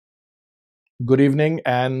good evening,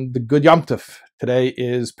 and the good Yom Tov. Today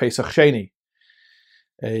is Pesach Sheni,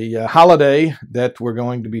 a holiday that we're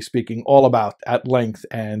going to be speaking all about at length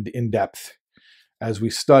and in depth as we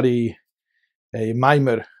study a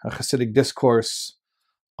Maimer, a Hasidic discourse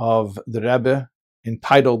of the Rebbe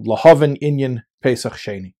entitled Lahaven Inyan Pesach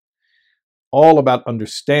Sheni, all about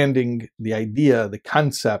understanding the idea, the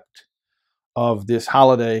concept of this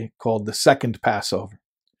holiday called the second Passover.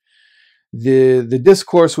 The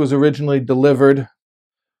discourse was originally delivered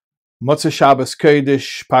Motzei Shabbos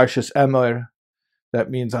Kodesh Parshas Emor. That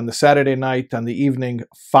means on the Saturday night, on the evening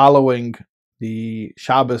following the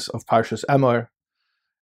Shabbos of Parshas Emor,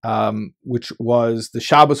 which was, the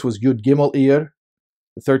Shabbos was Yud Gimel Iyar,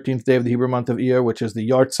 the 13th day of the Hebrew month of Iyar, which is the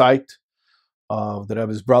yahrzeit of the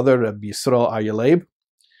Rebbe's brother, Rebbe Yisrael Aryeh Leib.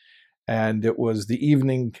 And it was the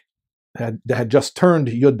evening that had just turned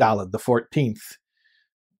Yud Daled, the 14th,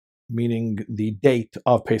 meaning the date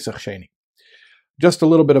of Pesach Sheni. Just a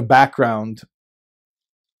little bit of background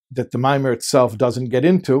that the Maimer itself doesn't get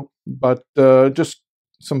into, but just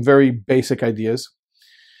some very basic ideas.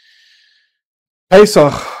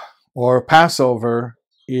 Pesach, or Passover,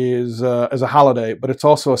 is a holiday, but it's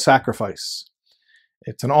also a sacrifice.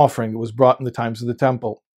 It's an offering that was brought in the times of the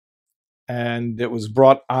temple, and it was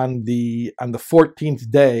brought on the 14th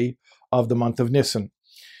day of the month of Nisan.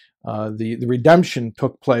 The redemption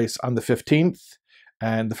took place on the 15th,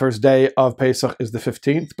 and the first day of Pesach is the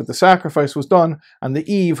 15th, but the sacrifice was done on the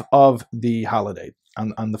eve of the holiday,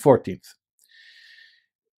 on the 14th.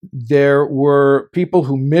 There were people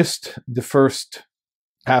who missed the first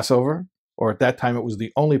Passover, or at that time it was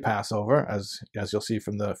the only Passover, as you'll see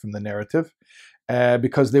from the narrative,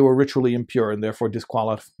 because they were ritually impure and therefore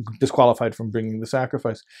disqualified from bringing the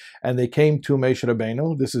sacrifice. And they came to Moshe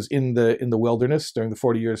Rabbeinu. This is in the wilderness, during the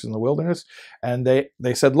 40 years in the wilderness, and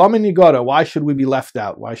they said, Lama Nigara, why should we be left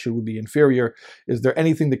out? Why should we be inferior? Is there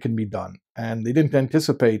anything that can be done? And they didn't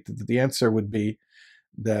anticipate that the answer would be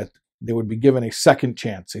that they would be given a second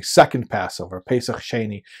chance, a second Passover, Pesach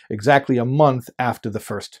Sheni, exactly a month after the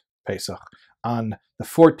first Pesach, on the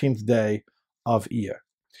 14th day of Iyar.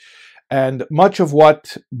 And much of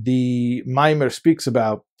what the Maimer speaks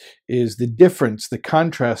about is the difference, the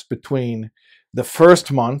contrast between the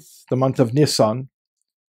first month, the month of Nisan,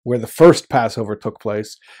 where the first Passover took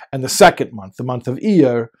place, and the second month, the month of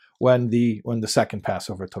Iyar, when the second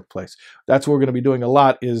Passover took place. That's what we're going to be doing a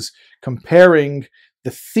lot, is comparing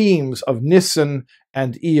the themes of Nisan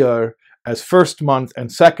and Iyar as first month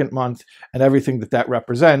and second month, and everything that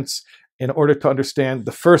represents, in order to understand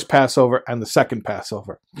the first Passover and the second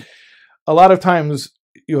Passover. A lot of times,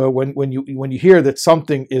 when you hear that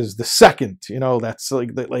something is the second, that's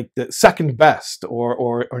like the second best,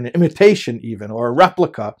 or an imitation even, or a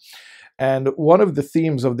replica. And one of the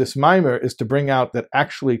themes of this Maimer is to bring out that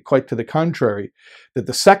actually, quite to the contrary, that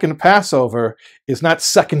the second Passover is not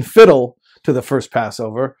second fiddle to the first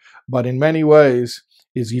Passover, but in many ways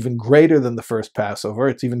is even greater than the first Passover.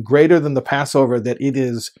 It's even greater than the Passover that it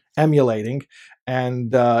is emulating,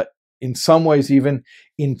 and in some ways even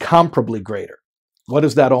incomparably greater. What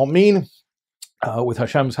does that all mean? With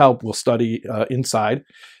Hashem's help, we'll study inside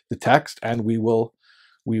the text, and we will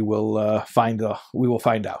find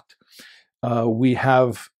out. We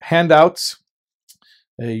have handouts.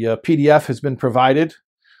 A PDF has been provided,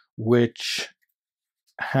 which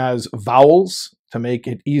has vowels to make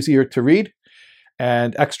it easier to read,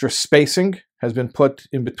 and extra spacing has been put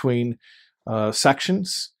in between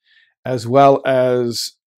sections, as well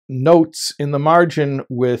as notes in the margin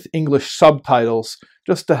with English subtitles,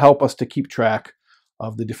 just to help us to keep track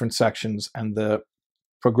of the different sections and the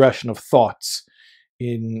progression of thoughts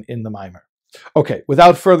in the Maimer. Okay,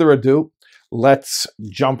 without further ado, let's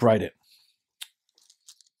jump right in.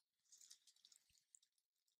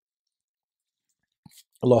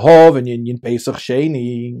 Lahov and Inyan Pesach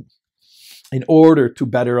Sheni. In order to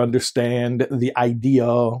better understand the idea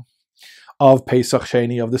of Pesach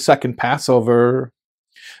Sheni, of the second Passover,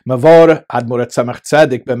 Mavor Admor Tzemach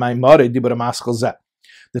Tzedek b'Maimorei Dibur Maschel Zeh.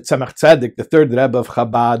 The Tzemach Tzedek, the third Rebbe of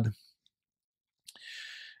Chabad,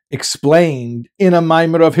 explained in a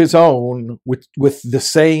Maimer of his own, with the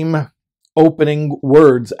same opening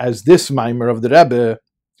words as this Maimer of the Rebbe,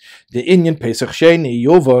 the Inyan Pesach Sheni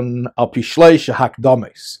Yovon al Pishleish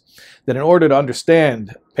Hakdames, that in order to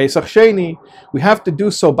understand Pesach Sheni, we have to do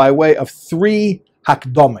so by way of three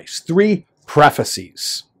Hakdames, three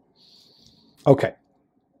prefaces. Okay.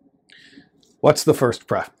 What's the first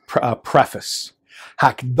preface?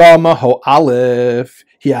 Hakdama ho Aleph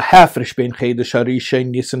hi hafresh ben chedesh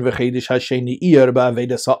harishon Nisan v'chedesh hasheni Iyar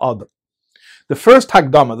ba'avedas ha'adam. The first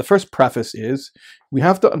Hagdama, the first preface is, we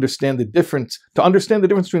have to understand the difference. To understand the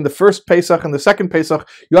difference between the first Pesach and the second Pesach,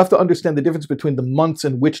 you have to understand the difference between the months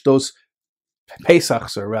in which those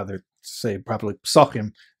Pesachs, or rather, say properly,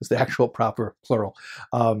 Psachim is the actual proper plural.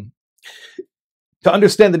 To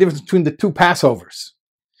understand the difference between the two Passovers,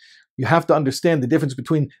 you have to understand the difference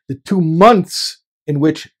between the 2 months in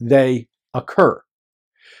which they occur.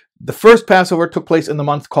 The first Passover took place in the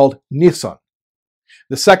month called Nisan.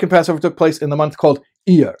 The second Passover took place in the month called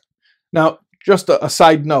Iyar. Now, just a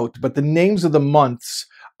side note, but the names of the months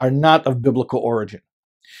are not of biblical origin.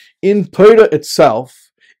 In Torah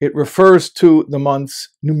itself, it refers to the months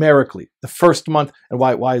numerically. The first month, and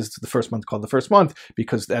why is the first month called the first month?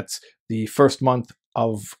 Because that's the first month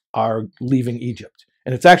of our leaving Egypt.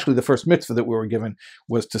 And it's actually the first mitzvah that we were given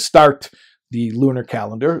was to start the lunar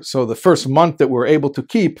calendar. So the first month that we were able to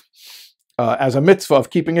keep as a mitzvah of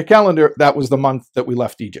keeping a calendar, that was the month that we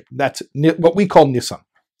left Egypt. That's what we call Nisan.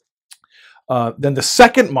 Then the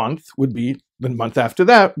second month would be the month after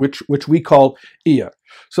that, which we call Iyar.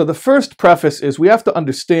 So the first preface is we have to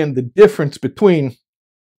understand the difference between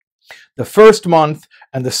the first month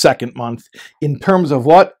and the second month in terms of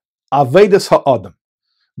what? Avedas ha'adam,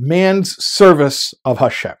 man's service of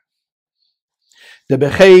Hashem. The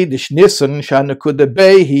Bechedesh Nisan Shanakuda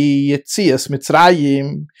Behi Yetzias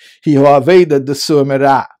Mitzrayim Hi Hoaveda de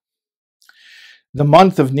Sumerah. The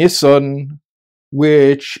month of Nisan,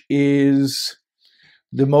 which is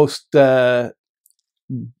the most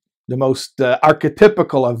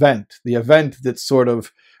archetypical event, the event that sort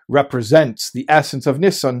of represents the essence of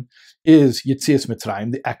Nisan, is Yetzias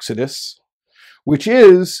Mitzrayim, the Exodus, which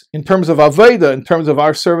is, in terms of Aveda, in terms of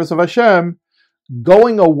our service of Hashem,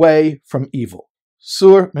 going away from evil.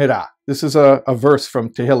 Sur Merah. This is a verse from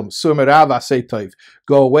Tehillim. Sur Merah v'asei tov.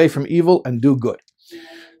 Go away from evil and do good.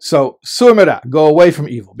 So, Sur Merah, go away from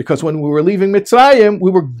evil. Because when we were leaving Mitzrayim,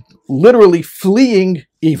 we were literally fleeing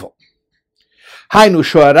evil. Hainu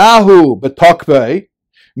shoarahu betokbei,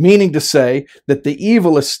 meaning to say that the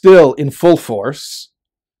evil is still in full force.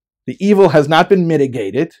 The evil has not been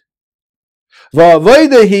mitigated.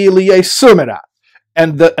 V'avodehi liyeh sur merah.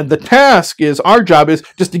 And the task is, our job is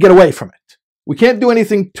just to get away from it. We can't do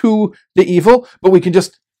anything to the evil, but we can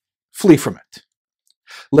just flee from it.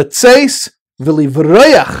 Letzeis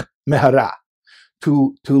v'livreach mehara.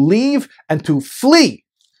 To leave and to flee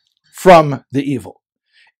from the evil.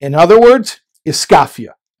 In other words,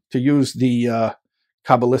 iskafia. To use the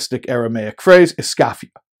Kabbalistic Aramaic phrase,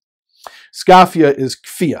 iskafia. Skafia is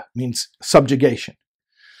kfia, means subjugation.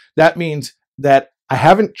 That means that I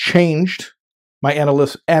haven't changed my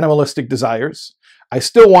animalistic desires. I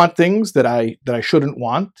still want things that I shouldn't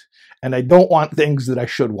want, and I don't want things that I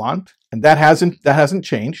should want, and that hasn't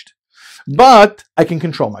changed. But I can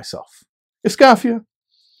control myself. Iskafia.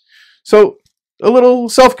 So a little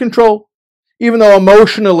self-control, even though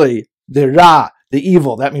emotionally the ra, the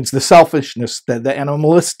evil, that means the selfishness, the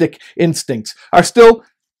animalistic instincts are still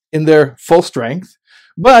in their full strength,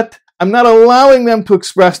 but I'm not allowing them to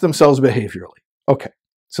express themselves behaviorally. Okay,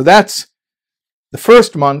 so that's the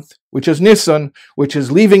first month, which is Nisan, which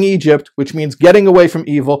is leaving Egypt, which means getting away from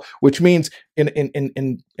evil, which means in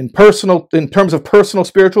terms of personal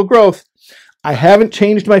spiritual growth, I haven't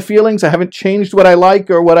changed my feelings, I haven't changed what I like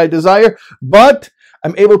or what I desire, but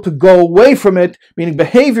I'm able to go away from it, meaning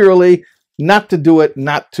behaviorally, not to do it,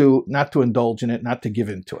 not to indulge in it, not to give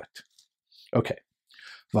in to it. Okay.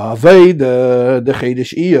 V'aveda, the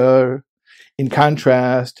Chedesh Iyar. In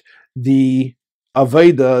contrast, the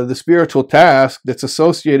Aveda, the spiritual task that's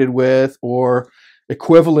associated with or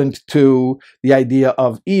equivalent to the idea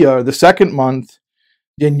of Iyar, the second month,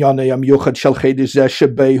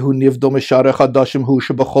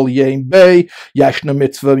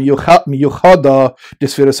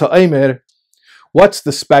 what's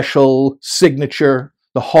the special signature,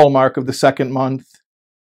 the hallmark of the second month?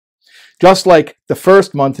 Just like the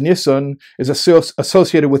first month, Nisan, is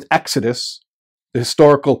associated with Exodus, the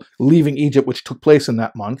historical leaving Egypt, which took place in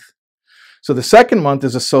that month. So the second month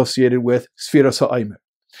is associated with Sfiras HaOmer,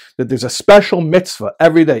 that there's a special mitzvah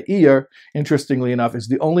every day. Iyar, interestingly enough, is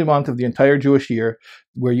the only month of the entire Jewish year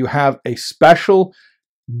where you have a special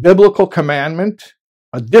biblical commandment,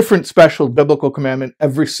 a different special biblical commandment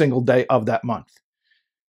every single day of that month.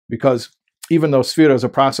 Because even though Sfira is a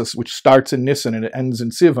process which starts in Nisan and it ends in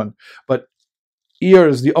Sivan, but Iyar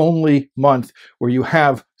is the only month where you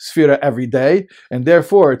have Sfira every day, and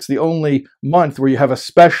therefore it's the only month where you have a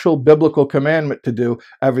special biblical commandment to do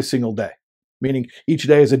every single day. Meaning each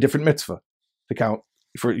day is a different mitzvah to count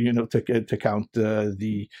to count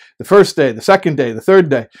the first day, the second day, the third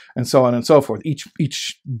day, and so on and so forth.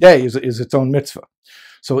 Each day is its own mitzvah.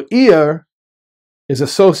 So Iyar is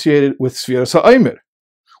associated with Sfiras HaOmer,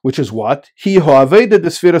 which is what? Hi ho'aveda de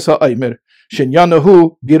Sfiras HaOmer,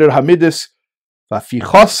 shenyanahu birer hamidis,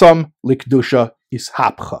 vafichosam likdusha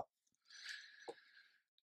ishapcha.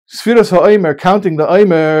 Sfiras HaOmer, counting the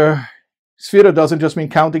Omer. Sfira doesn't just mean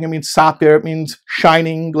counting, it means sapir, it means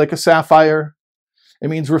shining like a sapphire. It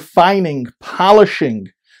means refining, polishing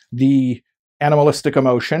the animalistic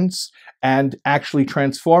emotions and actually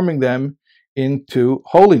transforming them into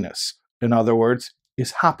holiness. In other words,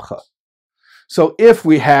 is hapcha. So if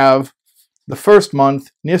we have the first month,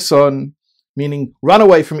 Nisan, meaning run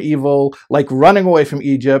away from evil, like running away from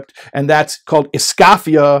Egypt, and that's called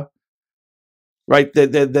iskafia, right?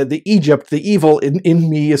 The Egypt, the evil in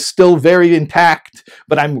me is still very intact,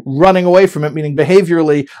 but I'm running away from it, meaning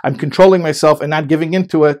behaviorally, I'm controlling myself and not giving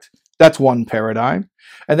into it. That's one paradigm.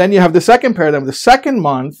 And then you have the second paradigm, the second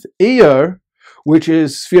month, Iyar, which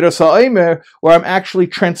is Sfiras HaOmer, where I'm actually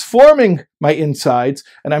transforming my insides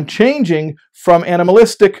and I'm changing from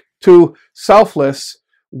animalistic to selfless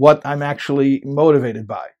what I'm actually motivated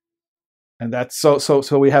by. And that's so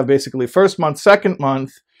we have basically first month, second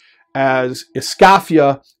month, as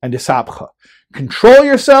iskafia and isapcha. Control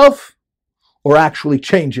yourself or actually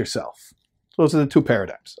change yourself. Those are the two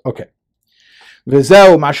paradigms. Okay. This is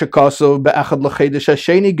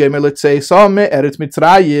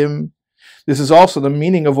also the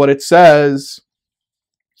meaning of what it says.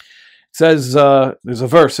 It says, there's a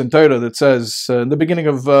verse in Torah that says, in the beginning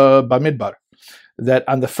of Bamidbar, that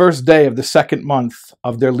on the first day of the second month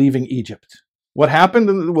of their leaving Egypt. What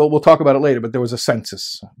happened? We'll talk about it later, but there was a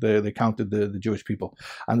census. They counted the Jewish people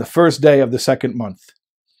on the first day of the second month.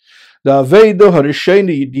 Why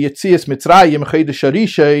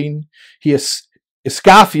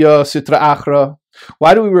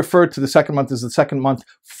do we refer to the second month as the second month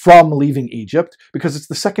from leaving Egypt? Because it's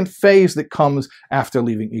the second phase that comes after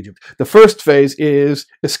leaving Egypt. The first phase is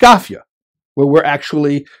iskafia, where we're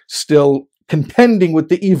actually still contending with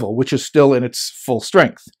the evil, which is still in its full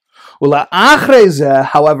strength.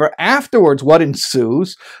 However, afterwards, what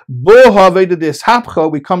ensues? We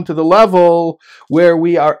come to the level where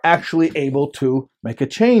we are actually able to make a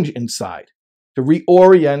change inside, to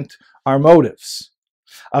reorient our motives.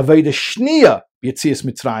 Aveda Shniya Yetzias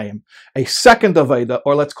Mitzrayim, a second Aveda,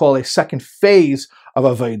 or let's call a second phase of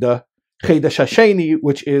Aveda, Chedesh Hasheni,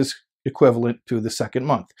 which is equivalent to the second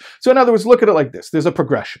month. So in other words, look at it like this. There's a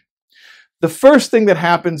progression. The first thing that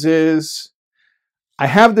happens is I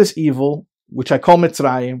have this evil, which I call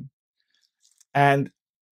Mitzrayim, and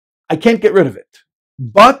I can't get rid of it,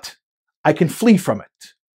 but I can flee from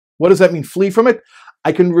it. What does that mean, flee from it?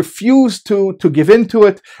 I can refuse to give in to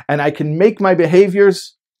it, and I can make my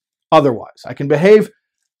behaviors otherwise. I can behave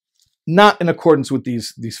not in accordance with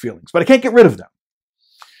these feelings, but I can't get rid of them.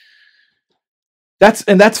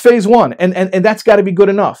 That's phase one, and that's got to be good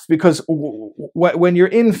enough, because when you're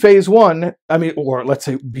in phase one, or let's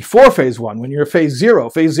say before phase one, when you're phase zero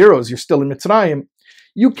is you're still in Mitzrayim,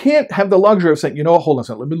 you can't have the luxury of saying, you know what, hold on a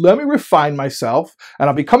second, let me refine myself, and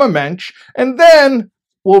I'll become a mensch, and then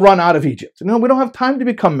we'll run out of Egypt. No, we don't have time to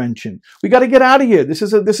become mention. We got to get out of here. This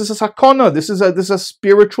is a sakona. This is a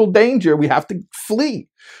spiritual danger. We have to flee.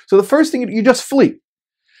 So the first thing, you just flee.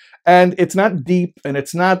 And it's not deep and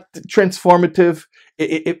it's not transformative.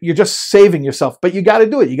 You're just saving yourself, but you got to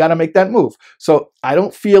do it. You got to make that move. So I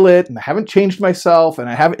don't feel it, and I haven't changed myself, and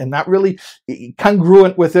I'm not really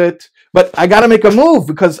congruent with it, but I got to make a move,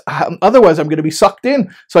 because otherwise I'm going to be sucked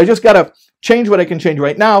in. So I just got to change what I can change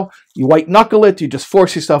right now. You white knuckle it. You just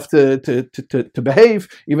force yourself to behave,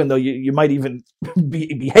 even though you might even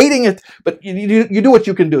be hating it, but you do what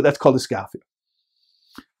you can do. That's called iskafia.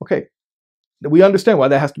 Okay. We understand why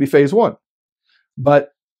that has to be phase one.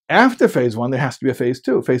 But after phase one, there has to be a phase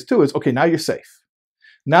two. Phase two is, okay, now you're safe.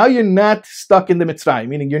 Now you're not stuck in the Mitzrayim,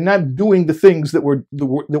 meaning you're not doing the things that were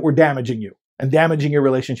damaging you and damaging your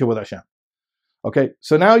relationship with Hashem. Okay,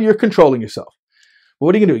 so now you're controlling yourself. But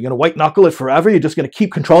what are you going to do? You're going to white knuckle it forever? You're just going to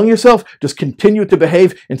keep controlling yourself? Just continue to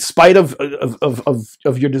behave in spite of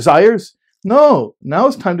your desires? No, now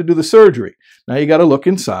it's time to do the surgery. Now you got to look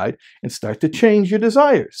inside and start to change your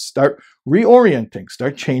desires. Start reorienting.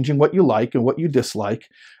 Start changing what you like and what you dislike,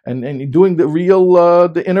 and doing the real,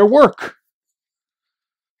 the inner work.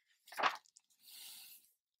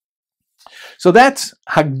 So that's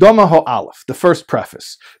Hagdoma Ho-Aleph, the first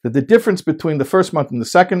preface. That the difference between the first month and the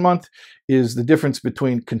second month is the difference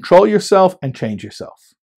between control yourself and change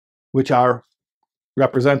yourself, which are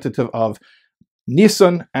representative of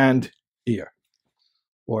Nisan and Iyar.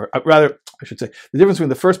 Or rather, I should say, the difference between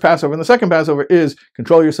the first Passover and the second Passover is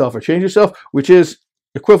control yourself or change yourself, which is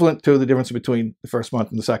equivalent to the difference between the first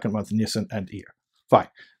month and the second month, Nisan and Iyar. Fine.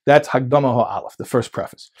 That's Hagdama Ha'alef, the first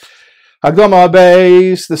preface. Hagdama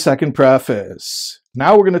Ha'beis, the second preface.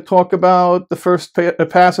 Now we're going to talk about the first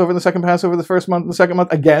Passover, the second Passover, the first month, and the second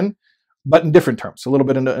month again, but in different terms, a little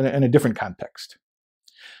bit in a different context.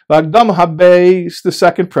 Hagdama Ha'beis, the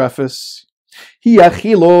second preface. Now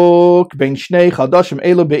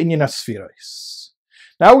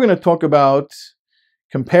we're going to talk about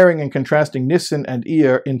comparing and contrasting Nisan and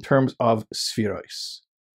Iyar in terms of Spheros.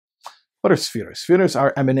 What are Spheros? Spheros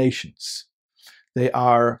are emanations. They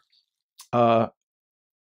are the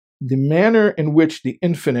manner in which the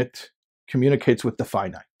infinite communicates with the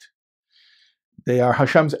finite. They are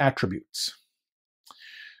Hashem's attributes.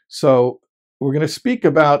 So we're going to speak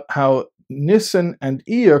about how Nisan and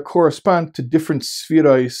Iyar correspond to different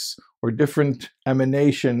Spheros or different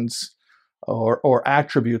emanations or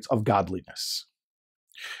attributes of godliness.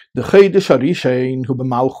 The Chodesh HaRishon hu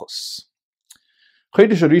b'Malchus.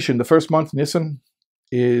 Chodesh HaRishon, the first month, Nisan,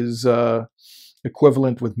 is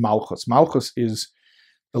equivalent with Malchus. Malchus is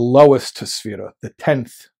the lowest Sphira, the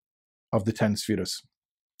 10th of the 10 Spheros,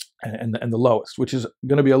 and the lowest, which is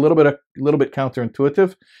going to be a little bit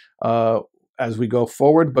counterintuitive as we go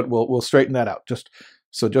forward, but we'll straighten that out. Just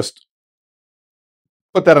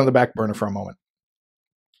put that on the back burner for a moment.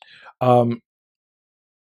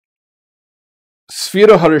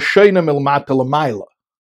 Sphira HaRishona milmata l'mayla.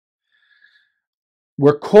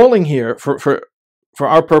 We're calling here, for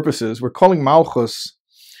our purposes, we're calling Malchus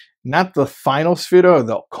not the final Sphira or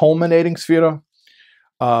the culminating Sphira,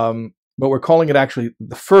 but we're calling it actually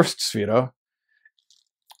the first Sphira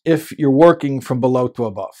if you're working from below to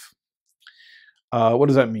above. What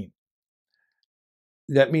does that mean?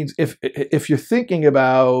 That means if you're thinking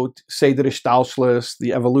about Seder Ishtalshlis,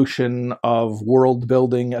 the evolution of world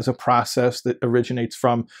building as a process that originates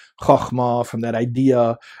from Chokhmah, from that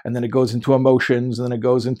idea, and then it goes into emotions, and then it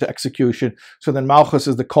goes into execution. So then Malchus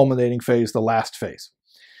is the culminating phase, the last phase.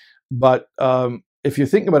 But if you're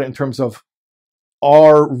thinking about it in terms of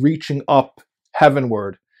our reaching up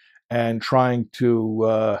heavenward and trying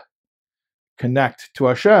to connect to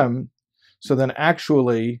Hashem, so then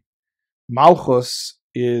actually Malchus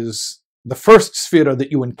is the first Sphira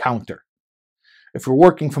that you encounter if we're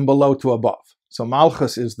working from below to above. So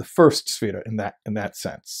Malchus is the first Sphira in that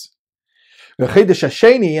sense. Chodesh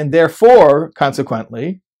HaSheni, and therefore,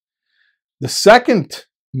 consequently, the second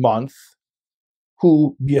month,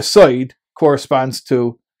 who Yesod corresponds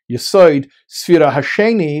to Yesod, Sphira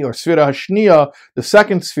HaSheni or Sphira HaShniya, the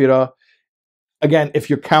second Sphira. Again, if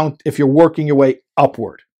you're working your way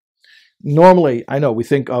upward. Normally, I know we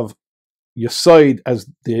think of Yesod as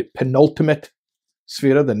the penultimate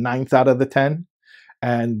Sphira, the 9th out of the 10,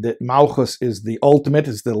 and that Malchus is the ultimate,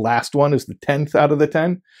 is the last one, is the 10th out of the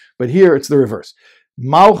 10. But here it's the reverse.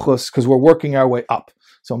 Malchus, because we're working our way up.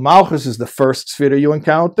 So Malchus is the first Sphira you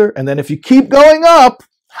encounter, and then if you keep going up,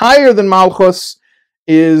 higher than Malchus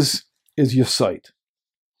is Yesod.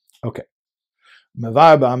 Okay.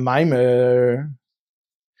 Mevar ba'maimer.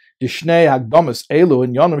 Dishnei Hagdamas Elu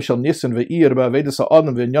in Yonim Shel Nisan ve'Iyar ba'Avedas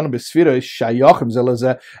ha'Adam ve'Yonim b'Sphira shayachim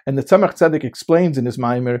zelazeh. And the Tzemach Tzedek explains in his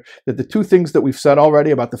Maimer that the two things that we've said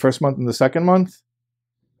already about the first month and the second month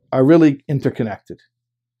are really interconnected.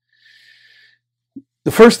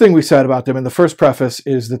 The first thing we said about them in the first preface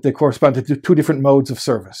is that they correspond to two different modes of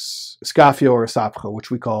service, Skafia or Sapcha,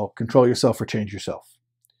 which we call control yourself or change yourself.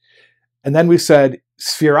 And then we said,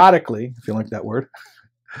 spherotically, if you like that word,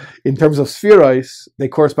 in terms of Spheros, they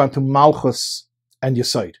correspond to Malchus and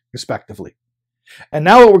Yesod, respectively. And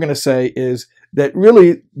now what we're going to say is that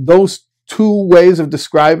really those two ways of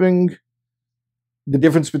describing the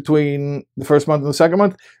difference between the first month and the second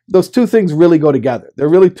month, those two things really go together. They're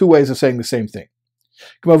really two ways of saying the same thing.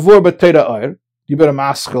 As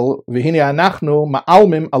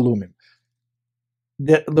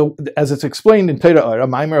it's explained in Torah Or, a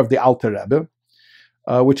Maimer of the Alter Rebbe,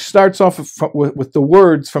 which starts off with the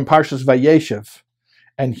words from Parshas Vayeshev,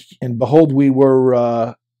 and behold, we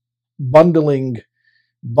were bundling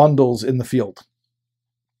bundles in the field.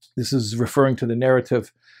 This is referring to the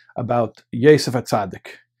narrative about Yosef HaTzadik,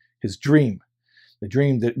 his dream. The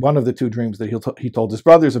dream that one of the two dreams that he told his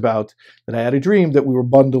brothers about, that I had a dream that we were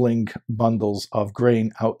bundling bundles of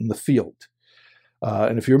grain out in the field.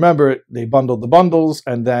 And if you remember, they bundled the bundles,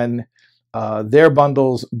 and then their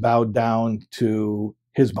bundles bowed down to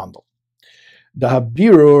his bundle.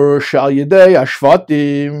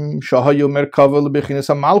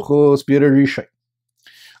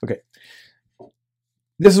 Okay.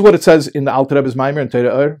 This is what it says in the Alter Rebbe's Maimer and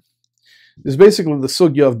Torah Or. This is basically the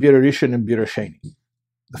sugya of Bira Rishon and Bira Sheni.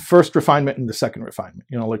 The first refinement and the second refinement.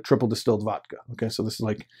 Like triple distilled vodka. Okay, so this is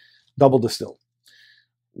like double distilled.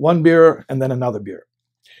 one beer and then another beer.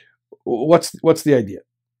 What's the idea?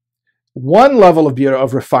 One level of beer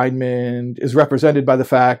of refinement is represented by the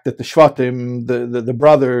fact that the Shvatim, the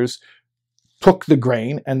brothers, took the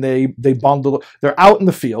grain and they bundle. They're out in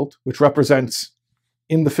the field, which represents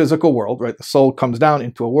in the physical world, right? The soul comes down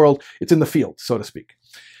into a world. It's in the field, so to speak.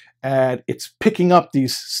 And it's picking up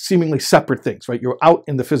these seemingly separate things, right? You're out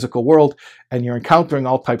in the physical world and you're encountering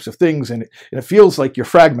all types of things, and it feels like you're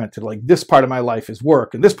fragmented. Like, this part of my life is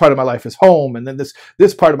work, and this part of my life is home, and then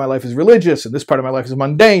this part of my life is religious, and this part of my life is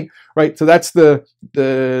mundane, right? So that's the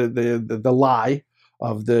lie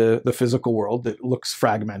of the physical world that looks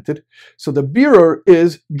fragmented. So the birur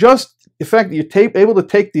is just the fact that you're able to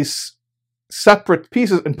take these separate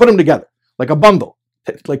pieces and put them together like a bundle.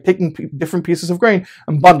 Like taking different pieces of grain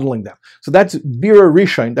and bundling them. So that's birur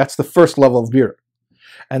rishon. That's the first level of birur.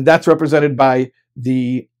 And that's represented by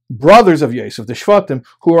the brothers of Yosef, the Shvatim,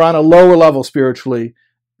 who are on a lower level spiritually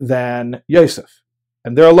than Yosef.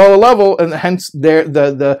 And they're a lower level, and hence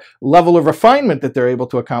the level of refinement that they're able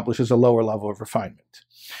to accomplish is a lower level of refinement.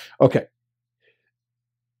 Okay.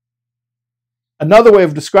 Another way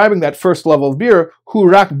of describing that first level of birur, hu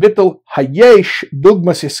rak bittul hayesh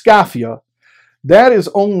dugmas iskafia. That is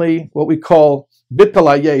only what we call bittul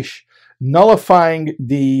hayesh, nullifying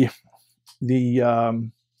the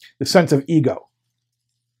sense of ego.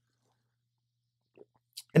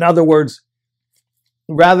 In other words,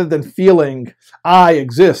 rather than feeling I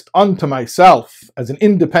exist unto myself as an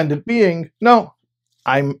independent being, no,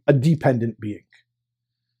 I'm a dependent being.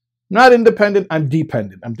 Not independent, I'm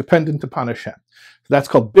dependent. I'm dependent upon Hashem. So that's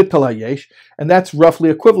called bittul hayesh, and that's roughly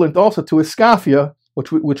equivalent also to iskafia,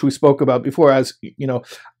 which we spoke about before, as, you know,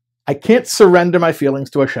 I can't surrender my feelings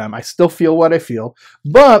to Hashem. I still feel what I feel,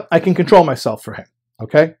 but I can control myself for Him.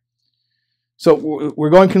 Okay? So we're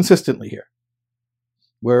going consistently here.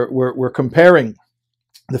 We're comparing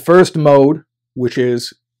the first mode, which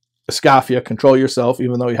is iskafia, control yourself,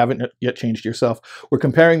 even though you haven't yet changed yourself. We're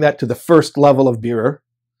comparing that to the first level of birur,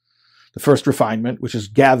 the first refinement, which is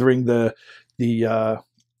gathering the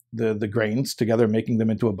grains together, making them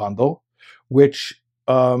into a bundle, which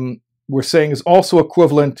we're saying is also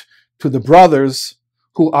equivalent to the brothers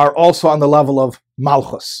who are also on the level of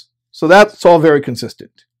malchus. So that's all very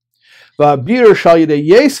consistent. But then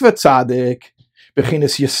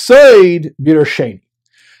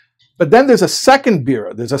there's a second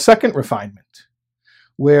birur, there's a second refinement,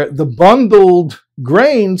 where the bundled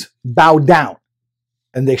grains bow down,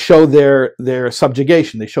 and they show their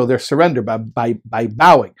subjugation, they show their surrender by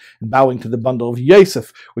bowing, and bowing to the bundle of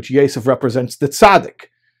Yosef, which Yosef represents the tzaddik.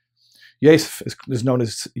 Yosef is known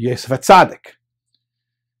as Yosef HaTzaddik.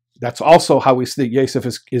 That's also how we see that Yosef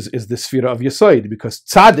is the sphere of Yesod, because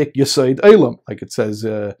tzaddik Yesod Eilam, like it says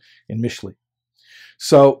in Mishlei.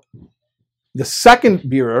 So the second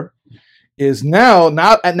birur is now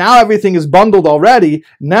everything is bundled already.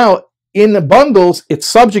 Now in the bundles, it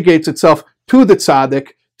subjugates itself to the tzaddik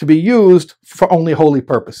to be used for only holy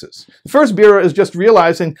purposes. The first birur is just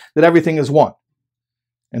realizing that everything is one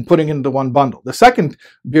and putting it into one bundle. The second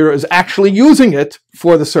birur is actually using it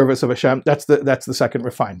for the service of Hashem. That's the second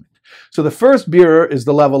refinement. So the first birur is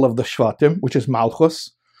the level of the Shvatim, which is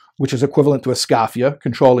Malchus, which is equivalent to iskafia,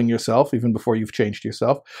 controlling yourself even before you've changed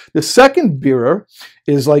yourself. The second birur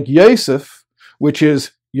is like Yosef, which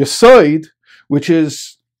is Yesod, which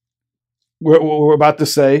is, we're about to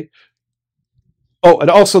say, oh, and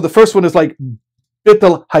also the first one is like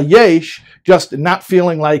bittul hayesh, just not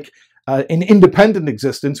feeling like an independent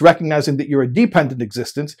existence, recognizing that you're a dependent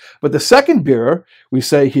existence. But the second birur, we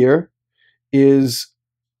say here, is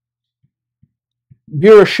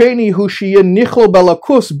birur sheni hu she'eh nichol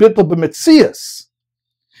belakus bittul b'metzias.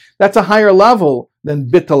 That's a higher level than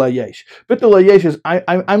bittul hayesh. Bittul hayesh is,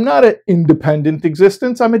 I'm not an independent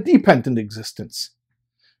existence, I'm a dependent existence.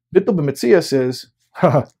 Bittul b'metzias is,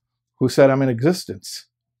 who said I'm in existence?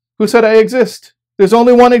 Who said I exist? There's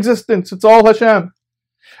only one existence. It's all Hashem.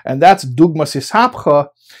 And that's dugmas ishapcha.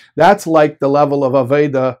 That's like the level of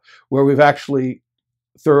Aveda where we've actually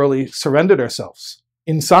thoroughly surrendered ourselves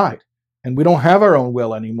inside. And we don't have our own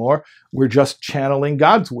will anymore. We're just channeling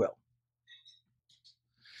God's will.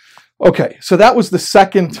 Okay, so that was the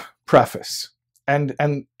second preface. And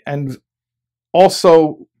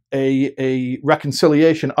also a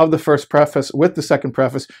reconciliation of the first preface with the second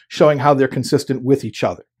preface, showing how they're consistent with each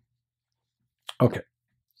other. Okay.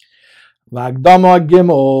 Hagdama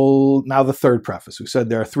Gimel, now the third preface. We said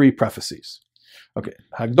there are three prefaces. Okay,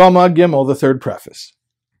 Hagdama Gimel, the third preface.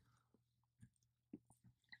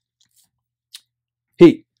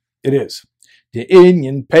 It is. The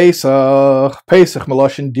Inyan Pesach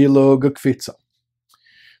Meloshin Dilug Kfitza.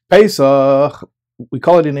 Pesach we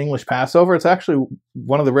call it in English Passover. It's actually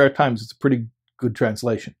one of the rare times it's a pretty good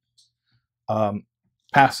translation.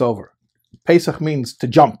 Passover. Pesach means to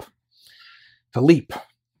jump, to leap,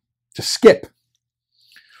 to skip.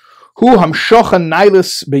 Hu hamshocha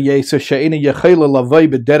nailis b'yesa she'ena yechela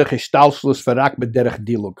lavai b'derech ishtalshlus v'rak b'derech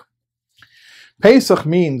dilug. Pesach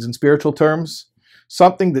means, in spiritual terms,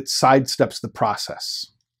 something that sidesteps the process.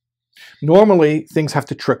 Normally, things have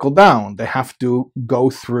to trickle down. They have to go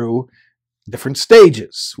through different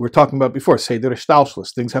stages. We were talking about before, Seder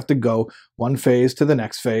Ishtalshlus. Things have to go one phase to the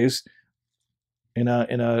next phase in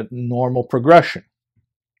a normal progression.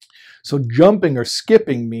 So jumping or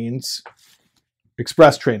skipping means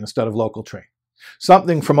express train instead of local train.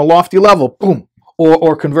 Something from a lofty level, boom.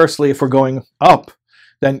 Or conversely, if we're going up,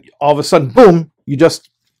 then all of a sudden, boom, you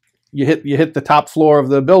hit the top floor of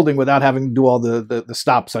the building without having to do all the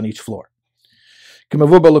stops on each floor.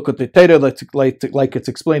 Like it's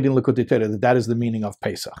explained in Likutei Torah, that is the meaning of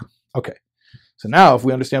Pesach. Okay, so now if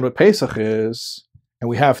we understand what Pesach is, and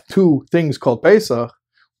we have two things called Pesach,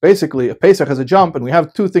 basically a Pesach is a jump, and we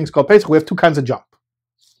have two things called Pesach, we have two kinds of jump.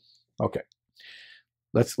 Okay,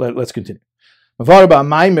 let's continue.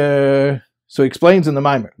 So he explains in the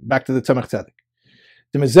Maimer, back to the Tzemach Tzedek.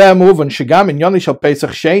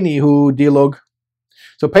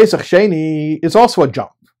 So Pesach Sheni is also a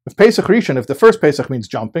jump. If Pesach Rishon, if the first Pesach means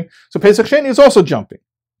jumping, so Pesach Sheni is also jumping.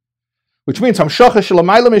 Which means it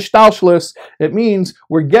means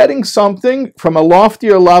we're getting something from a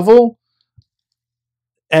loftier level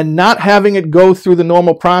and not having it go through the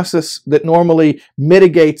normal process that normally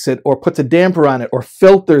mitigates it or puts a damper on it or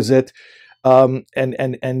filters it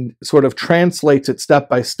and sort of translates it step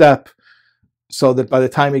by step, so that by the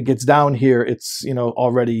time it gets down here, it's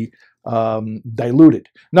already diluted.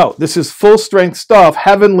 No, this is full strength stuff,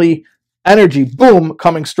 heavenly energy, boom,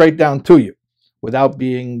 coming straight down to you without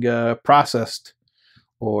being processed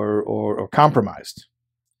or compromised.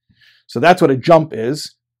 So that's what a jump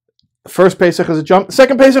is. The first Pesach is a jump. The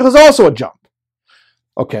second Pesach is also a jump.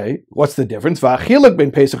 Okay, what's the difference? So what's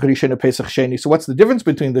the difference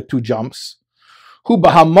between the two jumps?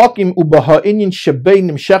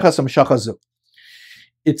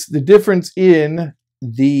 It's the difference in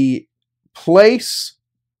the place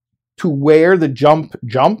to where the jump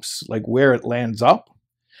jumps, like where it lands up,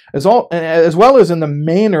 as well as in the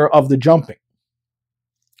manner of the jumping.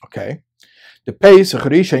 Okay. The Pesach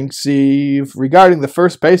Rishon Ksiv, regarding the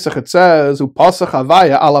first Pesach, it says, Upasach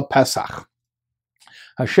Havaya ala Pesach.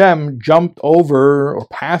 Hashem jumped over or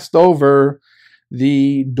passed over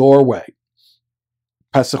the doorway.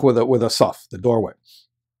 Pesach with a saf, the doorway.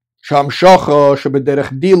 Sham shocha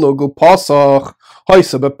shebederech dilug upasach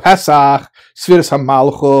hoisa bepesach sfiras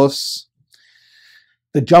hamalchus.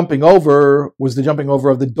 The jumping over was the jumping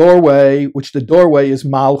over of the doorway, which the doorway is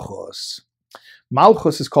Malchus.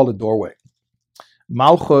 Malchus is called a doorway.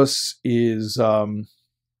 Malchus is,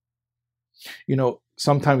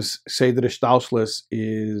 sometimes Seder Ishtalshlus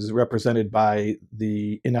is represented by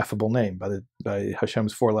the ineffable name, by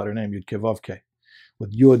Hashem's four-letter name, Yud Kei Vav Kei,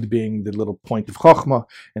 with Yud being the little point of Chochmah,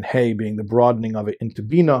 and Hey being the broadening of it into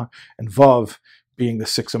Bina, and Vav being the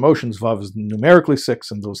six emotions. Vav is numerically six,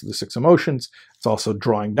 and those are the six emotions. It's also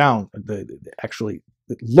drawing down. Actually,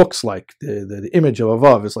 it looks like the image of a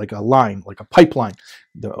Vav is like a line, like a pipeline.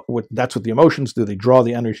 That's what the emotions do. They draw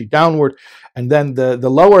the energy downward. And then the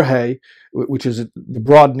lower Hey, which is the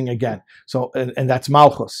broadening again. So, and that's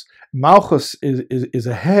Malchus. Malchus is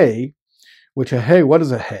a Hey, which a Hey, what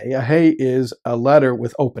is a Hey? A Hey is a letter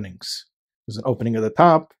with openings. There's an opening at the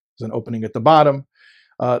top, there's an opening at the bottom.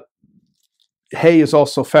 Hey is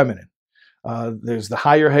also feminine. There's the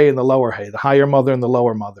higher Hey and the lower Hey, the higher mother and the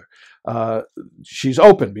lower mother. She's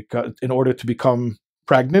open because in order to become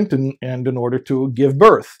pregnant and in order to give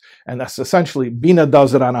birth. And that's essentially, Bina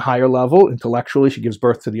does it on a higher level. Intellectually, she gives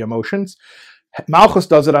birth to the emotions. Malchus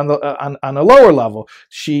does it on a lower level.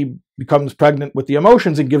 She becomes pregnant with the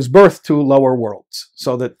emotions and gives birth to lower worlds.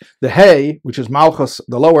 So that the Hey, which is Malchus,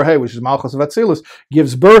 the lower Hey, which is Malchus of Atzilus,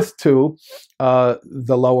 gives birth to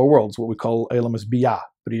the lower worlds, what we call Elam as Biyah,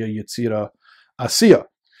 Bria, Yetzira, Asiya.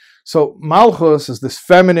 So Malchus is this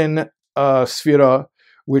feminine sphera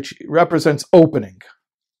which represents opening.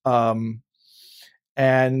 And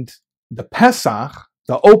the Pesach,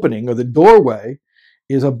 the opening or the doorway,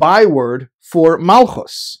 is a byword for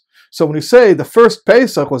Malchus. So when you say the first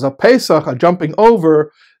Pesach was a Pesach, a jumping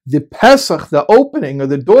over, the Pesach, the opening or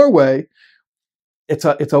the doorway, it's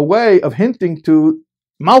a way of hinting to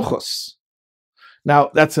Malchus.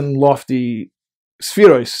 Now that's in lofty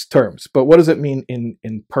spherois terms, but what does it mean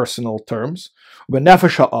in personal terms?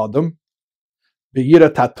 B'nefesh ha'adam,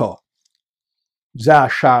 b'yira tato, zeh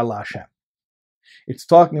hashar la'Hashem. It's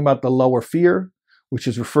talking about the lower fear, which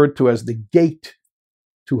is referred to as the gate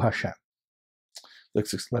to Hashem.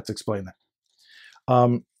 Let's explain that.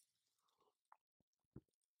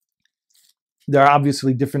 There are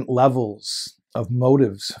obviously different levels of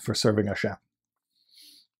motives for serving Hashem.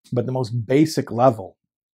 But the most basic level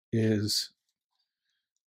is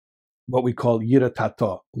what we call yirat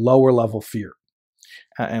hata, lower level fear.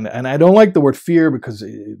 And I don't like the word fear because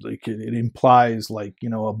it implies like, a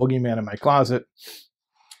boogeyman in my closet.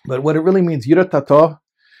 But what it really means, yirat hata,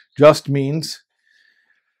 just means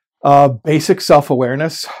basic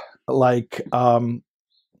self-awareness. Like,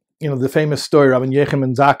 the famous story, Rabbi Yechim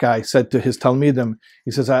ben Zakkai said to his Talmidim,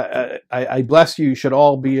 he says, I bless you, you should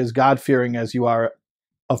all be as God-fearing as you are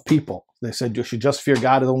of people. They said, you should just fear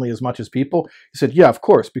God only as much as people. He said, yeah, of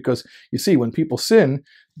course, because you see, when people sin,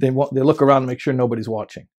 they look around and make sure nobody's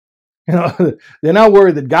watching. They're not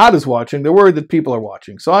worried that God is watching, they're worried that people are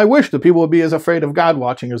watching. So I wish that people would be as afraid of God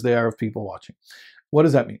watching as they are of people watching. What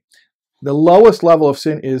does that mean? The lowest level of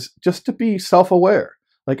sin is just to be self-aware.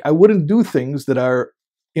 Like, I wouldn't do things that are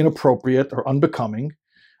inappropriate or unbecoming,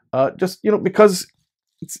 because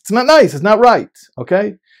it's not nice, it's not right,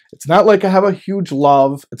 okay? It's not like I have a huge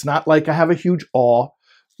love, it's not like I have a huge awe,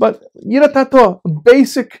 but yirat hata,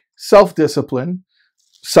 basic self-discipline,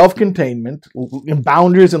 self-containment,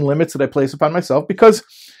 boundaries and limits that I place upon myself, because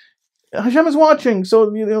Hashem is watching,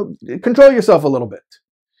 so control yourself a little bit.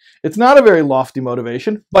 It's not a very lofty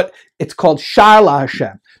motivation, but it's called Shala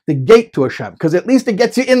Hashem, the gate to Hashem, because at least it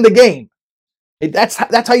gets you in the game. That's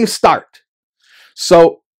how you start.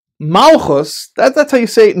 So Malchus, that's how you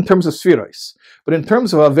say it in terms of Spheros. But in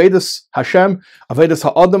terms of Avedis Hashem, Avedis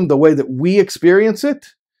Ha'adam, the way that we experience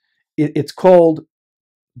it's called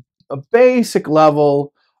a basic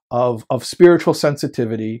level of spiritual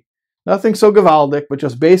sensitivity. Nothing so gavaldic, but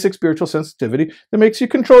just basic spiritual sensitivity that makes you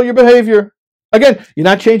control your behavior. Again, you're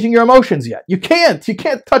not changing your emotions yet. You can't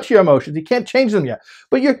touch your emotions. You can't change them yet.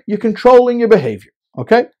 But you're controlling your behavior.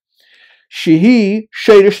 Okay? Shehi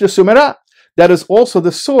sheidish desumera. That is also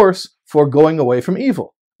the source for going away from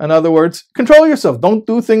evil. In other words, control yourself. Don't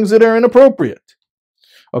do things that are inappropriate.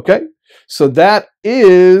 Okay? So that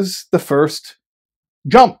is the first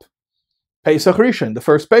jump. Pesach Rishon, the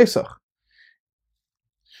first Pesach.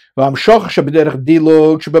 The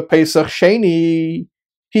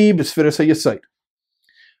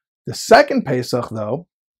second Pesach, though,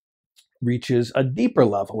 reaches a deeper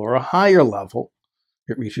level or a higher level.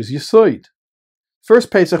 It reaches Yesod. First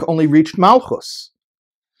Pesach only reached Malchus.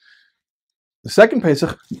 The second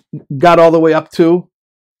Pesach got all the way up to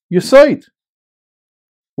Yesod.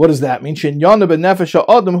 What does that mean? Shenyana b'nefesh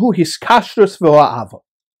ha'adam hu hiskashrus v'ha'ava.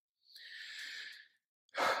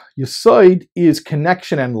 Yesod is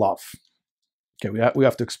connection and love. Okay, we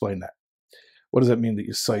have to explain that. What does that mean that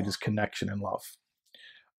Yesod is connection and love?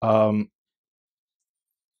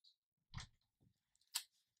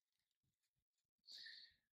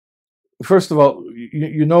 First of all,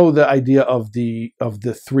 you know the idea of the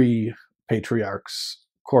three patriarchs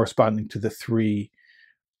corresponding to the three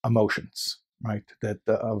emotions, right? That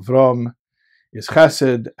Avram is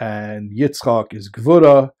Chesed, and Yitzchak is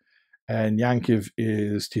Gvura, and Yankiv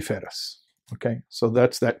is Tiferes. Okay, so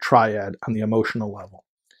that's that triad on the emotional level.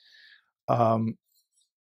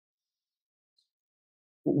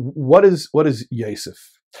 What is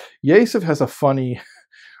Yosef? Yosef has a funny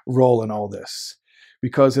role in all this,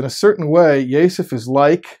 because in a certain way, Yosef is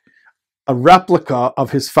like a replica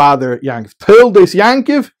of his father Yankiv. Tildes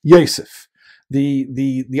Yankiv, Yosef.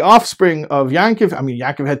 The offspring of Yankiv,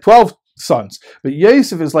 Yankiv had 12 sons, but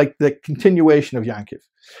Yosef is like the continuation of Yankiv.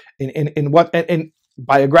 In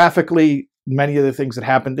biographically, many of the things that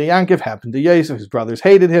happened to Yankiv happened to Yosef. His brothers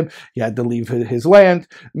hated him. He had to leave his land.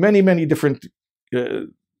 Many, many different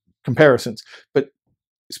comparisons. But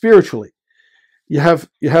spiritually, you have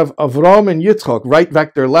Avram and Yitzchak, right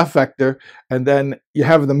vector, left vector, and then you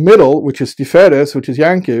have the middle, which is Tiferes, which is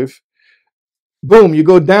Yankiv. Boom, you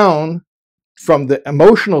go down from the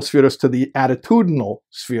emotional spheres to the attitudinal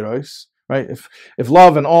spheres, right? If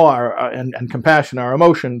love and awe and compassion are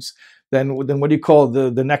emotions, then what do you call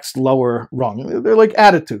the next lower rung? They're like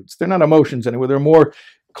attitudes. They're not emotions anymore. They're more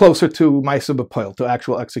closer to Maisa B'Poel, to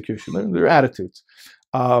actual execution. They're attitudes.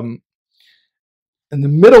 And the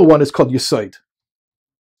middle one is called Yesod.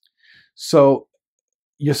 So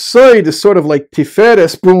Yesod is sort of like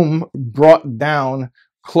Tiferes, boom, brought down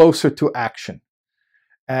closer to action.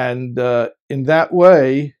 And in that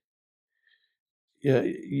way,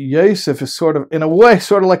 Yosef is sort of, in a way,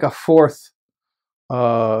 sort of like a fourth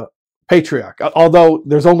patriarch. Although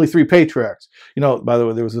there's only three patriarchs. By the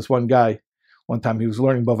way, there was this one guy, one time he was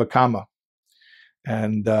learning Bava Kama.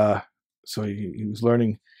 And So he was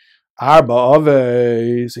learning Arba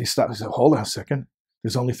Oves. He stopped. He said, hold on a second.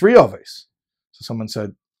 There's only 3 Oves. So someone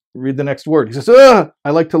said, read the next word. He says, I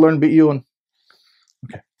like to learn Be'iyun.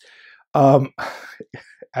 Okay.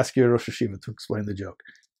 Ask your Rosh Hashiva to explain the joke.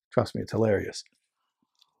 Trust me, it's hilarious.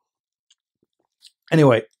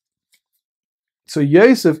 Anyway, so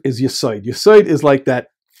Yosef is Yesod. Yesod is like that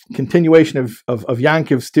continuation of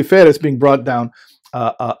Yankov's Tiferes being brought down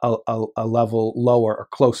a level lower or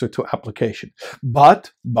closer to application.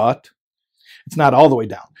 But it's not all the way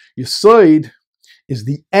down. Yesod is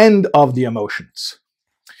the end of the emotions.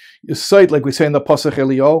 Yesod, like we say in the Pasach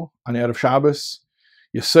Elio on Erev Shabbos,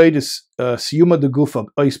 Yesod is Siyuma de Gufa,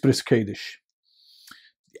 Ois Bris Kodesh.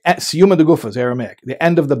 Siyuma de Gufa is Aramaic, the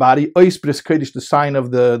end of the body. Ois Bris Kodesh, the sign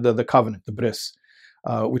of the covenant, the bris,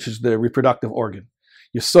 which is the reproductive organ.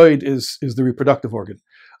 Yesod is the reproductive organ.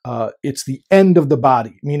 It's the end of the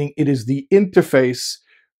body, meaning it is the interface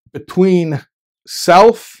between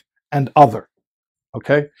self and other.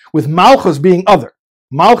 Okay, with Malchus being other.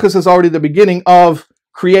 Malchus is already the beginning of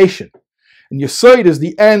creation, and Yesod is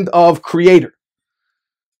the end of creator.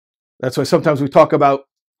 That's why sometimes we talk about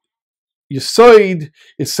Yesod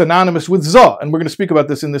is synonymous with Zah, and we're going to speak about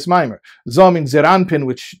this in this mimer. Zah means Zeranpin,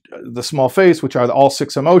 which the small face, which are all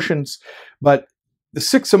 6 emotions, but the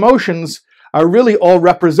 6 emotions are really all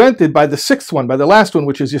represented by the 6th one, by the last one,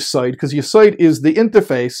 which is Yesod, because Yesod is the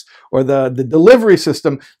interface or the delivery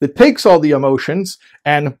system that takes all the emotions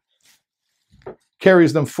and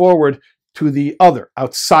carries them forward to the other,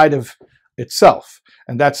 outside of itself.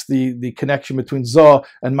 And that's the connection between Zah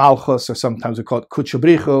and Malchus, or sometimes we call it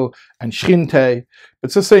Kutchabrichu and Shchinte.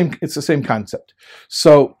 It's the same concept.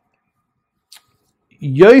 So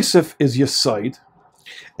Yosef is Yesod,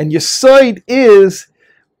 and Yesod is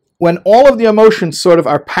when all of the emotions sort of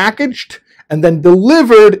are packaged and then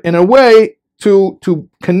delivered in a way to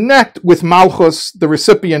connect with Malchus, the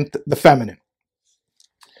recipient, the feminine.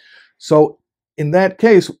 So in that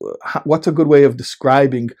case, what's a good way of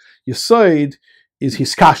describing Yesod is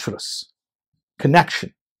hiskashrus,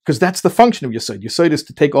 connection, because that's the function of Yesod. Yesod is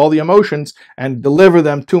to take all the emotions and deliver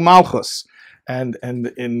them to Malchus, and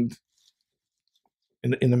in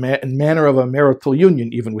the manner of a marital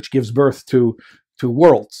union, even, which gives birth to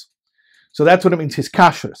worlds. So that's what it means,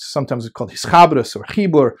 hiskashrus. Sometimes it's called hischabris or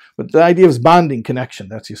chibur, but the idea is bonding, connection.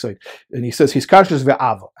 That's Yesod. And he says hiskashrus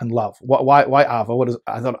ve'ava, and love. Why ava?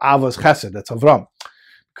 I thought ava is chesed. That's Avram.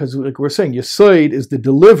 Because like we're saying, Yesod is the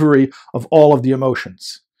delivery of all of the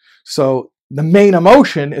emotions. So the main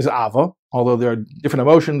emotion is Ava, although there are different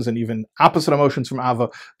emotions and even opposite emotions from Ava.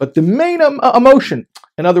 But the main emotion,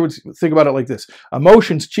 in other words, think about it like this.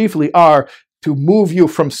 Emotions chiefly are to move you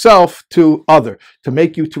from self to other, to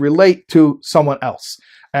make you to relate to someone else.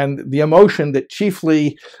 And the emotion that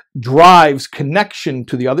chiefly drives connection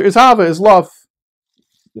to the other is Ava, is love.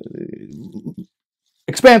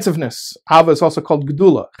 Expansiveness. Ava is also called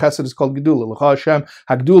Gedula. Chesed is called Gedula. L'cha Hashem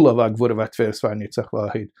hagdula v'agvura v'atferes v'anitzach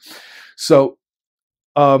v'ahid. So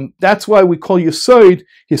that's why we call Yesod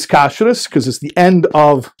hiskashrus, because it's the end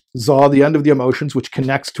of Zah, the end of the emotions, which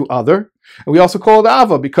connects to other. And we also call it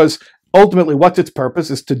Ava, because ultimately what's its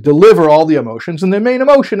purpose is to deliver all the emotions, and the main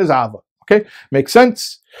emotion is Ava. Okay? Makes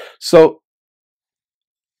sense? So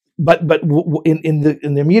But in the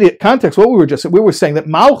immediate context, what we were saying that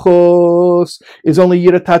Malchus is only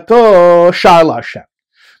Yiratato Shar Lashem.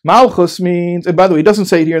 Malchus means, and by the way, it doesn't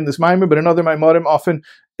say it here in this Maimer, but in other Maimarim, often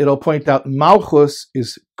it'll point out Malchus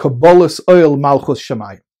is Kabbalah's oil Malchus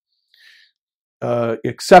Shemayim.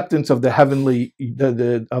 Acceptance of the heavenly,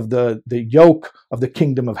 the yoke of the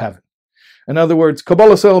kingdom of heaven. In other words,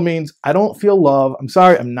 Kabbalah's oil means I don't feel love. I'm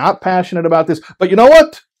sorry, I'm not passionate about this, but you know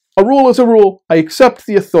what? A rule is a rule. I accept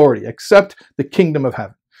the authority, accept the kingdom of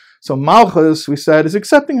heaven. So Malchus, we said, is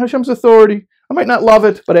accepting Hashem's authority. I might not love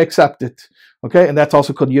it, but I accept it. Okay, and that's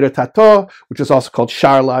also called Yiratato, which is also called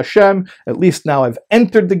Shar La Hashem. At least now I've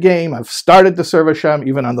entered the game. I've started to serve Hashem,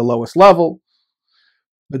 even on the lowest level.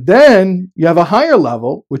 But then you have a higher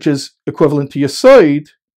level, which is equivalent to Yesod,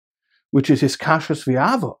 which is hiskashrus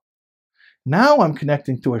v'ava. Now I'm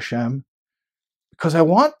connecting to Hashem because I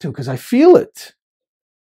want to, because I feel it.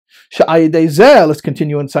 Let's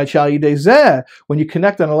continue inside when you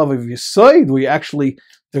connect on a level of Yesod, where you actually,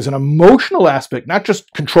 there's an emotional aspect, not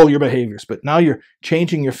just control your behaviors, but now you're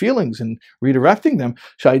changing your feelings and redirecting them.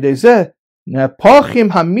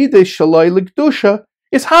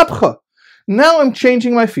 Now I'm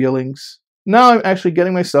changing my feelings. Now I'm actually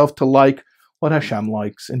getting myself to like what Hashem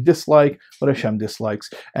likes and dislike what Hashem dislikes.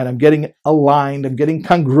 And I'm getting aligned, I'm getting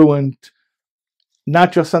congruent,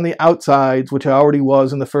 not just on the outsides, which I already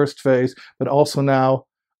was in the first phase, but also now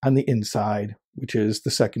on the inside, which is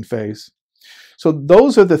the second phase. So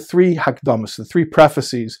those are the three hakdamas, the three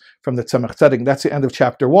prefaces from the Tzemach Tzedek. That's the end of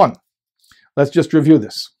chapter 1. Let's just review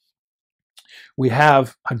this. We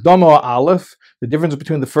have Hakdama Aleph, the difference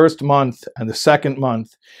between the first month and the second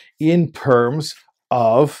month in terms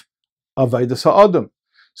of Avodas HaAdam.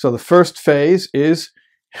 So the first phase is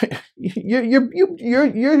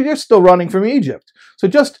you're still running from Egypt. So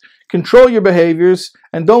just control your behaviors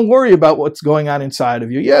and don't worry about what's going on inside of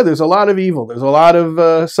you. Yeah, there's a lot of evil. There's a lot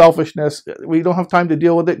of selfishness. We don't have time to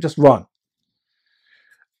deal with it. Just run.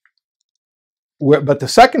 But the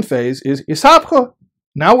second phase is Yisabcha.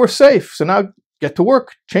 Now we're safe. So now get to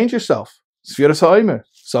work. Change yourself. Sfiras ha'omer,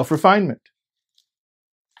 self-refinement.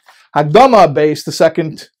 Hakdama base, the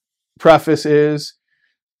second preface is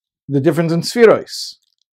the difference in Sfiros.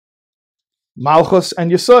 Malchus and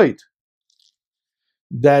Yesod.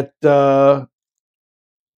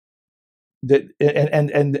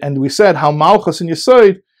 And we said how Malchus and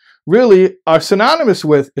Yesod really are synonymous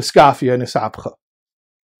with Iskafia and Isabcha.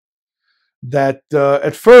 That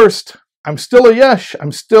at first I'm still a yesh,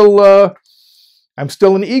 I'm still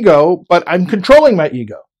an ego, but I'm controlling my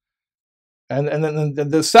ego. And then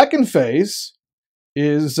the second phase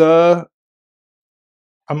is I'm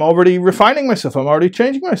already refining myself. I'm already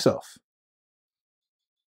changing myself.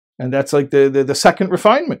 And that's like the second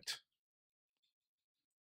refinement.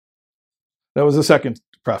 That was the second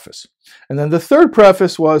preface. And then the third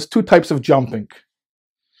preface was two types of jumping.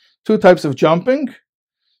 Two types of jumping.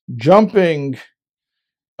 Jumping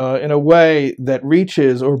in a way that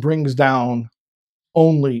reaches or brings down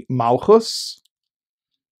only Malchus,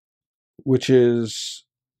 which is,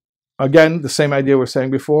 again, the same idea we were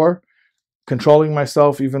saying before, controlling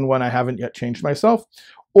myself even when I haven't yet changed myself,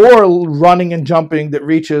 or running and jumping that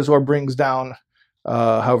reaches or brings down,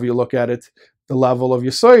 however you look at it, the level of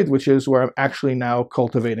Yesod, which is where I'm actually now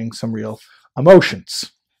cultivating some real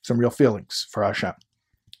emotions, some real feelings for Hashem.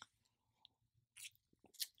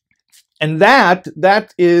 And that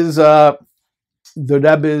is the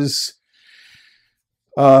Rebbe's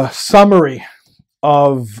summary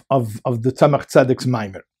of the Tzemach Tzedek's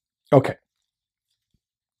Maimer. Okay.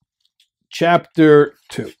 Chapter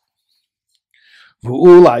 2.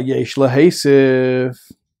 V'ula yesh lahesif.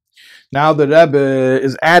 Now the Rebbe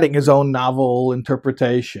is adding his own novel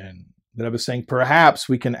interpretation. The Rebbe is saying, perhaps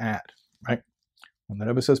we can add, right? When the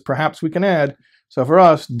Rebbe says, perhaps we can add, so for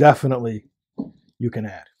us, definitely you can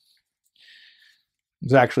add.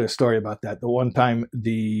 There's actually a story about that. The one time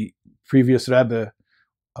the previous Rebbe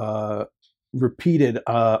repeated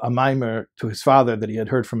a Maimer to his father that he had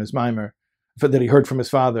heard from his Maimer, that he heard from his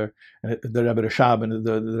father, and the Rebbe Rashab, and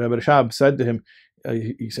the Rebbe Rashab said to him,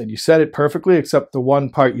 he said, you said it perfectly except the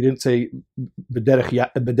one part you didn't say b'derech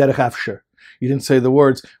afsher. You didn't say the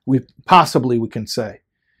words we can say.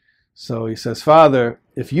 So he says, Father,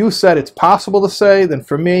 if you said it's possible to say, then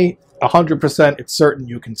for me 100% it's certain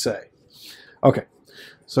you can say. Okay.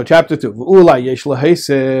 So chapter 2, V'ulai yesh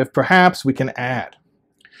lahesef, perhaps we can add.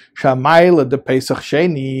 Shamayla de Pesach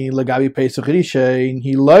Sheni legabi Pesach Rishein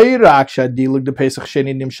he loirak shadilig de Pesach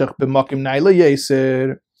Sheni nimshach b'makim naila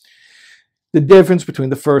yeser. The difference between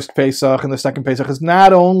the first Pesach and the second Pesach is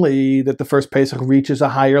not only that the first Pesach reaches a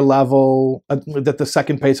higher level, that the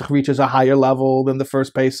second Pesach reaches a higher level than the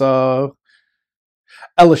first Pesach.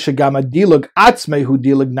 Ela shagama dilig atzmehu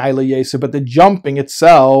dilig naila yeser, but the jumping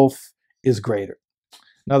itself is greater.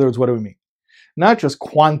 In other words, what do we mean? Not just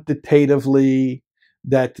quantitatively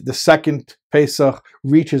that the second Pesach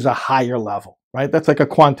reaches a higher level, right? That's like a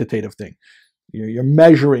quantitative thing. You're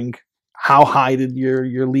measuring how high did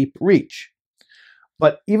your leap reach.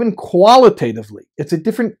 But even qualitatively, it's a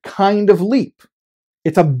different kind of leap.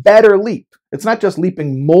 It's a better leap. It's not just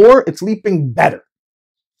leaping more, it's leaping better.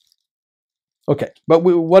 Okay, but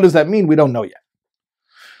what does that mean? We don't know yet.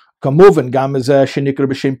 We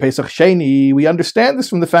understand this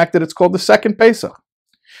from the fact that it's called the second Pesach.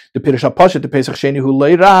 The Pirush HaPashat, the Pesach Sheni hu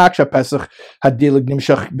leirak shapesach hadilig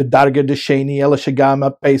nimshach bedarga de Sheni ela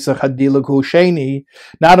shagama Pesach hadilig hu Sheni.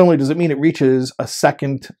 Not only does it mean it reaches a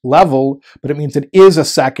second level, but it means it is a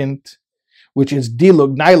second, which is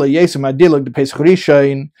dilug naila yesem hadilig de Pesach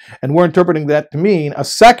Rishain, and we're interpreting that to mean a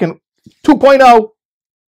second 2.0.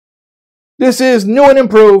 This is new and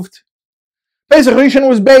improved. Pesach Rishon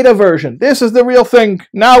was beta version. This is the real thing.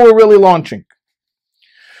 Now we're really launching.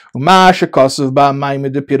 Now this, that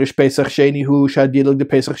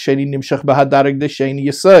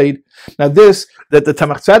the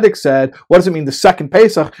Tzemach Tzedek said, what does it mean, the second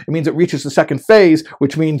Pesach? It means it reaches the second phase,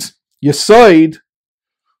 which means Yesod.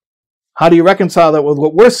 How do you reconcile that with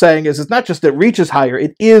what we're saying is it's not just that it reaches higher,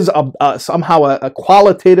 it is somehow a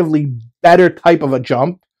qualitatively better type of a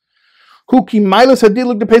jump. Kuki Milas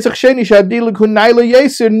Hadilig de Pesach Sheni Shadilig Hu Naila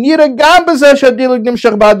Yeser Nira Gabaza Shadilig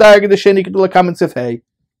Nimshach Badarg de Sheni Kedula Kamentzef Hey.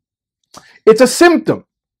 It's a symptom.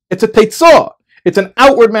 It's a teitzah. It's an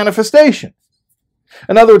outward manifestation.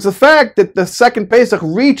 In other words, the fact that the second Pesach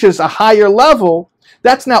reaches a higher level,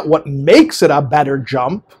 that's not what makes it a better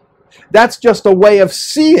jump. That's just a way of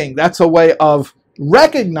seeing. That's a way of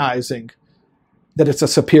recognizing that it's a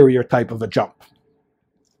superior type of a jump.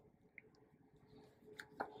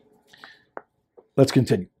 Let's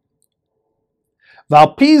continue.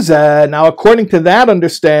 Valpiza, now according to that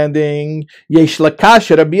understanding, yesh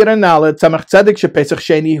lakasha rabira nalet tzamach tzedek shepesach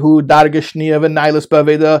sheni hu darga shniya v'nailas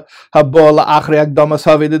b'aveda habo la'achri akdamas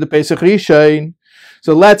haveda de pesach rishain.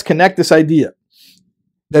 So let's connect this idea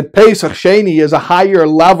that Pesach Sheni is a higher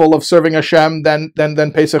level of serving Hashem than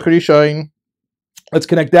Pesach Rishain. Let's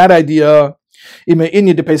connect that idea with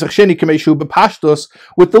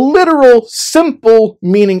the literal, simple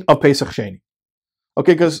meaning of Pesach Sheni.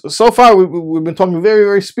 Okay, because so far we've been talking very,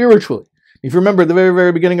 very spiritually. If you remember at the very,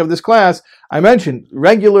 very beginning of this class, I mentioned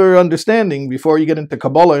regular understanding before you get into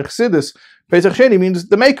Kabbalah and Chassidus. Pesach Sheni means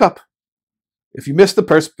the makeup. If you miss the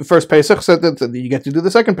first Pesach, so you get to do the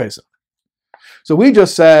second Pesach. So we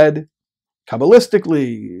just said,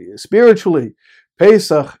 Kabbalistically, spiritually,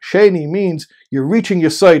 Pesach Sheni means you're reaching your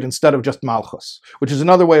site instead of just Malchus, which is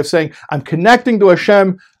another way of saying I'm connecting to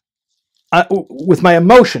Hashem with my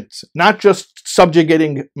emotions, not just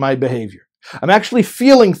subjugating my behavior. I'm actually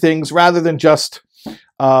feeling things rather than just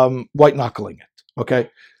white-knuckling it, okay?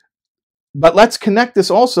 But let's connect this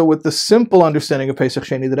also with the simple understanding of Pesach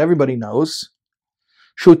Sheni that everybody knows.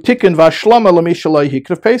 Shu tikkun v'ashlama l'mishalai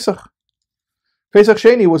hikrev Pesach. Pesach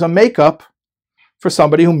Sheni was a makeup for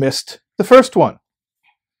somebody who missed the first one.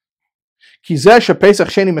 Kizeh Pesach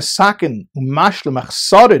Sheni mesaken umashlim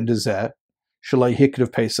achsarin dezeh shalai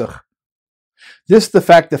hikrev Pesach. This, the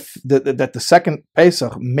fact that the second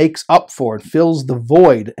Pesach makes up for and fills the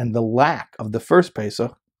void and the lack of the first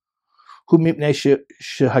Pesach, hu mipnei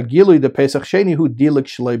shehagilui the Pesach Sheni hu dilik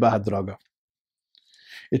shalei bahadraga.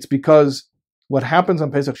 It's because what happens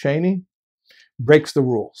on Pesach Sheni breaks the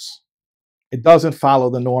rules. It doesn't follow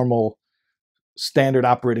the normal standard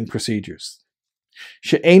operating procedures.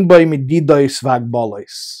 She'ein boi mididois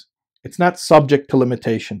v'agbolos. It's not subject to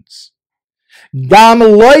limitations. Not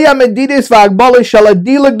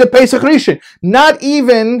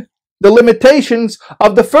even the limitations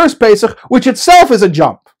of the first Pesach, which itself is a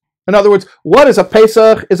jump. In other words, what is a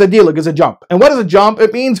Pesach is a dilig, is a jump. And what is a jump?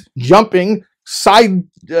 It means jumping,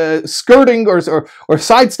 skirting or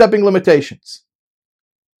sidestepping limitations.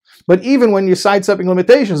 But even when you're sidestepping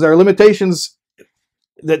limitations, there are limitations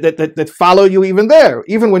that follow you even there.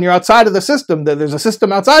 Even when you're outside of the system, there's a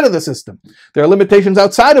system outside of the system. There are limitations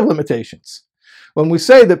outside of limitations. When we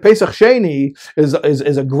say that Pesach Sheni is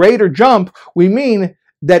a greater jump, we mean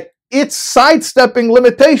that it's sidestepping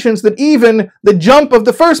limitations that even the jump of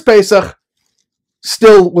the first Pesach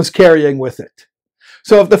still was carrying with it.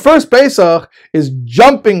 So if the first Pesach is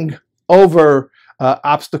jumping over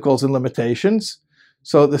obstacles and limitations,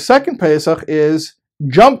 so the second Pesach is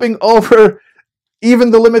jumping over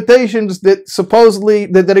even the limitations that supposedly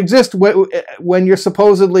that exist when you're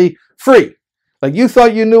supposedly free. Like you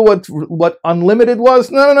thought you knew what unlimited was?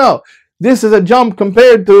 No. This is a jump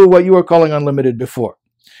compared to what you were calling unlimited before.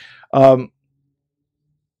 And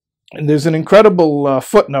there's an incredible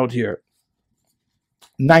footnote here.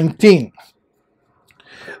 19.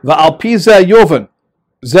 Va'al pi zeh yoven,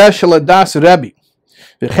 zeh shel hadas Rebbe,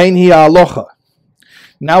 v'chein hi ha'alocha.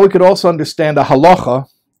 Now we could also understand a halacha,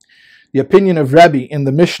 the opinion of Rebbe in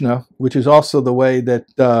the Mishnah, which is also the way that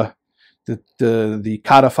the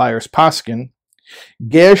codifiers paskin.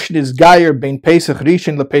 Gersh nizgayer bein Pesach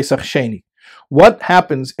Rishon lePesach Sheni. What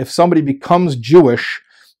happens if somebody becomes Jewish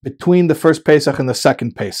between the first Pesach and the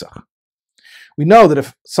second Pesach? We know that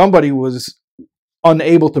if somebody was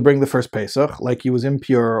unable to bring the first Pesach, like he was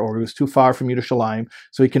impure or he was too far from Yerushalayim,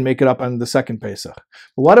 so he can make it up on the second Pesach.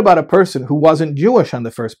 But what about a person who wasn't Jewish on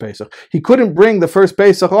the first Pesach? He couldn't bring the first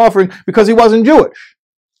Pesach offering because he wasn't Jewish.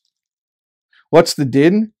 What's the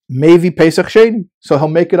din? Mevi Pesach Sheni. So he'll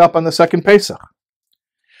make it up on the second Pesach.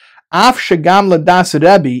 Af shegam ladas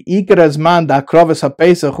Rebbe ikar azman da krovis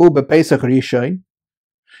haPesach hu bePesach Rishon.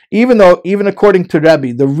 Even according to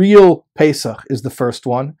Rebbe, the real Pesach is the first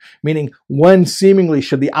one, meaning when seemingly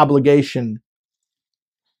should the obligation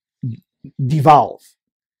devolve,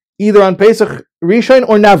 either on Pesach Rishon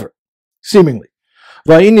or never, seemingly.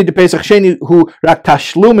 Va'ini de Pesach Sheni hu rak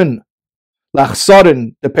tashlumen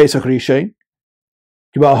lachsorin de Pesach Rishon,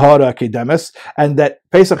 and that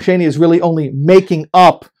Pesach Sheni is really only making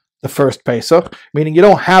up the first Pesach, meaning you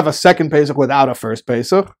don't have a second Pesach without a first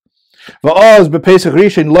Pesach. And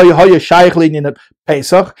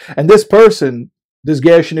this person, this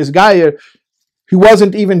Gershon, is Gayer, he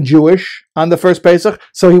wasn't even Jewish on the first Pesach,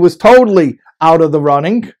 so he was totally out of the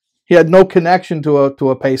running. He had no connection to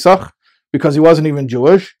a Pesach because he wasn't even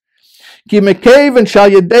Jewish.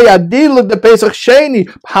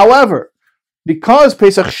 However, because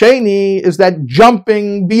Pesach Sheni is that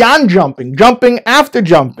jumping beyond jumping, jumping after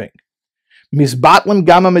jumping,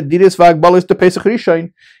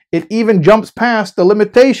 it even jumps past the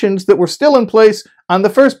limitations that were still in place on the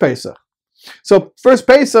first Pesach. So first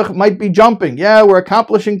Pesach might be jumping. Yeah, we're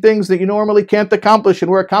accomplishing things that you normally can't accomplish,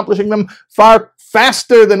 and we're accomplishing them far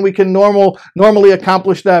faster than we can normally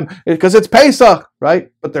accomplish them because it's Pesach,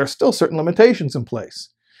 right? But there are still certain limitations in place.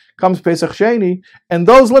 Comes Pesach Sheni, and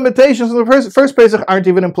those limitations in the first Pesach aren't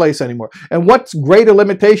even in place anymore. And what greater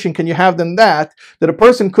limitation can you have than that a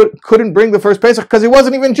person couldn't bring the first Pesach because he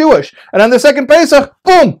wasn't even Jewish? And on the second Pesach,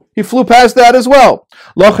 boom, he flew past that as well.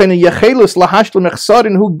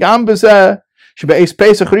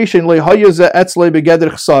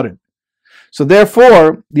 So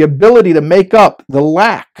therefore, the ability to make up the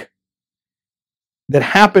lack that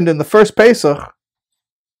happened in the first Pesach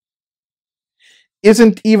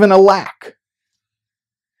isn't even a lack.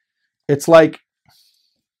 It's like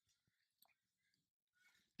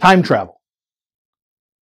time travel.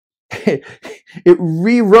 It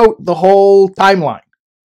rewrote the whole timeline.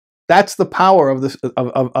 That's the power of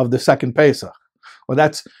the second Pesach. Well,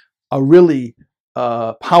 that's a really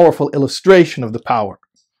powerful illustration of the power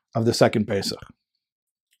of the second Pesach.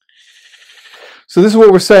 So this is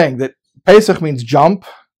what we're saying, that Pesach means jump.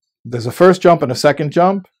 There's a first jump and a second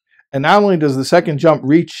jump. And not only does the second jump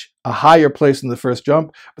reach a higher place than the first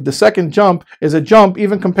jump, but the second jump is a jump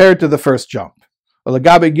even compared to the first jump. And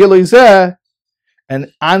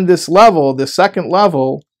on this level, the second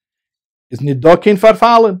level, is nidokin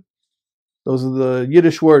farfalin. Those are the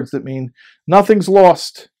Yiddish words that mean nothing's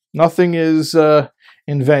lost. Nothing is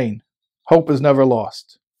in vain. Hope is never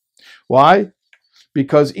lost. Why?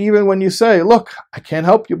 Because even when you say, look, I can't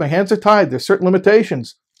help you, my hands are tied, there's certain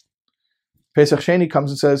limitations. Pesach Sheni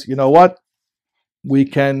comes and says, you know what? We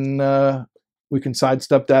can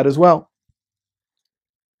sidestep that as well.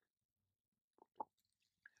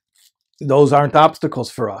 Those aren't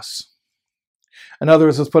obstacles for us. In other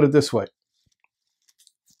words, let's put it this way.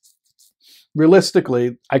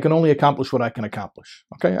 Realistically, I can only accomplish what I can accomplish.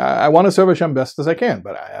 Okay, I want to serve Hashem best as I can,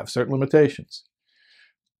 but I have certain limitations.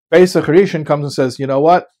 Pesach Rishon comes and says, you know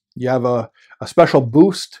what? You have a special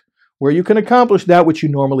boost where you can accomplish that which you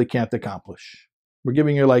normally can't accomplish. We're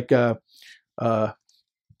giving you like I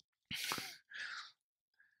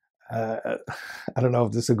don't know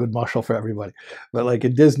if this is a good mashal for everybody, but like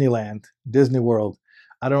at Disneyland, Disney World,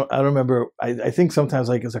 I don't remember. I think sometimes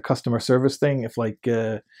like it's a customer service thing. If like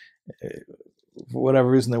for whatever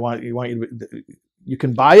reason you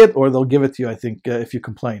can buy it or they'll give it to you. I think if you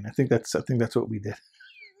complain, I think that's what we did.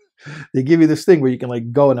 They give you this thing where you can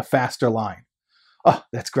like go in a faster line. Oh,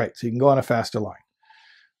 that's great. So you can go on a faster line.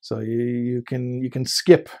 So you can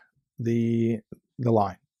skip the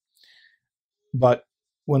line. But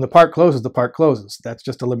when the park closes, the park closes. That's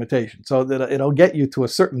just a limitation. So that it'll get you to a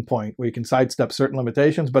certain point where you can sidestep certain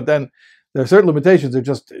limitations, but then there are certain limitations that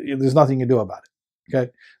there's nothing you can do about it.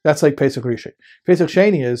 Okay? That's like Pesach Rishon. Pesach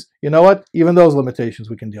Sheni is, you know what? Even those limitations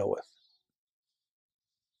we can deal with.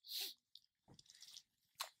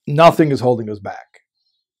 Nothing is holding us back.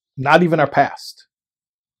 Not even our past.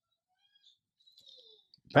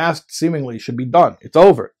 Past seemingly should be done. It's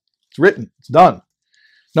over. It's written. It's done.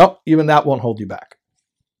 No, even that won't hold you back.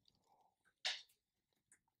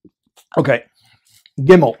 Okay.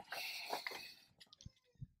 Gimel.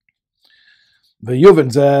 V'yuven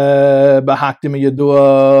ze b'haktim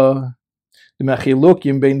yedua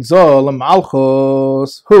d'mechilukim bein zol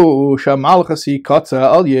malchus hu shamalchus hi kotza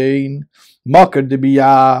al yein makar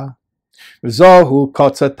debiyah v'zohu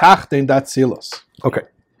kotza tachtein datzilos. Okay.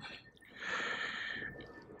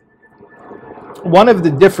 One of the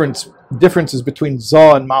differences between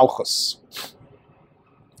Zoh and Malchus,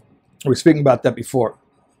 we were speaking about that before.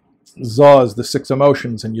 Zoh is the six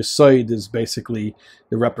emotions, and Yesod is basically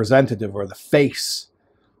the representative or the face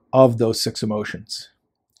of those six emotions.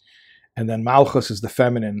 And then Malchus is the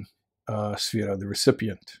feminine sphere, the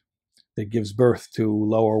recipient that gives birth to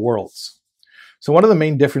lower worlds. So one of the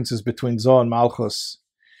main differences between Zoh and Malchus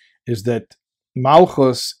is that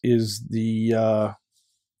Malchus is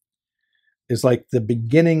like the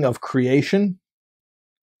beginning of creation,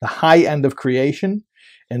 the high end of creation,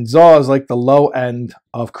 and Zoh is like the low end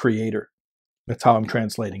of creator. That's how I'm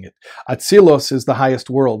translating it. Atzilos is the highest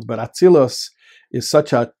world, but Atzilos is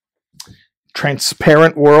such a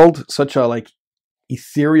transparent world, such a like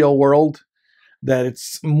ethereal world, that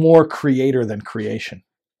it's more creator than creation.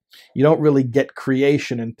 You don't really get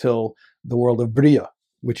creation until the world of Bria,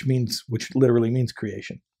 which literally means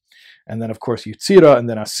creation. And then of course Yitzira, and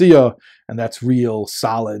then Asiya, and that's real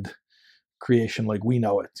solid creation like we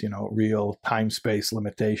know it, real time space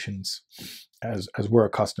limitations as we're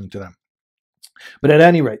accustomed to them. But at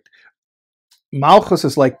any rate, Malchus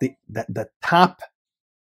is like the top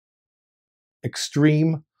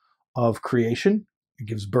extreme of creation. It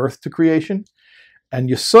gives birth to creation. And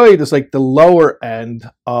Yesod is like the lower end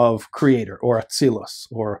of creator, or Atzilus,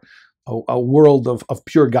 or a world of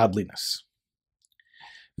pure godliness.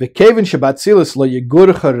 V'kevin shebatzilus lo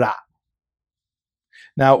yegurcha ra.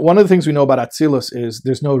 Now, one of the things we know about Atzilus is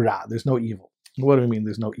there's no ra, there's no evil. What do we mean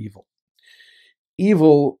there's no evil?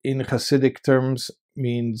 Evil in Hasidic terms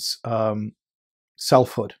means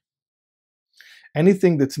selfhood.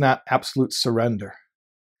 Anything that's not absolute surrender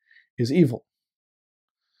is evil.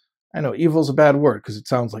 I know evil is a bad word because it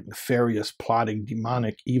sounds like nefarious, plotting,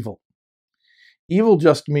 demonic evil. Evil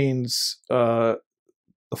just means the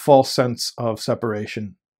false sense of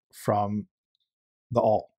separation from the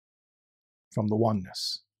all, from the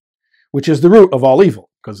oneness, which is the root of all evil,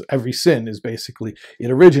 because every sin is basically,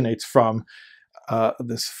 it originates from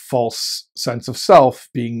this false sense of self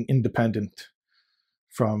being independent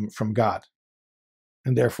from God.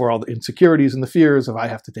 And therefore all the insecurities and the fears of I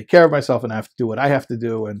have to take care of myself and I have to do what I have to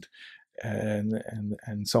do, and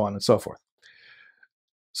so on and so forth.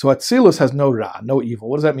 So Atzilus has no ra, no evil.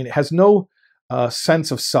 What does that mean? It has no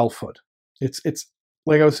sense of selfhood. It's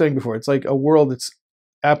like I was saying before, it's like a world that's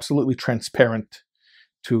absolutely transparent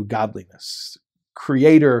to godliness.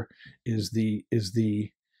 Creator is the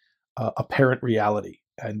apparent reality,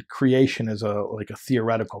 and creation is like a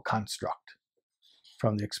theoretical construct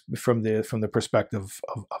from the perspective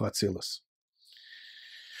of Atzilus.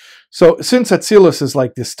 So since Atzilus is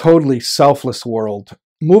like this totally selfless world,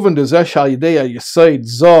 moving to Zeshal Yidea Yesod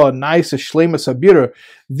Zoh Naisa Shleimus Abira,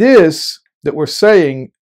 this that we're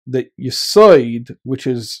saying that Yesod, which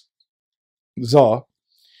is Zoh,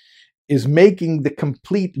 is making the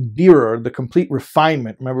complete birur, the complete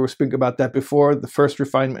refinement. Remember we were speaking about that before, the first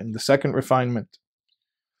refinement and the second refinement,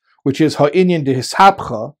 which is ha'inyan de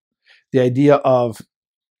hishapcha, the idea of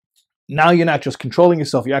now you're not just controlling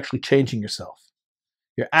yourself, you're actually changing yourself.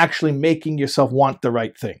 You're actually making yourself want the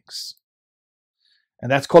right things.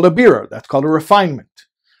 And that's called a birur, that's called a refinement.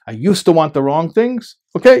 I used to want the wrong things.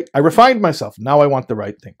 Okay, I refined myself. Now I want the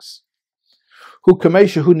right things. Hu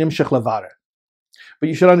kamesha hu nimshach levare. But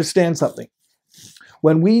you should understand something.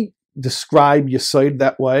 When we describe Yesod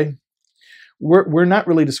that way, we're not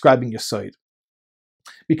really describing Yesod.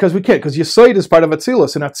 Because we can't, because Yesod is part of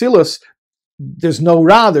Atzilus, and Atzilus, there's no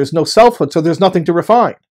ra, there's no selfhood, so there's nothing to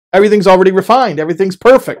refine. Everything's already refined, everything's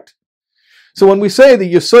perfect. So when we say that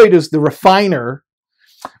Yesod is the refiner,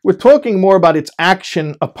 we're talking more about its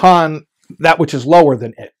action upon that which is lower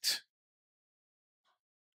than it,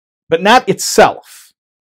 but not itself.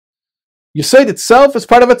 Yesod itself is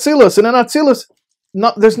part of Atzilus, and in Atzilus,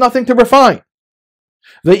 there's nothing to refine.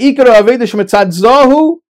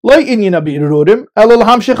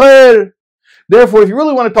 Therefore, if you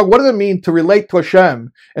really want to talk, what does it mean to relate to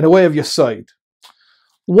Hashem in a way of Yesod?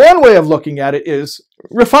 One way of looking at it is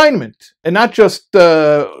refinement, and not just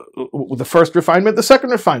the first refinement, the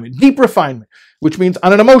second refinement, deep refinement, which means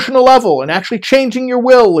on an emotional level and actually changing your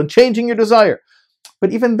will and changing your desire.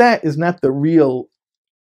 But even that is not the real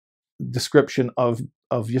description of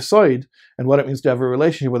Yesod and what it means to have a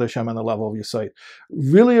relationship with Hashem on the level of Yesod.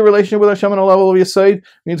 Really, a relationship with Hashem on the level of Yesod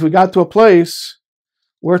means we got to a place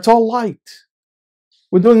where it's all light.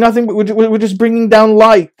 We're doing nothing, but we're just bringing down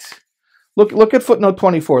light. Look at footnote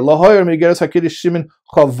 24.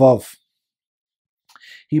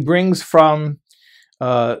 He brings from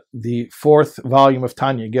the 4th volume of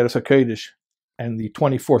Tanya, Geras HaKodesh, and the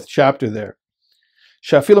 24th chapter there.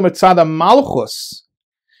 Shafilu Mitzada Malchus.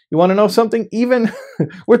 You want to know something? Even,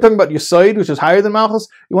 we're talking about Yesod, which is higher than Malchus.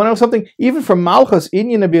 You want to know something? Even from Malchus,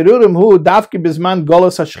 Inyan Abirurim Hu Davki Bizman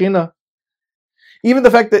Golos Hashchina. Even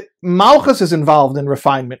the fact that Malchus is involved in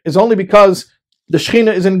refinement is only because the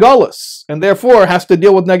Shechina is in Golos, and therefore has to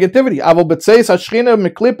deal with negativity. Avol B'tzeis Hashchina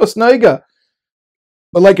Miklipas Noiga.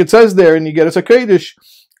 But like it says there in Yegeres HaKodesh,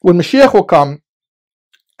 when Mashiach will come,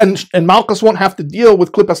 and Malchus won't have to deal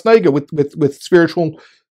with Klipas Noiga,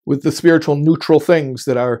 with the spiritual neutral things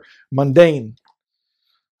that are mundane.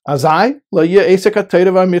 Azai,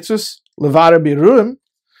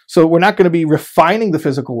 so we're not going to be refining the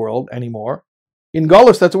physical world anymore. In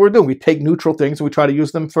Golus, that's what we're doing. We take neutral things and we try to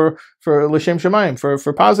use them for L'Shem Shemayim,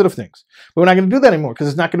 for positive things. But we're not going to do that anymore because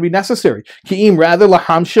it's not going to be necessary. Ki'im rather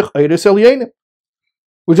lahamshich eiris elyenim.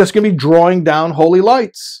 We're just going to be drawing down holy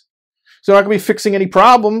lights. So we're not going to be fixing any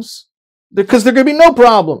problems because there are going to be no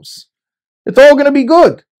problems. It's all going to be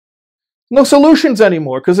good. No solutions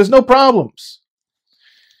anymore because there's no problems.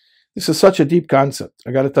 This is such a deep concept.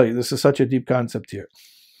 I got to tell you, this is such a deep concept here.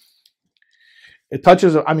 It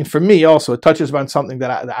touches, I mean, for me also, it touches on something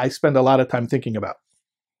that I spend a lot of time thinking about.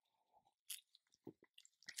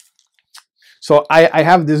 So I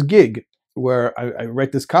have this gig where I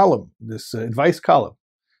write this column, this advice column,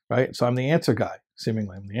 right? So I'm the answer guy,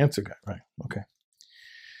 seemingly. I'm the answer guy, right? Okay.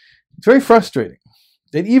 It's very frustrating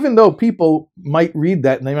that even though people might read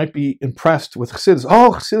that and they might be impressed with Chassidus,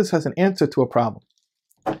 oh, Chassidus has an answer to a problem.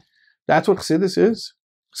 That's what Chassidus is.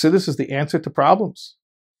 Chassidus is the answer to problems.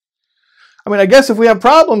 I mean, I guess if we have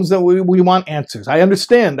problems, then we want answers. I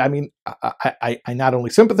understand. I mean, I not only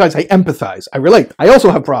sympathize, I empathize. I relate. I also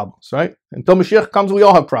have problems, right? Until Mashiach comes, we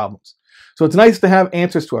all have problems. So it's nice to have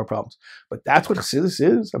answers to our problems. But that's what Chassidus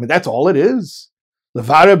is. I mean, that's all it is.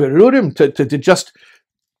 Levara berurim, to just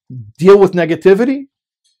deal with negativity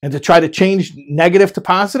and to try to change negative to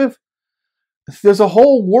positive. There's a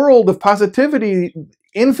whole world of positivity,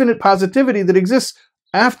 infinite positivity that exists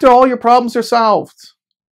after all your problems are solved.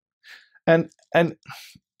 And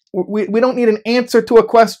we don't need an answer to a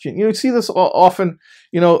question. You see this often,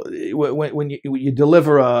 when you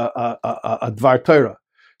deliver a Dvar Torah.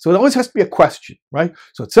 So it always has to be a question, right?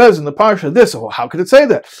 So it says in the parsha this, oh, how could it say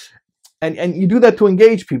that? And you do that to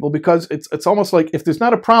engage people because it's almost like if there's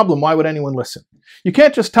not a problem, why would anyone listen? You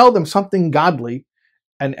can't just tell them something godly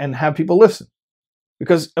and have people listen.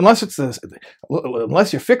 Because unless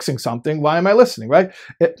you're fixing something, why am I listening, right?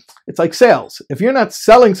 It's like sales. If you're not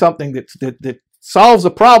selling something that solves a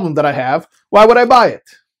problem that I have, why would I buy it?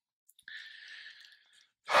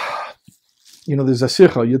 There's a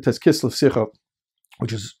Sicha, Yutes Kislev Sicha,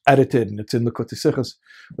 which is edited, and it's in the Likutei Sichos,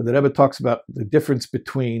 where the Rebbe talks about the difference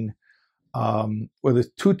between, there's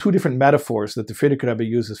two different metaphors that the Frierdiker Rebbe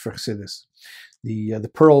uses for Chassidus, the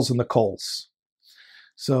pearls and the coals.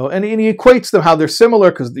 So, and he equates them how they're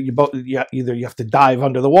similar because either you have to dive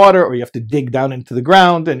under the water or you have to dig down into the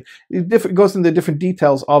ground, and it goes into the different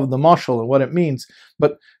details of the mashal and what it means.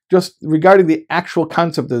 But just regarding the actual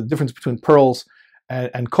concept, the difference between pearls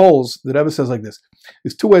and coals, the Rebbe says like this: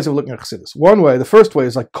 there's two ways of looking at Chassidus. One way, the first way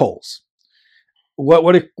is like coals.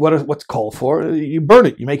 What's coal for? You burn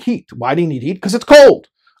it, you make heat. Why do you need heat? Because it's cold.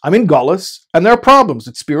 I'm in Gullus, and there are problems.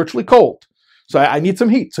 It's spiritually cold. So I need some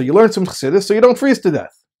heat. So you learn some Chassidus so you don't freeze to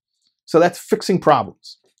death. So that's fixing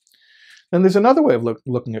problems. Then there's another way of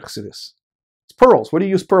looking at Chassidus. It's pearls. What do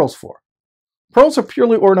you use pearls for? Pearls are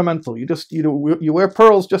purely ornamental. You wear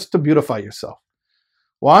pearls just to beautify yourself.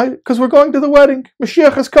 Why? Because we're going to the wedding.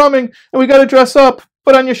 Mashiach is coming, and we got to dress up.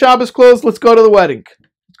 Put on your Shabbos clothes. Let's go to the wedding.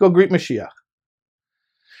 Let's go greet Mashiach.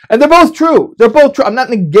 And they're both true. They're both true. I'm not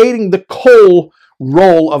negating the coal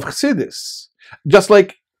role of Chassidus. Just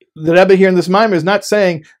like the Rebbe here in this Maimer is not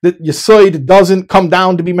saying that Yesod doesn't come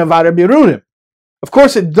down to be Mevarer Birurim. Of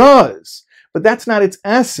course it does, but that's not its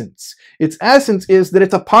essence. Its essence is that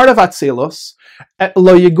it's a part of Atzilus.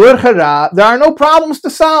 Lo yigur hara. There are no problems to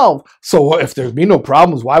solve. So if there's be no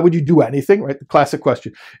problems, why would you do anything? Right? The classic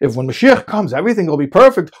question. If when Mashiach comes, everything will be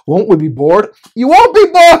perfect, won't we be bored? You won't be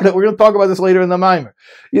bored. We're going to talk about this later in the Maimer.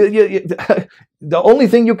 The only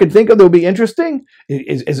thing you can think of that would be interesting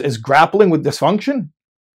is grappling with dysfunction.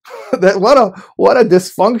 That what a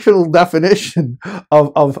dysfunctional definition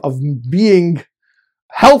of being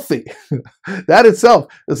healthy. That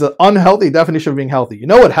itself is an unhealthy definition of being healthy. You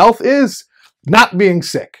know what health is? Not being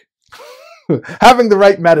sick. Having the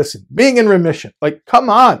right medicine. Being in remission. Like, come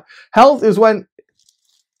on. Health is when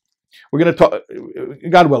we're going to talk,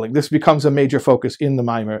 God willing, this becomes a major focus in the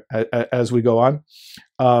Maimer as we go on.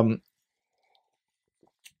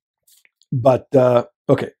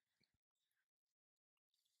 Okay.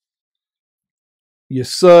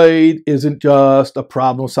 Yesod isn't just a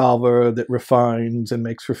problem solver that refines and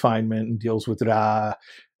makes refinement and deals with Ra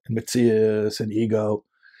and Metzias and ego.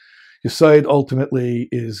 Yesod ultimately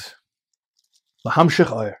is Lahamshich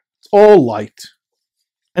Oyer. It's all light.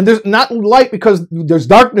 And there's not light because there's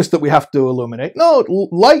darkness that we have to illuminate. No,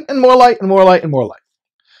 light and more light and more light and more light.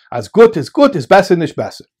 As good, as besser, nish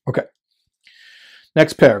besser. Okay.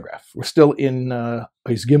 Next paragraph. We're still in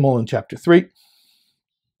Ois Gimel in chapter 3.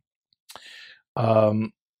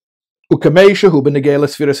 Ukameisha benegay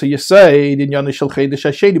l'sfiras haYesod inyan shel chedesh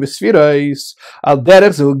hasheni b'sfiras al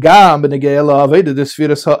derech zu gam benegay la'aveda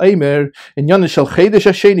d'sfiras ha'emer inyan shel chedesh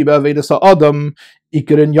hasheni b'avedas ha'adam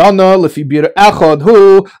Ikerin yana lefi bir echad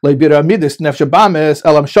hu lebir amidis nefesh bames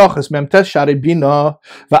elam shachas memtes shari bina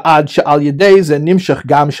va'ad she'al yedei ze nimshach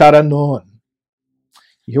gam sharanon.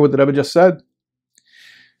 You hear what the Rebbe just said?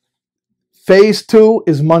 Phase 2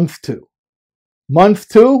 is month 2. Month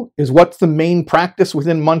 2 is what's the main practice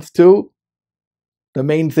within month 2? The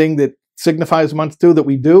main thing that signifies month 2 that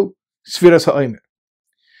we do? Sfiras ha'omer.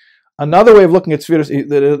 Another way of looking at Sfiras,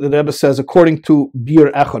 the Rebbe says, according to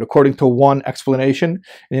Bir Echad, according to one explanation,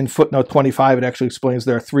 and in footnote 25 it actually explains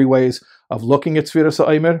there are 3 ways of looking at Sfiras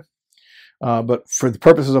ha'omer. But for the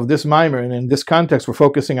purposes of this mimer, and in this context, we're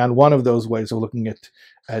focusing on one of those ways of looking at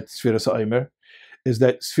Sfiras ha'omer, is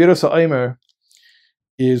that Sfiras ha'omer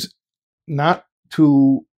is not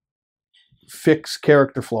to fix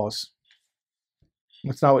character flaws.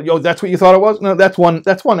 It's not what, that's what you thought it was? No, that's one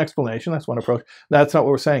explanation, that's one approach. That's not what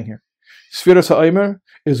we're saying here. Sfiras ha'omer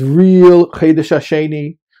is real Chedesh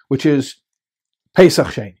HaSheni, which is Pesach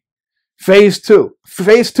Sheni. Phase 2.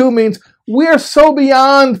 Phase 2 means we're so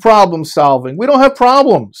beyond problem solving. We don't have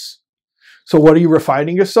problems. So what are you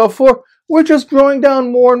refining yourself for? We're just drawing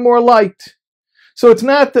down more and more light. So it's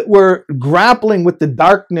not that we're grappling with the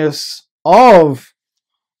darkness of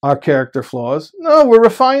our character flaws. No, we're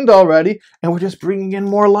refined already, and we're just bringing in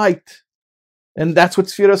more light. And that's what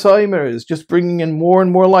Sfiras ha'omer is, just bringing in more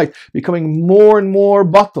and more light, becoming more and more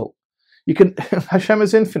batal. You can, Hashem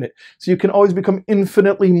is infinite, so you can always become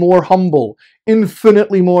infinitely more humble,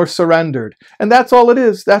 infinitely more surrendered. And that's all it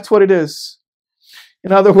is. That's what it is.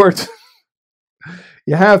 In other words,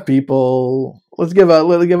 you have people, let's give a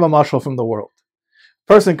mashal from the world.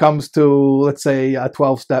 Person comes to, let's say, a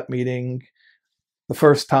 12-step meeting the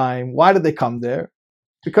first time. Why did they come there?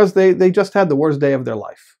 Because they just had the worst day of their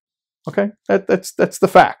life. Okay? That's the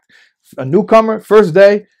fact. A newcomer, first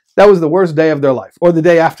day, that was the worst day of their life, or the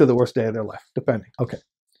day after the worst day of their life, depending. Okay.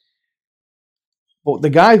 But the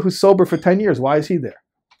guy who's sober for 10 years, why is he there?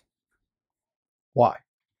 Why?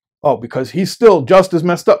 Oh, because he's still just as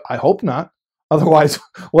messed up. I hope not. Otherwise,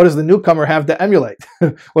 what does the newcomer have to emulate?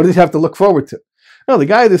 What does he have to look forward to? No, the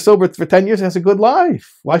guy that's sober for 10 years has a good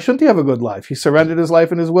life. Why shouldn't he have a good life? He surrendered his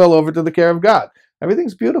life and his will over to the care of God.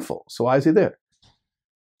 Everything's beautiful. So why is he there?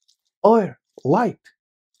 Oir, light.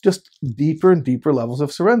 Just deeper and deeper levels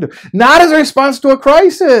of surrender. Not as a response to a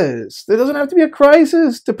crisis. There doesn't have to be a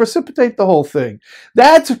crisis to precipitate the whole thing.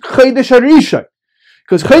 That's Chedesh HaRishon.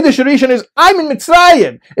 Because Chedesh HaRishon is, I'm in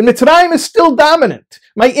Mitzrayim. And Mitzrayim is still dominant.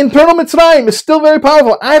 My internal Mitzrayim is still very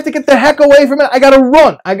powerful. I have to get the heck away from it. I got to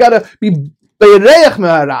run. I got to be Be'ereich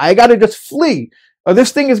Mehara. I got to just flee. Or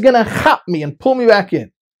this thing is going to chop me and pull me back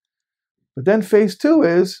in. But then phase 2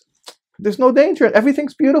 is, there's no danger.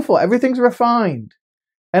 Everything's beautiful. Everything's refined.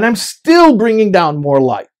 And I'm still bringing down more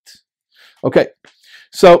light. Okay,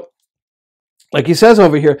 so like he says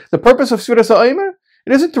over here, the purpose of Sfiras ha'omer,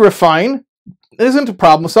 it isn't to refine, it isn't to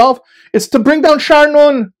problem solve, it's to bring down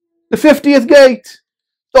Sharnun, the 50th gate,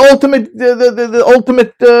 the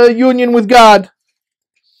ultimate union with God.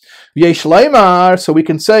 V'yesh leimar, so we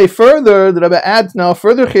can say further, the Rebbe adds now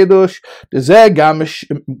further chidush, d'zeh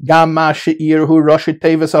gam ma she'ir hu Rosh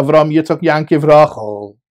Tevis Avram Yitzchak Yankiv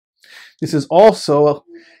Rachel. This is also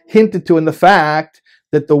hinted to in the fact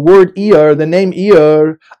that the word Iyar, the name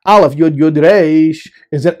Iyar, Aleph Yud Yud Reish,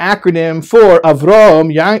 is an acronym for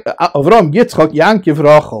Avram Yitzchak Yankiv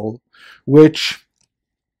Rachel, which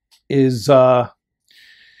is the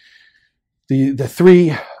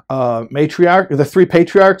three the three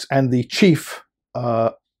patriarchs and the chief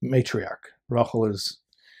matriarch. Rachel is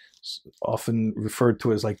often referred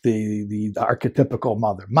to as like the archetypical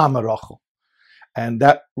mother, Mama Rachel. And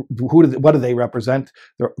that, what do they represent?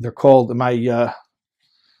 They're called, my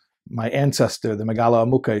ancestor, the Megala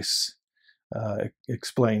Amukais,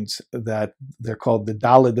 explains that they're called the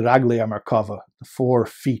Daled Raglei Amarkava, the 4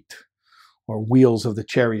 feet or wheels of the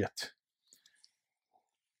chariot.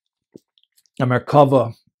 A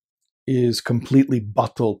Merkava is completely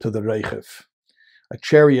batal to the Reichev. A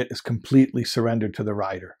chariot is completely surrendered to the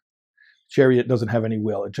rider. Chariot doesn't have any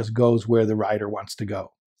will. It just goes where the rider wants to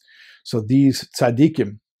go. So these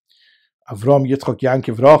tzaddikim, Avram, Yitzchak,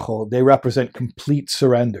 Yankiv, Rachel, they represent complete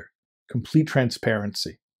surrender, complete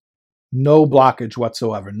transparency, no blockage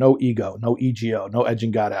whatsoever, no ego, no ego, no edging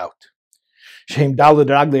God out. Shem daled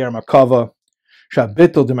raglei Merkava,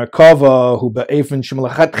 shabitul de Merkava, hu be'efen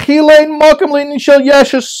shemlachat chilein makam leinin shel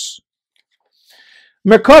yeshus.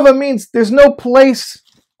 Merkava means there's no place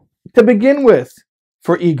to begin with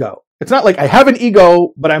for ego. It's not like I have an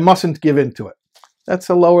ego, but I mustn't give in to it. That's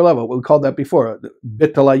a lower level. We called that before,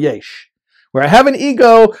 bittul yesh, where I have an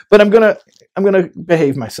ego, but I'm gonna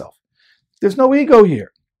behave myself. There's no ego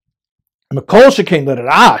here. And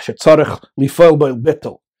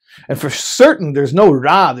for certain, there's no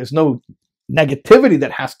ra, there's no negativity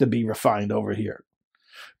that has to be refined over here.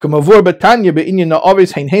 Like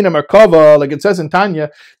it says in Tanya,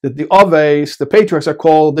 that the Oves, the patriarchs, are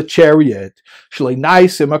called the chariot.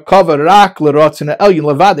 Because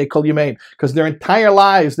their entire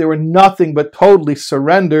lives, they were nothing but totally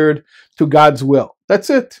surrendered to God's will. That's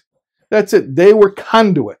it. That's it. They were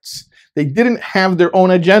conduits. They didn't have their own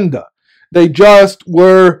agenda. They just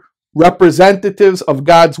were representatives of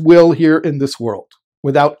God's will here in this world,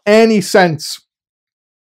 without any sense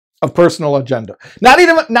of personal agenda. Not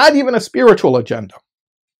even a spiritual agenda.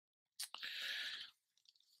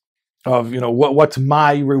 Of, what's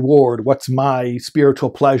my reward? What's my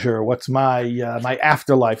spiritual pleasure? What's my my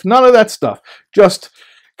afterlife? None of that stuff. Just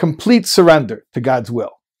complete surrender to God's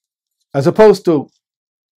will. As opposed to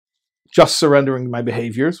just surrendering my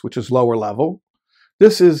behaviors, which is lower level.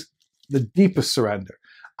 This is the deepest surrender.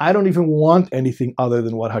 I don't even want anything other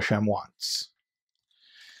than what Hashem wants.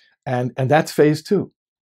 And that's phase 2.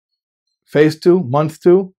 Phase 2, month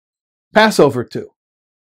 2, Passover 2,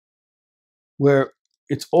 where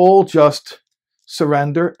it's all just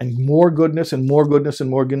surrender and more goodness and more goodness and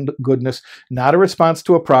more goodness, not a response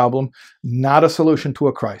to a problem, not a solution to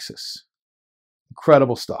a crisis.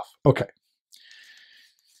 Incredible stuff. Okay.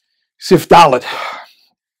 Sif Dalet.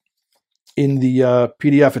 In the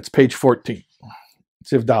PDF, it's page 14.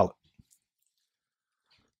 Sif Dalet.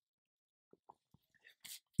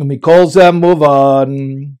 Mikol zeh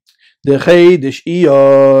muvan. The Chedesh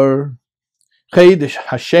Iyar, Chedesh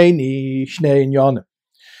Hasheni, Shnei Inyanim.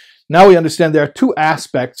 Now we understand there are 2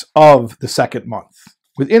 aspects of the second month.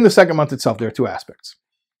 Within the second month itself, there are 2 aspects.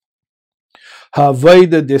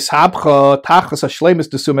 Haveda dishabcha tachas hashlemis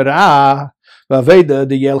desumera, vaveda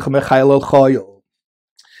de yelcha mechayel al choyel.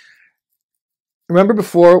 Remember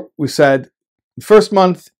before we said the first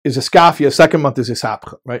month is iskafia, second month is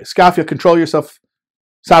ishapcha, right? Iskafia, control yourself.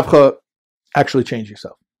 Sapcha, actually change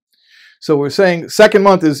yourself. So we're saying second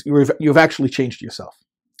month is you've actually changed yourself.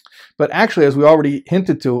 But actually, as we already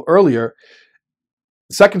hinted to earlier,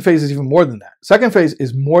 second phase is even more than that. Second phase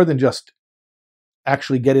is more than just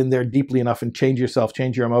actually get in there deeply enough and change yourself,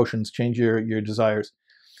 change your emotions, change your desires.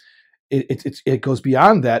 It goes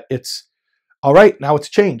beyond that. It's, all right, now it's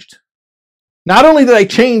changed. Not only did I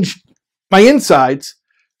change my insides,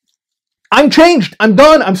 I'm changed. I'm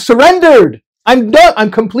done. I'm surrendered. I'm done.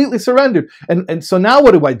 I'm completely surrendered. And so now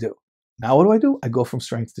what do I do? Now what do? I go from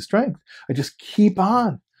strength to strength. I just keep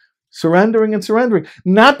on surrendering and surrendering.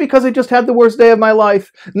 Not because I just had the worst day of my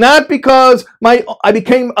life. Not because I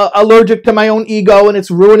became allergic to my own ego and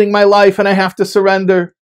it's ruining my life and I have to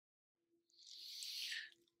surrender.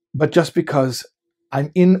 But just because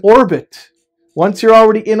I'm in orbit. Once you're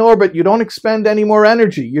already in orbit, you don't expend any more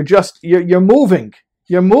energy. You're moving.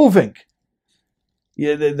 You're moving.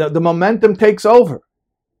 The momentum takes over.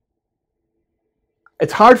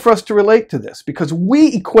 It's hard for us to relate to this because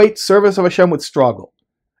we equate service of Hashem with struggle.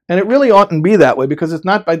 And it really oughtn't be that way because it's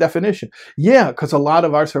not by definition. Yeah, because a lot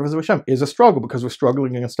of our service of Hashem is a struggle because we're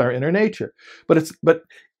struggling against our inner nature. But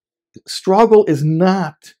struggle is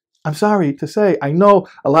not, I'm sorry to say, I know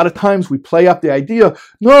a lot of times we play up the idea,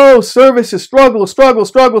 no, service is struggle.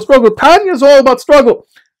 Tanya is all about struggle.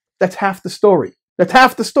 That's half the story. That's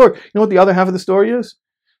half the story. You know what the other half of the story is?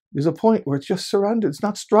 There's a point where it's just surrender. It's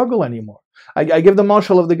not struggle anymore. I give the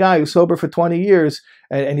mashal of the guy who's sober for 20 years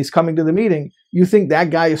and he's coming to the meeting. You think that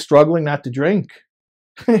guy is struggling not to drink?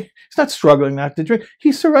 He's not struggling not to drink.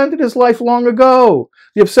 He surrendered his life long ago.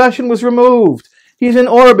 The obsession was removed. He's in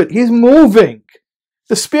orbit. He's moving.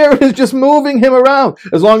 The Spirit is just moving him around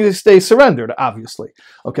as long as he stays surrendered, obviously.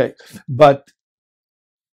 Okay, but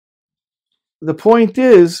the point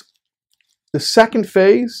is, the second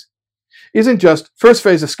phase isn't just first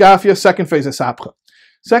phase is skafia, second phase is sapcha.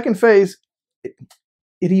 Second phase,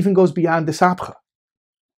 it even goes beyond the sapcha.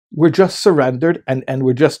 We're just surrendered and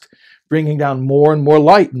we're just bringing down more and more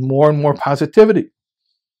light and more positivity.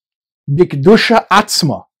 Bikdusha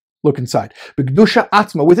atzma, look inside. Bikdusha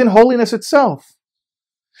atzma, within holiness itself.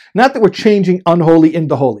 Not that we're changing unholy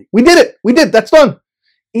into holy. We did it, that's done.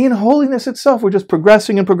 In holiness itself, we're just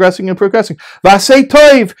progressing and progressing and progressing. Vasei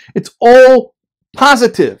toiv, it's all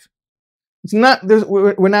positive. It's not.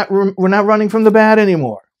 We're not running from the bad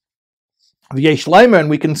anymore. V'yesh leimer, and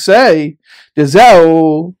we can say,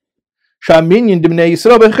 Dezeu shaminyan d'bnei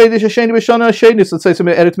Yisrael b'chedesh hasheni b'shana hasheni. Let's say some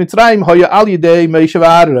Eretz Mitzrayim hoya al yidei Moshe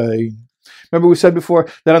v'Aaron. Remember we said before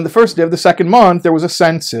that on the first day of the second month there was a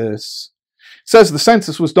census. It says the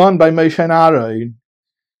census was done by Moshe and Aaron.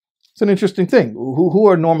 It's an interesting thing. Who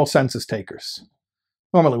are normal census takers?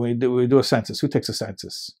 Normally we do a census. Who takes a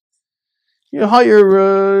census? You hire,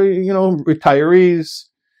 retirees.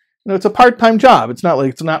 It's a part-time job. It's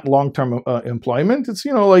not long-term employment. It's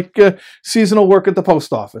like seasonal work at the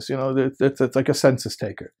post office. It's like a census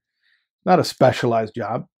taker, not a specialized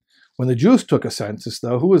job. When the Jews took a census,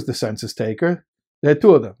 though, who was the census taker? They had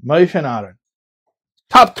two of them, Moshe and Aaron,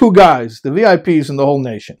 top two guys, the VIPs in the whole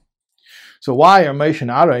nation. So why are Moshe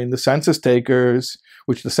and Aaron the census takers,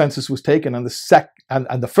 which the census was taken on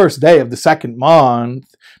the first day of the second month,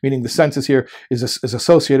 meaning the census here is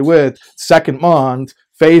associated with second month,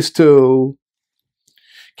 phase 2.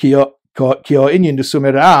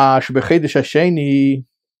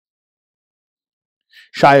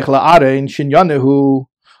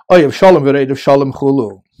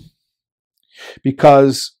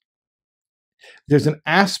 Because there's an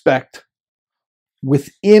aspect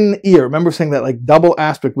within Iyar. Remember saying that like double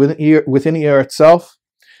aspect within Iyar itself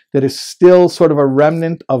that is still sort of a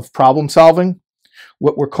remnant of problem solving,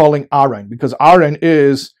 what we're calling Aaron, because Aaron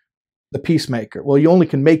is the peacemaker. Well, you only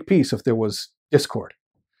can make peace if there was discord.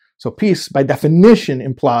 So peace, by definition,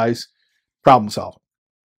 implies problem solving.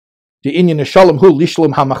 The inyan shalom hu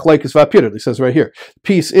lishlum hamachlekes v'apirah. It says right here,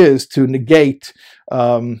 peace is to negate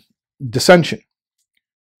dissension.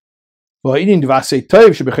 But then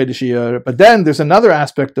there's another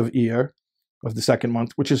aspect of Iyar, of the second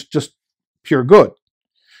month, which is just pure good.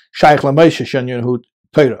 And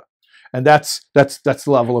that's the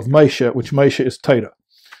level of Moshe, which Moshe is Torah.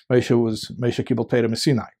 Moshe kibel Torah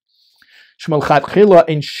Mesinai. Shmalchatchila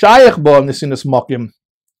in shayach bo nesinas mokim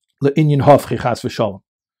leinyan hofchi chas v'shalom.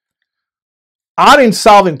 Aaron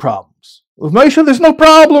solving problems. With Moshe, there's no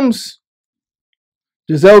problems.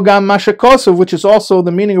 Which is also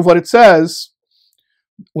the meaning of what it says.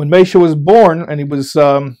 When Moshe was born and he was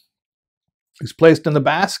placed in the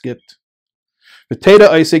basket,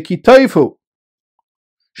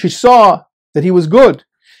 she saw that he was good.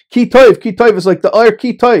 Kitov is like the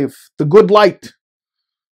Kitov, the good light.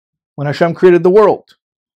 When Hashem created the world,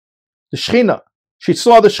 the Shechina, she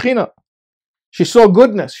saw the Shechina. She saw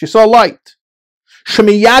goodness. She saw light.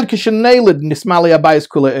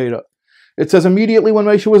 It says immediately when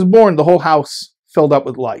Moshe was born, the whole house filled up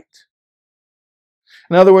with light.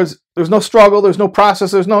 In other words, there's no struggle, there's no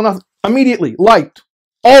process, there's no nothing. Immediately, light.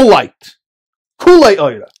 All light. Kulei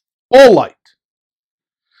oira. All light.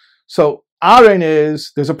 So Aaron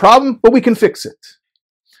is, there's a problem, but we can fix it.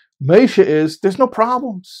 Moshe is, there's no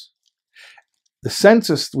problems. The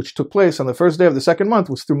census which took place on the first day of the second month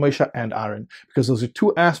was through Moshe and Aaron, because those are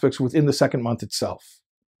two aspects within the second month itself.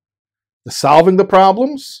 The solving the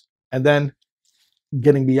problems, and then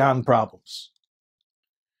getting beyond problems.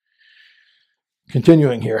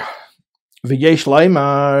 Continuing here. But now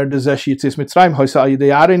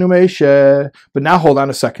hold on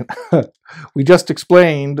a second. We just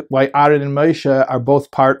explained why Aaron and Moshe are both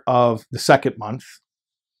part of the second month,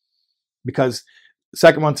 because the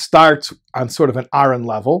second month starts on sort of an Aaron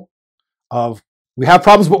level of we have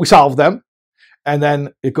problems but we solve them, and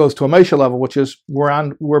then it goes to a Moshe level, which is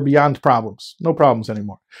we're beyond problems, no problems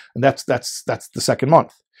anymore, and that's the second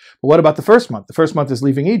month. But what about the first month? The first month is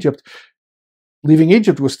leaving Egypt. Leaving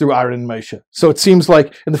Egypt was through Aaron and Moshe. So it seems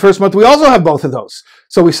like in the first month we also have both of those.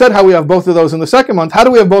 So we said how we have both of those in the second month. How do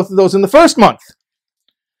we have both of those in the first month?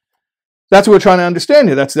 That's what we're trying to understand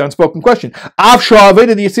here. That's the unspoken question.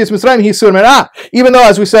 Even though,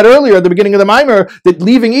 as we said earlier at the beginning of the Maimer, that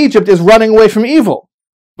leaving Egypt is running away from evil.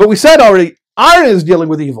 But we said already, Aaron is dealing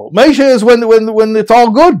with evil. Moshe is when it's all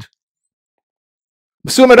good.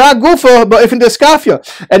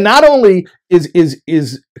 And not only is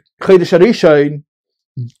Chodesh Harishon,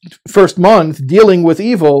 first month, dealing with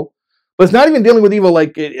evil, but it's not even dealing with evil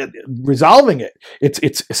like resolving it. It's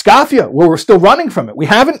Skafia, where we're still running from it. We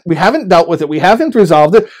haven't dealt with it. We haven't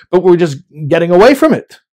resolved it, but we're just getting away from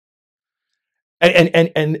it.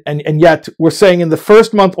 And yet we're saying in the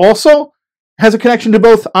first month also has a connection to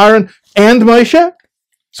both Aaron and Moshe.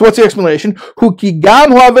 So what's the explanation?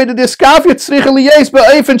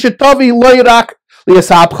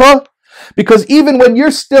 Because even when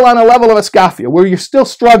you're still on a level of Askafia, where you're still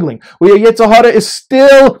struggling, where your Yetzer Hara is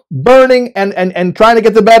still burning and trying to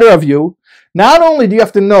get the better of you, not only do you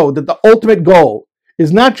have to know that the ultimate goal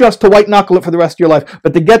is not just to white knuckle it for the rest of your life,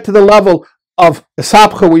 but to get to the level of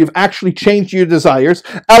Esapcha, where you've actually changed your desires,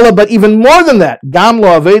 Ella, but even more than that, Gam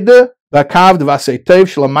lo aveda v'akav d'vasei tev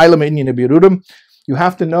shelamayla me'inyan birudim. You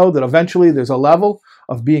have to know that eventually there's a level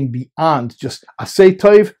of being beyond just asay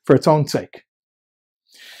tov for its own sake.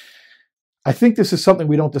 I think this is something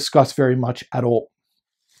we don't discuss very much at all.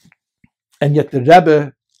 And yet the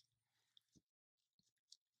Rebbe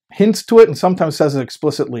hints to it and sometimes says it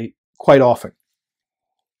explicitly quite often.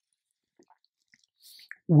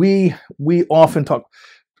 we often talk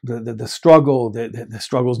the struggle, the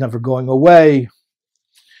struggle is never going away.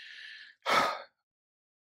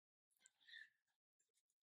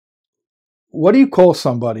 What do you call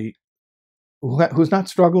somebody who's not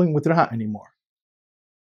struggling with Ra anymore?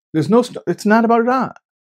 There's no. It's not about Ra.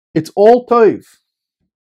 It's all Tov.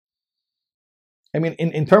 I mean,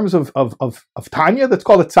 in terms of Tanya, that's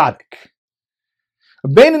called a tzaddik. A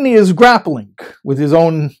Beinoni is grappling with his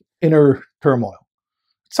own inner turmoil.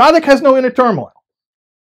 Tzaddik has no inner turmoil.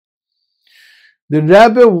 The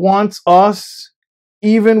Rebbe wants us,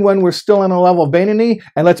 even when we're still on a level of Beinoni,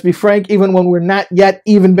 and let's be frank, even when we're not yet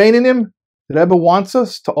even Beinonim, the Rebbe wants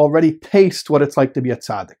us to already taste what it's like to be a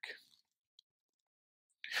tzaddik.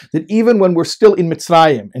 That even when we're still in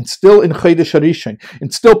Mitzrayim, and still in Chodesh Harishon,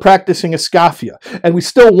 and still practicing Eskafia, and we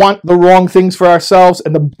still want the wrong things for ourselves,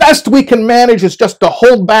 and the best we can manage is just to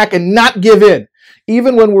hold back and not give in.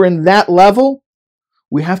 Even when we're in that level,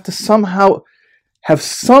 we have to somehow have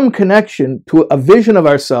some connection to a vision of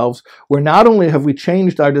ourselves where not only have we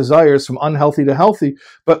changed our desires from unhealthy to healthy,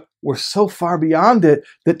 but we're so far beyond it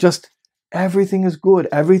that just everything is good,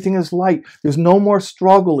 everything is light. There's no more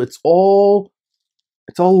struggle. It's all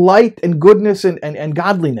light and goodness and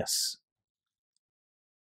godliness.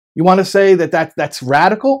 You want to say that's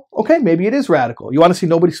radical? Okay, maybe it is radical. You want to see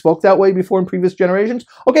nobody spoke that way before in previous generations?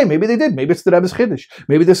 Okay, maybe they did. Maybe it's the Rebbe's Chiddush.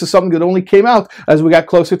 Maybe this is something that only came out as we got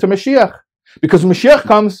closer to Mashiach. Because when Mashiach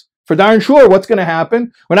comes, for darn sure, what's going to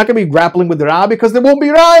happen? We're not going to be grappling with the Ra because there won't be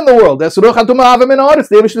Ra in the world. The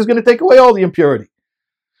Eibush is going to take away all the impurity.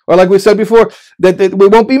 Or like we said before, that we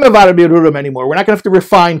won't be Mevarer B'Yerurim anymore. We're not going to have to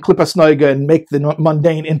refine Klippas Noiga and make the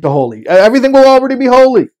mundane into holy. Everything will already be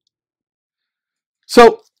holy.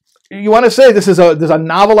 So you want to say there's a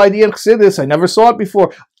novel idea in Chassidus. I never saw it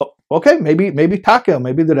before. Okay, maybe Takel,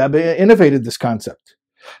 maybe the Rebbe innovated this concept.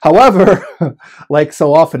 However, like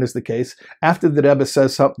so often is the case, after the Rebbe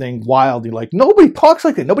says something wild, you're like, nobody talks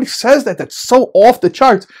like that. Nobody says that. That's so off the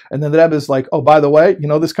charts. And then the Rebbe is like, oh, by the way, you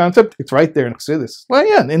know this concept? It's right there in Chassidus. Well,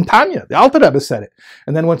 yeah, in Tanya, the Alter Rebbe said it.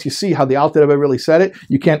 And then once you see how the Alter Rebbe really said it,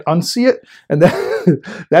 you can't unsee it. And then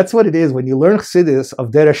that's what it is. When you learn Chassidus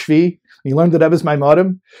of Derech Shvi, you learn the Rebbe's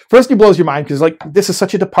Maimorim, first he blows your mind because like, this is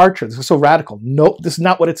such a departure. This is so radical. Nope, this is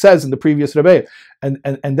not what it says in the previous Rebbe. And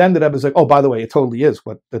then the Rebbe's like, oh, by the way, it totally is.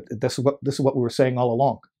 This is what we were saying all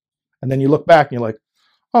along. And then you look back and you're like,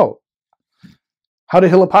 oh, how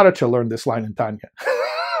did Hilaparacha learn this line in Tanya?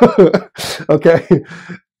 Okay.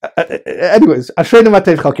 Anyways,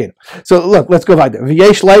 so look, let's go right there.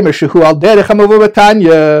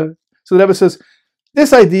 So the Rebbe says,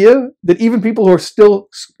 this idea that even people who are still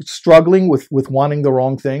struggling with wanting the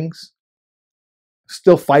wrong things,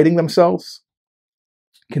 still fighting themselves,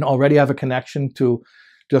 can already have a connection to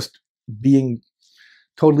just being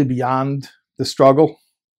totally beyond the struggle.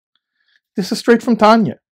 This is straight from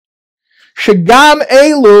Tanya. Shegam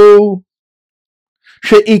elu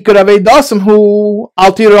she'ikar avedasim hu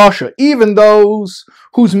al tirasha. Even those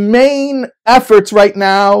whose main efforts right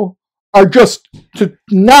now are just to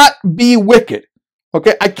not be wicked.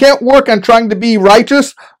 Okay, I can't work on trying to be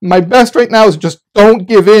righteous. My best right now is just don't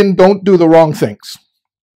give in, don't do the wrong things.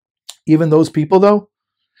 Even those people, though,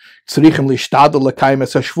 the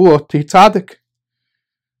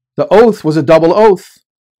oath was a double oath.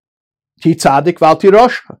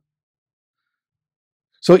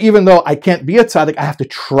 So even though I can't be a tzaddik, I have to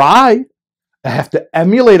try. I have to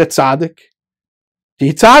emulate a tzaddik.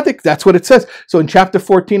 Tzaddik, that's what it says. So in chapter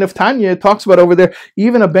 14 of Tanya, it talks about over there,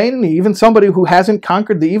 even a Beinoni, even somebody who hasn't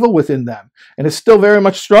conquered the evil within them and is still very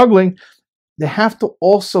much struggling, they have to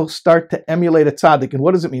also start to emulate a tzaddik. And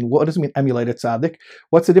what does it mean? What does it mean, emulate a tzaddik?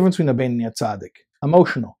 What's the difference between a Beinoni and a tzaddik?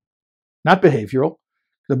 Emotional, not behavioral.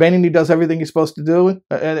 The Beinoni does everything he's supposed to do,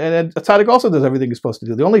 and a tzaddik also does everything he's supposed to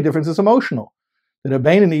do. The only difference is emotional. That a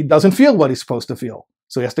Beinoni doesn't feel what he's supposed to feel.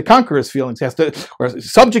 So he has to conquer his feelings. He has to, or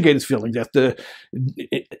subjugate his feelings.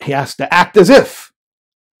 He has to act as if.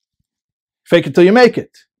 Fake it till you make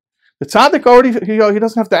it. The tzaddik already, he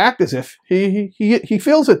doesn't have to act as if. He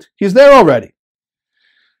feels it. He's there already.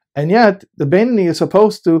 And yet, the Beinoni is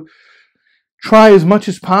supposed to try as much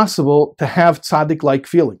as possible to have tzaddik-like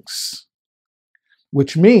feelings.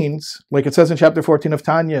 Which means, like it says in chapter 14 of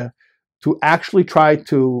Tanya, to actually try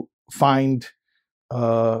to find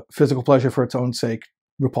physical pleasure for its own sake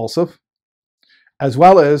repulsive, as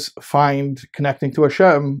well as find connecting to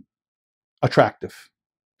Hashem attractive,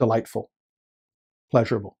 delightful,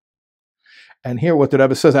 pleasurable. And here what the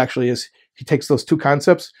Rebbe says actually is, he takes those two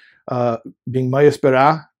concepts, being mayas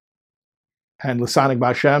berah and lisanik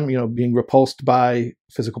b'Hashem, being repulsed by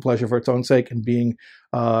physical pleasure for its own sake, and being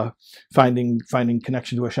finding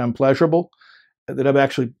connection to Hashem pleasurable. the Rebbe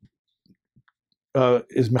actually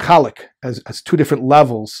is mechalik as two different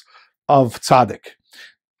levels of tzaddik,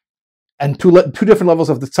 and two different levels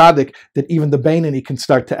of the tzaddik that even the Beinoni can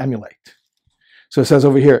start to emulate. So it says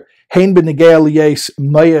over here, hein b'negei liyes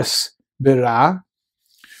mayas b'ra,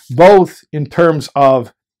 both in terms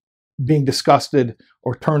of being disgusted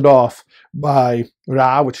or turned off by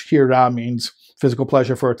ra, which here ra means physical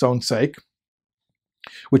pleasure for its own sake,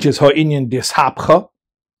 which is ha'inyan dishapcha,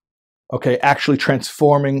 okay, actually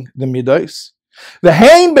transforming the midos. The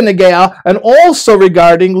hein b'negei, and also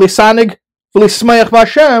regarding lisanig v'lismayach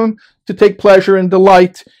b'Hashem, to take pleasure and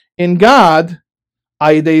delight in God,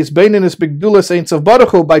 by just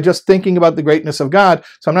thinking about the greatness of God.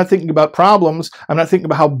 So I'm not thinking about problems. I'm not thinking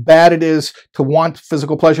about how bad it is to want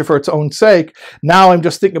physical pleasure for its own sake. Now I'm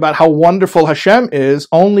just thinking about how wonderful Hashem is,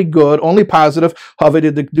 only good, only positive, which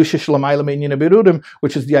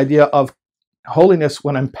is the idea of holiness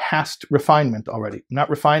when I'm past refinement already. I'm not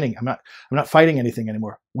refining. I'm not fighting anything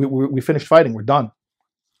anymore. We finished fighting. We're done.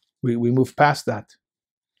 We moved past that.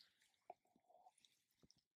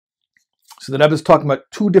 So the Rebbe is talking about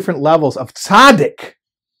two different levels of tzaddik,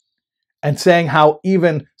 and saying how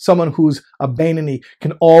even someone who's a Beinoni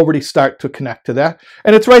can already start to connect to that.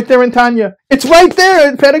 And it's right there in Tanya. It's right there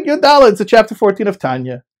in Perek Yud Daled. It's the chapter 14 of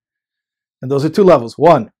Tanya. And those are two levels.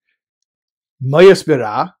 One, mayas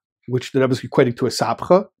b'ra, which the Rebbe is equating to a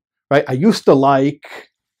sapcha, right? I used to like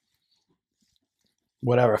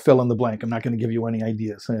whatever, fill in the blank. I'm not going to give you any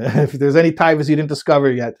ideas. If there's any taivas you didn't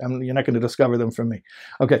discover yet, you're not going to discover them from me.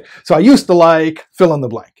 Okay, so I used to like fill in the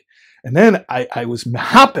blank. And then I was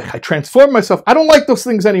mehapech. I transformed myself. I don't like those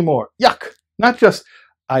things anymore. Yuck. Not just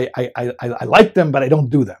I like them, but I don't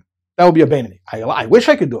do them. That would be a Beinoni. I wish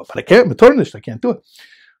I could do it, but I can't. I can't do it.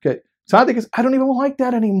 Okay, tzaddik is, I don't even like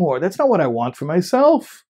that anymore. That's not what I want for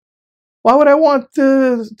myself. Why would I want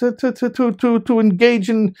to engage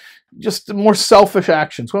in just more selfish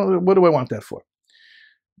actions? What do I want that for?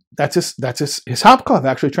 That's his hapka. I've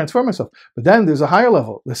actually transformed myself. But then there's a higher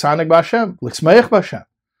level. Lisanig b'Hashem, lismayach b'Hashem.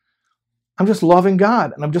 I'm just loving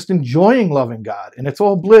God, and I'm just enjoying loving God, and it's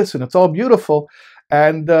all bliss, and it's all beautiful,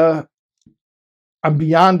 and I'm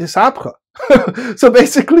beyond this hapka. So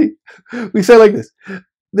basically, we say like this: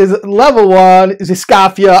 there's level one is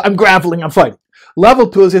iskafia. I'm grappling. I'm fighting. Level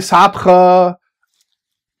 2 is Ishapcha.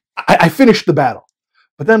 I finished the battle.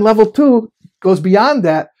 But then level 2 goes beyond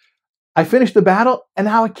that. I finished the battle, and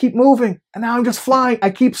now I keep moving. And now I'm just flying. I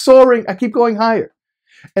keep soaring. I keep going higher.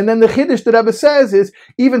 And then the Chiddush that Rebbe says is,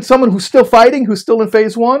 even someone who's still fighting, who's still in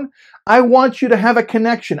phase 1, I want you to have a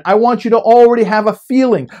connection. I want you to already have a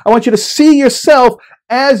feeling. I want you to see yourself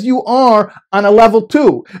as you are on a level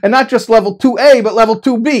 2. And not just level 2A, but level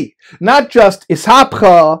 2B. Not just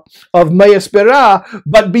Ishapcha of Mayas Bera,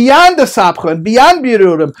 but beyond the Sapcha and beyond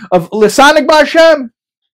Birurim of Lisanig b'Hashem.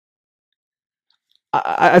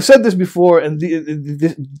 I've said this before, and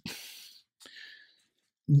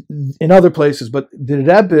in other places, but the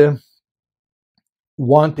Rebbe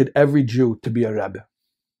wanted every Jew to be a Rebbe.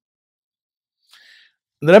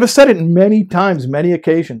 The Rebbe said it many times, many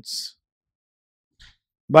occasions.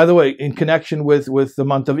 By the way, in connection with the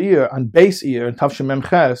month of Iyar, on Beis Iyar, in Tavshin Mem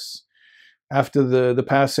Ches, after the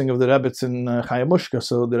passing of the Rebbetzin Chayamushka,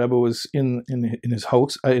 so the Rebbe was in his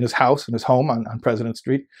house, in his home on President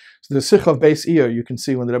Street. So the Sikh of Beis Iyar, you can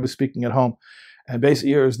see when the Rebbe is speaking at home. And Beis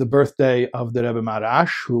Iyar is the birthday of the Rebbe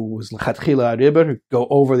Marash, who was L'chatchila Ariber, who go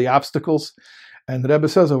over the obstacles. And the Rebbe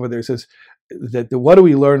says over there, he says, that what do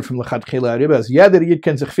we learn from L'chatchila Ariber? As Yeder Yid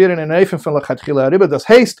ken sich führen in Eifen von L'chatchila Ariber, das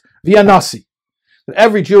heißt, wie a Nasi. That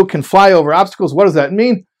every Jew can fly over obstacles. What does that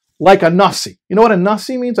mean? Like a Nasi. You know what a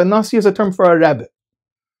Nasi means? A Nasi is a term for a Rebbe.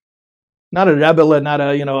 Not a Rebbe, not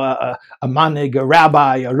a manig, a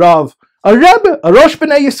rabbi, a rav. A Rebbe, a Rosh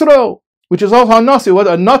B'nai Yisrael, which is also a Nasi. What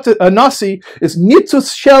a Nasi is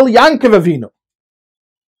Nitzus Shel Yankov Avinu.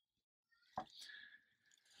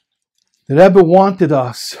 The Rebbe wanted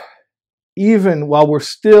us, even while we're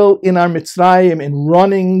still in our Mitzrayim and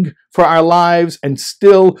running for our lives and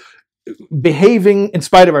still behaving in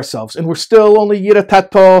spite of ourselves, and we're still only Yira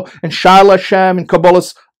Tato and Shal Hashem and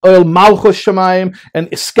Kabbalah's Oil Malchus Shemayim and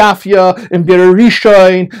Iskafia and Bir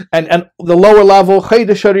Rishon and the lower level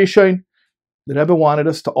Chedesh Rishon. The Rebbe wanted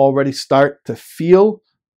us to already start to feel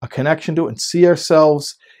a connection to it and see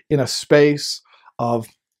ourselves in a space of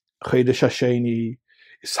Chedesh Hasheni,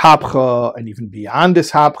 Ishapcha, and even beyond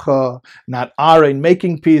Ishapcha, not Aaron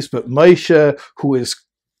making peace, but Moshe, who is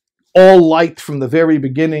all light from the very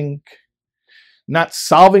beginning, not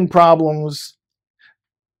solving problems,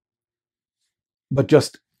 but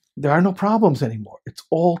just there are no problems anymore. It's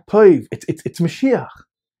all toiv. It's Mashiach.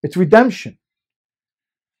 It's redemption.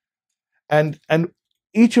 and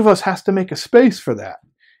each of us has to make a space for that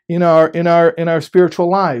in our spiritual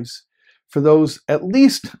lives, for those, at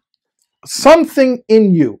least something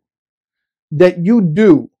in you that you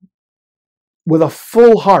do with a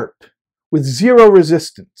full heart, with zero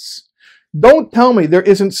resistance. Don't tell me there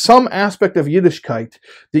isn't some aspect of Yiddishkeit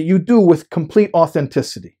that you do with complete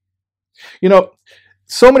authenticity.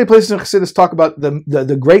 So many places in Chassidus talk about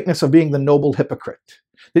the greatness of being the noble hypocrite.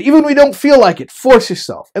 That even when we don't feel like it, force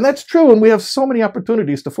yourself. And that's true, and we have so many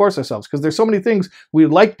opportunities to force ourselves, because there's so many things we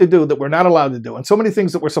like to do that we're not allowed to do, and so many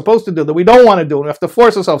things that we're supposed to do that we don't want to do, and we have to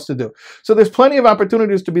force ourselves to do. So there's plenty of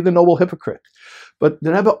opportunities to be the noble hypocrite. But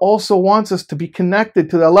the Rebbe also wants us to be connected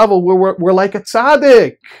to the level where we're like a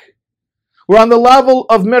tzaddik. We're on the level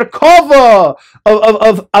of Merkava,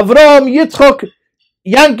 of Avraham, Yitzchok,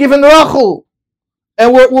 Yankiv, and Rachel.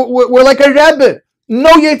 And we're like a Rebbe.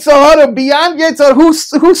 No Yetzer Hara, beyond Yetzer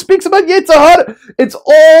Hara. Who speaks about Yetzer Hara? It's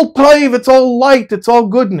all toiv, it's all light, it's all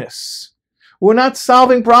goodness. We're not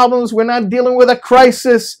solving problems, we're not dealing with a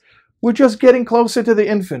crisis. We're just getting closer to the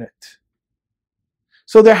infinite.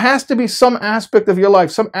 So there has to be some aspect of your life,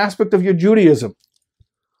 some aspect of your Judaism,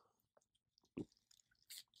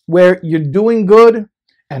 where you're doing good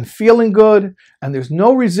and feeling good, and there's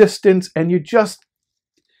no resistance, and you're just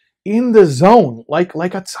in the zone, like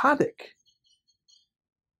a tzaddik.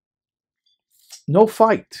 No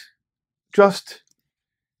fight, just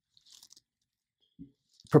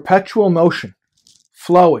perpetual motion,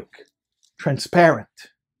 flowing, transparent.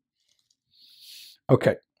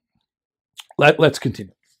 Okay, let's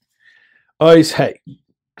continue. Ois Hey,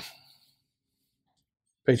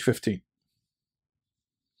 page 15.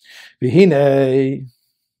 V'hinei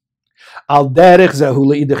al derech zehu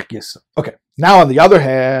le'idich gisa. Okay. Now, on the other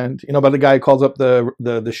hand, but the guy calls up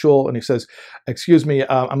the shul and he says, "Excuse me,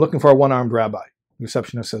 I'm looking for a one-armed rabbi." The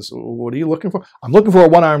receptionist says, "What are you looking for?" "I'm looking for a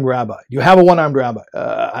one-armed rabbi." "You have a one-armed rabbi?"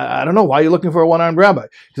 I don't know. Why are you looking for a one-armed rabbi?"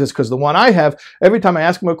 He says, "Because the one I have, every time I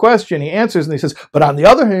ask him a question, he answers and he says, but on the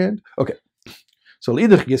other hand," okay. So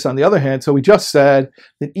l'idich on the other hand, so we just said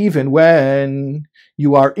that even when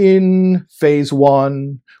you are in phase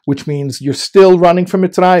 1, which means you're still running from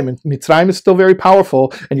Mitzrayim, and Mitzrayim is still very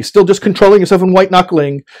powerful, and you're still just controlling yourself and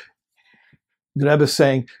white-knuckling, the Rebbe is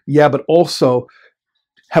saying, yeah, but also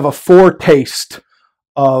have a foretaste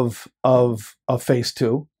of phase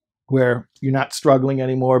 2, where you're not struggling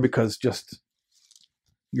anymore because just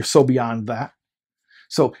you're so beyond that.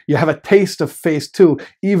 So you have a taste of phase 2,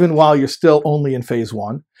 even while you're still only in phase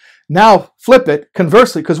 1. Now flip it,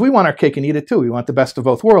 conversely, because we want our cake and eat it too. We want the best of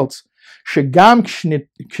both worlds. Even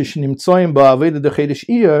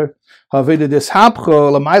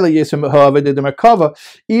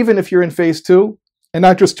if you're in phase 2, and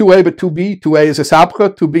not just 2A, but 2B. 2A is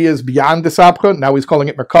Esapcha, 2B is beyond Esapcha. Now he's calling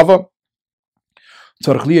it Merkava.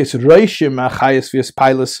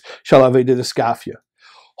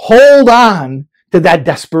 Hold on to that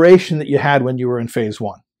desperation that you had when you were in phase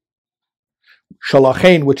 1.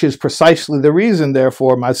 Shalachein, which is precisely the reason,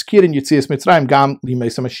 therefore, Mazkirin Yitzias Mitzrayim Gam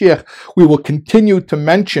Limesa Mashiach, we will continue to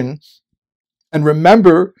mention and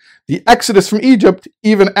remember the exodus from Egypt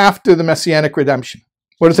even after the Messianic redemption.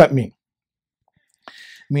 What does that mean?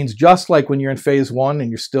 It means just like when you're in phase 1 and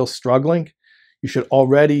you're still struggling, you should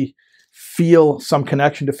already feel some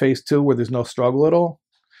connection to phase 2 where there's no struggle at all.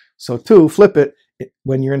 So too, flip it,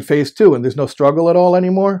 when you're in phase 2 and there's no struggle at all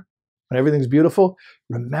anymore, when everything's beautiful,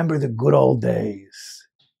 remember the good old days.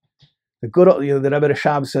 The good old, the Rebbe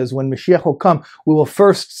Rashab says, when Mashiach will come, we will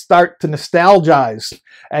first start to nostalgize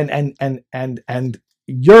and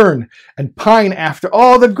yearn and pine after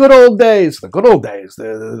the good old days. The good old days,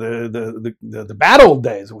 the bad old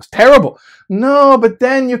days. It was terrible. No, but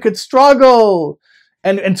then you could struggle.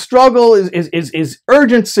 And struggle is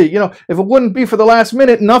urgency. If it wouldn't be for the last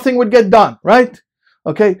minute, nothing would get done, right?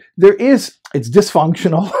 Okay, it's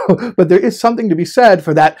dysfunctional, but there is something to be said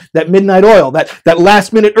for that midnight oil, that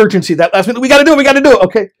last minute urgency, that last minute, we got to do it.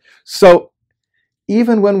 Okay, so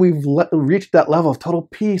even when we've reached that level of total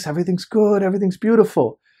peace, everything's good, everything's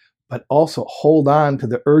beautiful, but also hold on to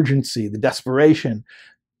the urgency, the desperation,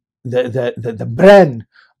 the bren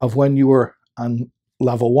of when you were on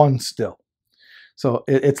level 1 still. So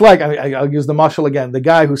it's like, I'll use the mashal again, the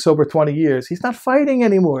guy who's sober 20 years, he's not fighting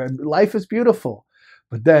anymore. Life is beautiful.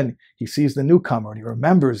 But then he sees the newcomer and he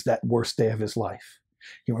remembers that worst day of his life.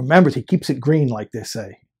 He remembers, he keeps it green, like they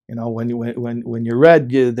say. When you're red,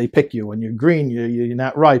 they pick you. When you're green, you're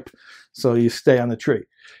not ripe, so you stay on the tree.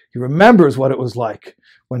 He remembers what it was like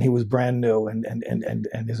when he was brand new and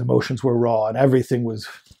his emotions were raw and everything was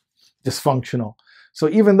dysfunctional. So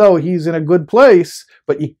even though he's in a good place,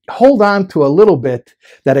 but you hold on to a little bit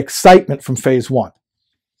that excitement from phase 1.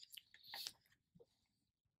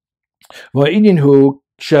 והעניין הוא,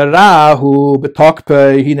 כשרה הוא בתוקפה,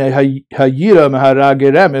 הנה הירא מהרע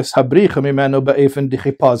גרמס, הבריחה ממנו באופן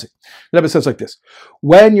דחיפזי. The Rebbe says like this: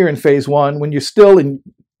 when you're in phase 1, when you're still in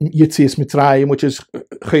Yetzias Mitzrayim, which is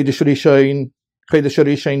Chodesh Rishon,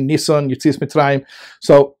 Nisan, Yetzias Mitzrayim,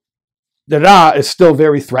 so the Ra is still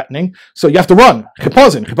very threatening, so you have to run.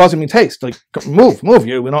 Chipazin means haste, like move.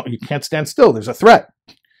 You can't stand still. There's a threat.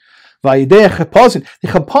 The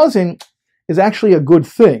Chipazin is actually a good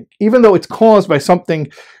thing, even though it's caused by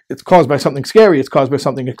something. It's caused by something scary. It's caused by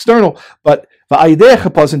something external. But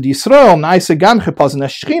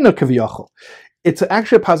it's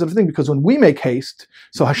actually a positive thing, because when we make haste,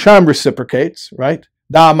 so Hashem reciprocates, right?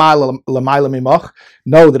 Know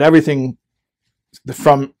that everything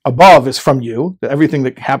from above is from you, that everything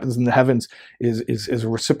that happens in the heavens is a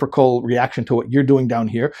reciprocal reaction to what you're doing down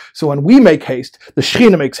here. So when we make haste, the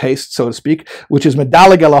Shechina makes haste, so to speak, which is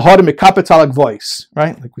medalig elahodim mikapetalak voice,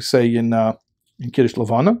 right? Like we say in Kiddush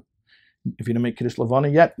Levana. If you didn't make Kiddush Levana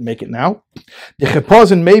yet, make it now.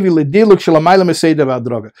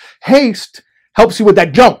 Haste helps you with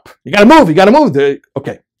that jump. You gotta move.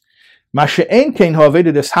 Okay.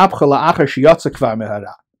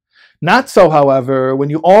 Not so, however, when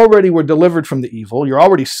you already were delivered from the evil, you're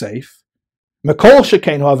already safe. And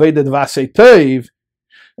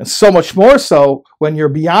so much more so when you're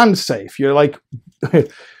beyond safe. You're like,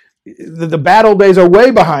 the battle days are way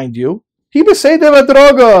behind you. You do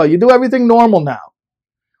everything normal now.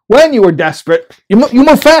 When you were desperate, you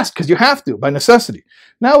move fast because you have to, by necessity.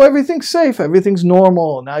 Now everything's safe, everything's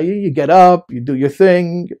normal. Now you get up, you do your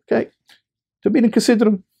thing. Okay. To be in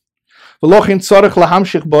Considering. Therefore,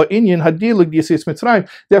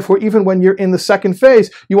 even when you're in the second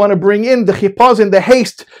phase, you want to bring in the chipazin, the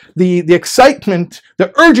haste, the excitement,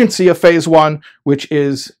 the urgency of phase 1, which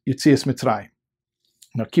is Yetzias Mitzrayim.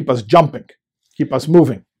 Now, keep us jumping, keep us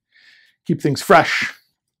moving, keep things fresh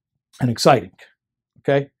and exciting.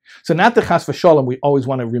 Okay? So not the chas v'sholem, we always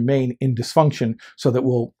want to remain in dysfunction so that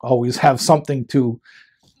we'll always have something to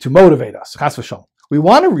motivate us. Chas v'sholem. We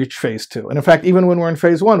want to reach phase 2. And in fact, even when we're in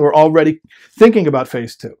phase 1, we're already thinking about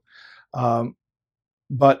phase 2.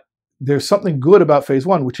 But there's something good about phase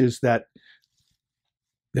 1, which is that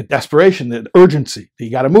the desperation, the urgency, that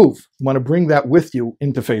you got to move. You want to bring that with you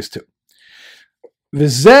into phase 2.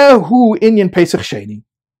 V'zehu inyan Pesach Sheni.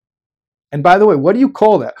 And by the way, what do you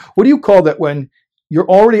call that? What do you call that when you're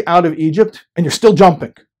already out of Egypt and you're still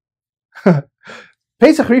jumping?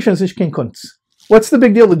 Pesach Rishon is Ishkin Kunz. What's the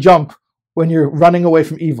big deal to jump when you're running away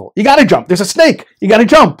from evil? You got to jump. There's a snake. You got to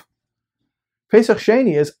jump. Pesach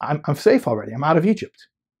Sheni is, I'm safe already. I'm out of Egypt.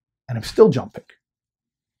 And I'm still jumping.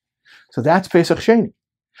 So that's Pesach Sheni.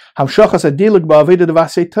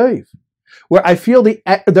 Where I feel the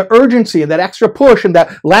urgency and that extra push and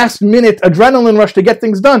that last minute adrenaline rush to get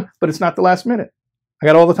things done, but it's not the last minute. I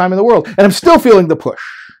got all the time in the world. And I'm still feeling the push.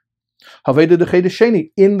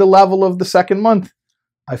 In the level of the second month,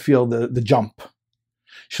 I feel the jump.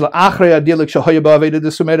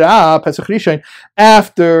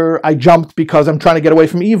 After I jumped because I'm trying to get away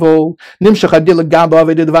from evil, now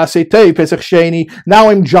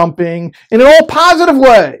I'm jumping in an all positive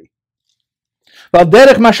way. Like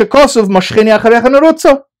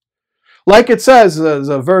it says, there's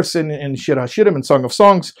a verse in Shir HaShirim, in Song of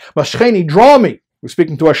Songs, Mashcheni, draw me. We're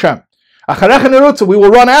speaking to Hashem. We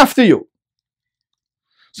will run after you.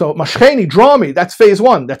 So Mashcheni, draw me. That's phase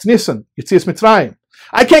 1. That's Nisan. Yetzias Mitzrayim.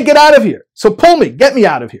 I can't get out of here. So pull me. Get me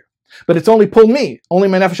out of here. But it's only pull me. Only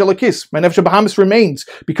my Nefesh Elokis. My Nefesh Bahamis remains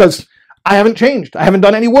because I haven't changed. I haven't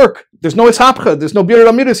done any work. There's no Ishapcha. There's no Birur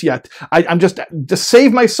Amiris yet. I'm just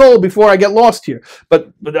save my soul before I get lost here.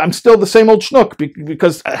 But I'm still the same old schnook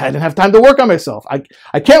because I didn't have time to work on myself.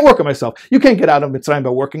 I can't work on myself. You can't get out of Mitzrayim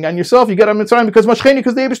by working on yourself. You get out of Mitzrayim because the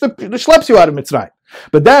Eibishter schleps you out of Mitzrayim.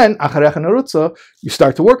 But then, Acharecha Nerutza, you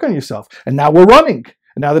start to work on yourself. And now we're running.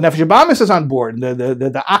 And now the Nefesh Bahamis is on board.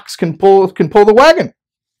 The ox can pull the wagon.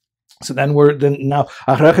 So then now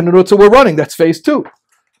Acharecha Nerutza, we're running. That's phase 2.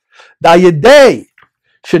 That when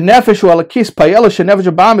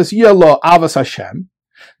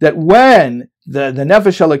the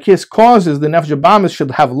Nefesh Elokis causes the Nefesh Bahamis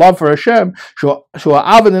should have love for Hashem, and the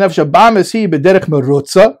Nefesh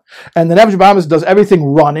Bahamis does everything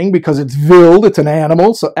running because it's vild, it's an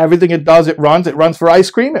animal, so everything it does, it runs for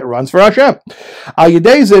ice cream, it runs for Hashem.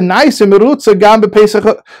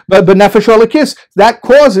 That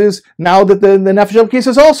causes now that the Nefesh Elokis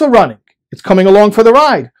is also running. It's coming along for the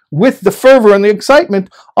ride with the fervor and the excitement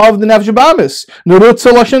of the Nefesh Bahamis.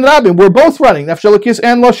 Nerutza Loshen Rabim. We're both running Nefesh Elokis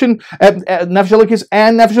and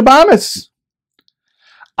Nefesh Bahamis.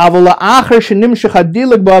 However,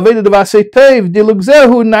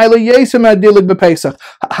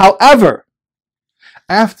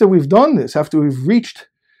 after we've done this, after we've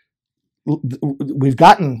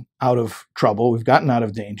gotten out of trouble, we've gotten out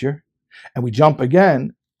of danger, and we jump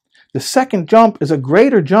again, the second jump is a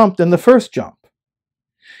greater jump than the first jump.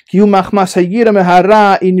 The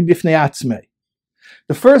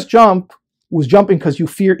first jump was jumping because you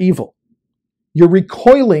fear evil. You're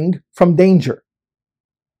recoiling from danger,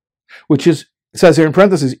 which is, it says here in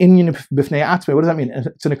parentheses, inyan b'fnei atzmei. What does that mean?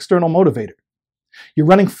 It's an external motivator. You're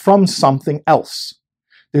running from something else.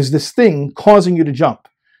 There's this thing causing you to jump.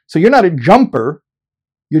 So you're not a jumper.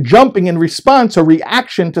 You're jumping in response or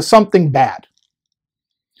reaction to something bad.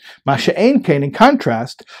 Masha'ein kain, in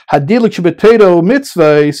contrast, hadilik shebeteiro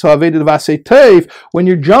mitzvah so avedet v'asei teiv, when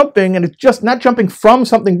you're jumping, and it's just not jumping from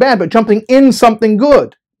something bad, but jumping in something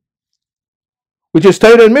good, which is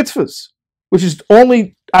Torah and mitzvahs, which is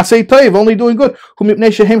only asei teiv, only doing good.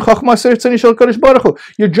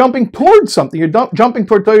 You're jumping towards something. You're jumping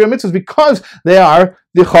toward Torah and mitzvahs because they are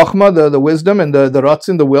the chokhmah, the wisdom, and the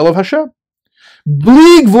ratzin, the will of Hashem.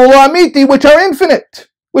 Bli gvul amiti, which are infinite.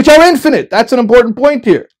 Which are infinite. That's an important point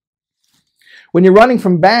here. When you're running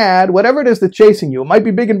from bad, whatever it is that's chasing you, it might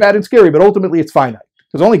be big and bad and scary, but ultimately it's finite,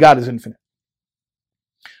 because only God is infinite.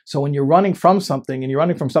 So when you're running from something, and you're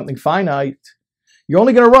running from something finite, you're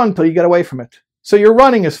only going to run until you get away from it. So your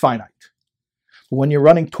running is finite. But when you're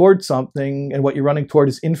running towards something, and what you're running toward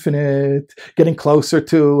is infinite, getting closer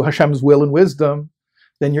to Hashem's will and wisdom,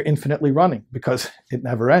 then you're infinitely running, because it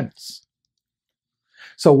never ends.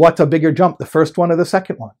 So what's a bigger jump, the first one or the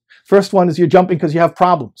second one? First one is you're jumping because you have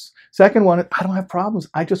problems. Second one, I don't have problems.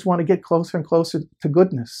 I just want to get closer and closer to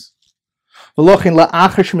goodness. So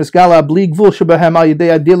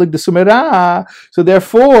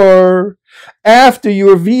therefore, after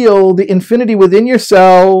you reveal the infinity within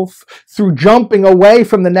yourself through jumping away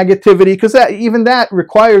from the negativity, because even that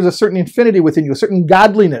requires a certain infinity within you, a certain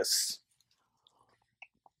godliness.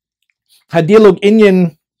 Hadilug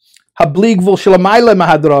inyan habligvul shelamayla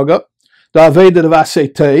mahadroga, the aveda devasei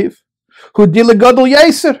teiv, who dilagadol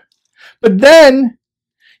yeser. But then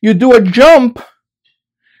you do a jump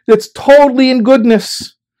that's totally in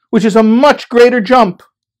goodness, which is a much greater jump.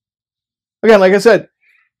 Again, like I said,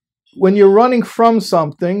 when you're running from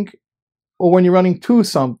something or when you're running to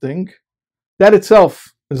something, that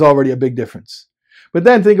itself is already a big difference. But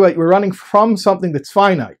then think about it, you're running from something that's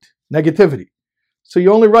finite, negativity. So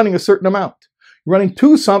you're only running a certain amount. You're running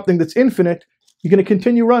to something that's infinite, you're going to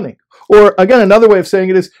continue running. Or again, another way of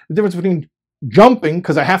saying it is the difference between jumping,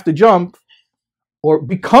 because I have to jump, or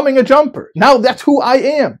becoming a jumper. Now that's who I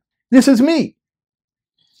am. This is me.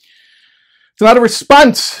 It's not a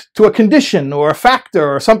response to a condition or a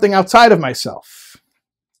factor or something outside of myself.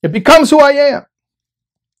 It becomes who I am.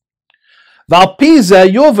 Now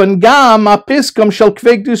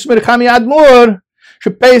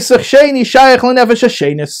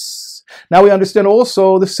we understand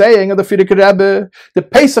also the saying of the Frierdiker Rebbe, the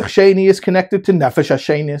Pesach Sheni is connected to Nefesh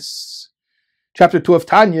HaShenis. Chapter 2 of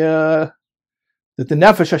Tanya, that the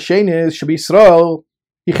Nefesh HaShenis should be Yisrael,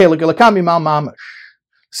 Yichelek Elokam Imal Mamash.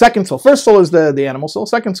 Second soul. First soul is the animal soul.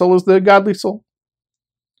 Second soul is the godly soul.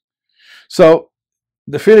 So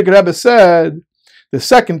the Frierdiker Rebbe said the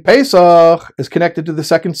second Pesach is connected to the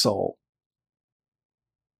second soul.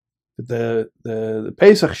 The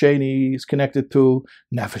Pesach Sheni is connected to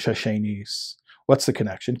Nefesh HaShenis. What's the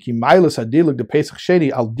connection? Ki mailas hadilug the Pesach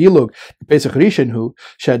Sheni al dilug the Pesach Rishon hu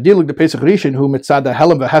shadilug the Pesach Rishon hu mitzad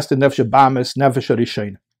hahelem v'hesed nefesh bamis nefesh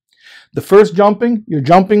rishon. The first jumping, you're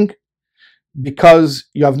jumping because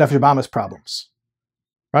you have nefesh bamis problems,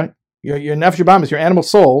 right? Your nefesh bamis, your animal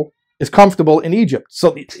soul, is comfortable in Egypt.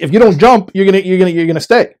 So if you don't jump, you're gonna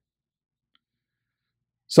stay.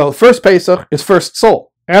 So first Pesach is first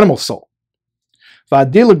soul, animal soul.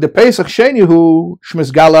 V'adilug the Pesach Sheni hu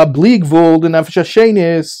shmizgala bligvul the nefesh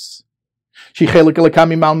hashenis shichelek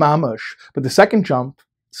elokam imal mamash. But the second jump,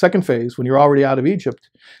 second phase, when you're already out of Egypt,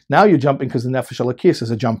 now you're jumping because the nefesh elokis is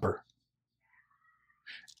a jumper,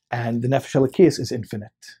 and the nefesh elokis is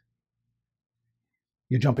infinite.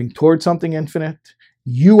 You're jumping towards something infinite.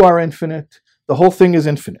 You are infinite. The whole thing is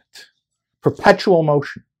infinite, perpetual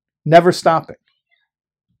motion, never stopping.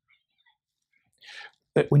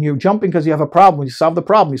 When you're jumping because you have a problem, when you solve the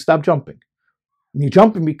problem, you stop jumping. When you're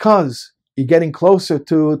jumping because you're getting closer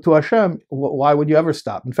to Hashem, why would you ever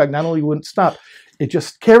stop? In fact, not only wouldn't stop, it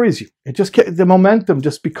just carries you. The momentum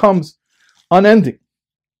just becomes unending.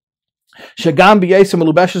 And what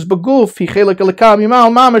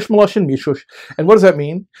does that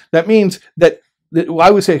mean? That means that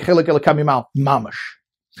why we say chelek elokam imal mamash.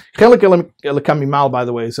 Chelik Elikam Mimal, by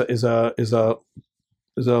the way, is a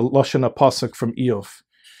Lashon pasuk from Eov.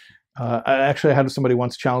 I had somebody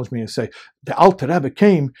once challenge me and say, the Alter Rebbe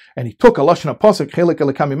came and he took a Lashon pasuk, Chelik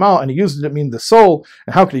Elikam Mimal, and he used it to mean the soul.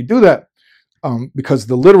 And how could he do that? Because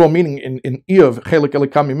the literal meaning in Eov, Chelik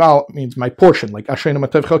Elikam Mimal, means my portion, like Ashrenu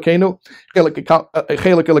Matev Chalkeinu. Chelik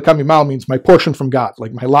Elikam Mimal means my portion from God,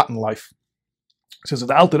 like my lot in life. So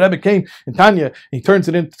the Alter Rebbe came in Tanya, and he turns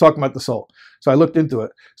it into talking about the soul. So I looked into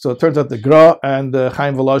it. So it turns out the Gra and the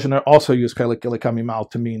Chaim Volozhiner also use Chelik Elikam Mimal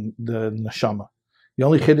to mean the neshama. The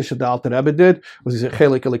only chiddush that the Alter Rebbe did was he said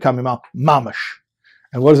Chelik Elikam Mimal mamash.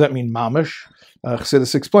 And what does that mean, mamash?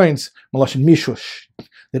 Chassidus explains Maloshin Mishush,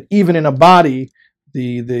 that even in a body,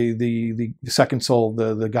 the second soul,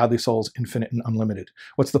 the godly soul, is infinite and unlimited.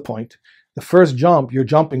 What's the point? The first jump, you're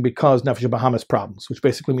jumping because Nefesh Bahamas problems, which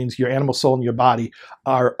basically means your animal soul and your body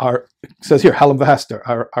are it says here, Halam Vahester,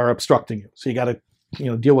 are obstructing you. So you got to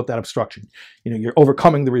deal with that obstruction. You're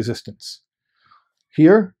overcoming the resistance.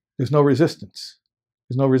 Here, there's no resistance.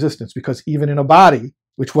 There's no resistance because even in a body,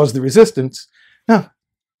 which was the resistance, no,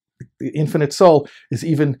 the infinite soul is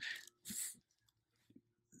even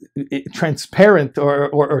transparent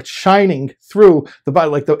or shining through the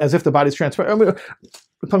body, as if the body's transparent. We're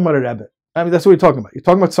talking about a Rebbe. That's what we're talking about. You're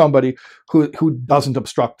talking about somebody who doesn't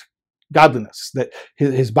obstruct godliness, that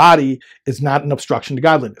his body is not an obstruction to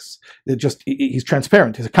godliness. He's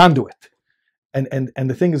transparent. He's a conduit. And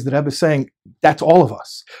the thing is that Rebbe is saying that's all of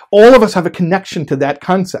us. All of us have a connection to that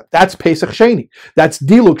concept. That's Pesach Sheni. That's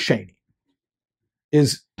Diluk Sheni.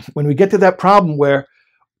 Is when we get to that problem where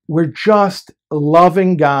we're just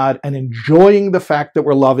loving God and enjoying the fact that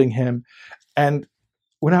we're loving Him, and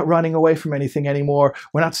we're not running away from anything anymore.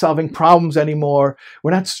 We're not solving problems anymore.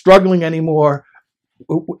 We're not struggling anymore.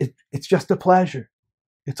 It's just a pleasure.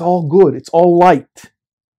 It's all good. It's all light.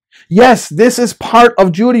 Yes, this is part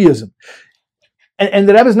of Judaism. And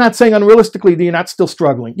the Rebbe is not saying unrealistically that you're not still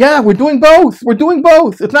struggling. Yeah, we're doing both. We're doing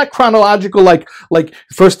both. It's not chronological like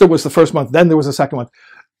first there was the first month, then there was the second month.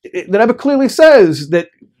 The Rebbe clearly says that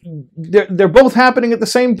they're both happening at the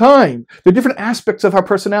same time. They're different aspects of our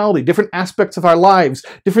personality, different aspects of our lives,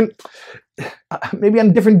 maybe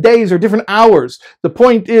on different days or different hours. The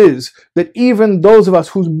point is that even those of us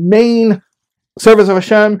whose main service of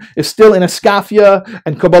Hashem is still in Eskafia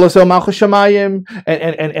and Kabbalah Sel Malchus Shamayim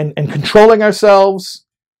and controlling ourselves,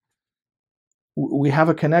 we have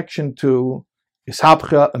a connection to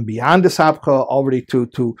Ishapcha and beyond Ishapcha, already to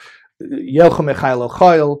Yelchem Echail El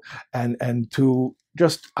Chayil and to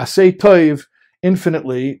just Asay Toiv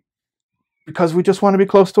infinitely, because we just want to be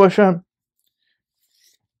close to Hashem.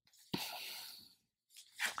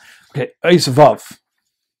 Okay, Eis Vav.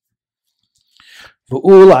 The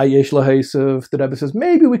Rebbe says,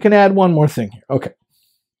 maybe we can add one more thing here. Okay.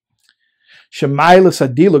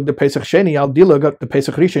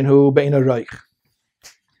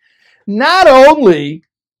 Not only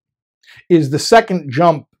is the second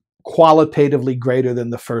jump qualitatively greater than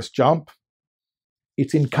the first jump,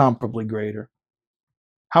 it's incomparably greater.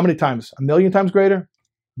 How many times? 1,000,000 times greater?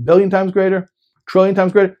 1,000,000,000 times greater? 1,000,000,000,000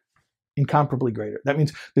 times greater? Incomparably greater. That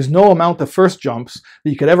means there's no amount of first jumps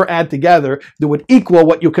that you could ever add together that would equal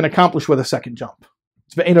what you can accomplish with a second jump.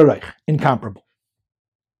 It's incomparable.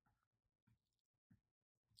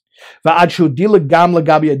 The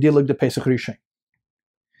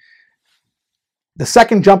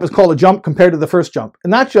second jump is called a jump compared to the first jump.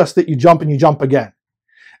 And not just that you jump and you jump again.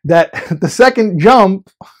 That the second jump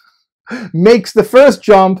makes the first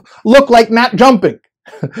jump look like not jumping.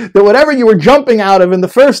 That whatever you were jumping out of in the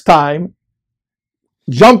first time,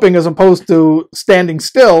 jumping as opposed to standing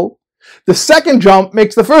still, the second jump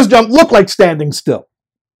makes the first jump look like standing still.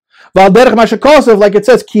 Like it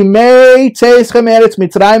says,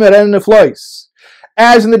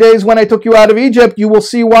 as in the days when I took you out of Egypt, you will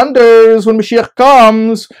see wonders. When Mashiach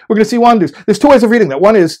comes, we're going to see wonders. There's two ways of reading that.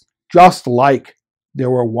 One is just like there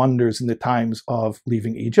were wonders in the times of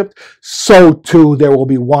leaving Egypt, so too there will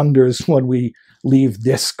be wonders when we leave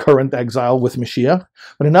this current exile with Mashiach.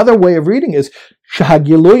 But another way of reading is that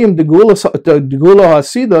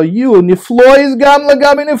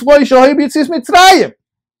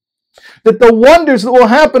the wonders that will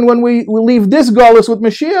happen when we leave this galus with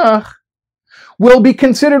Mashiach will be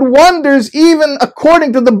considered wonders even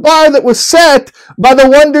according to the bar that was set by the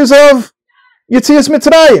wonders of Yetzias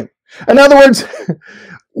Mitzrayim. In other words,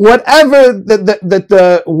 whatever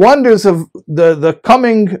the wonders of the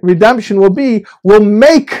coming redemption will be, will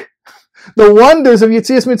make the wonders of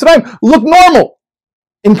Yetzias Mitzrayim look normal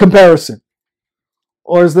in comparison.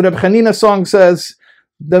 Or as the Reb Chanina song says,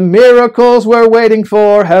 the miracles we're waiting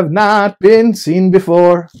for have not been seen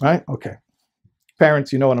before. Right? Okay. parents,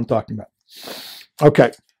 you know what I'm talking about.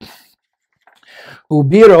 Okay.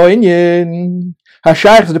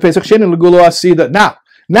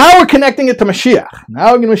 Now we're connecting it to Mashiach. Now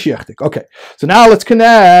we're going to Mashiach. Okay, so now let's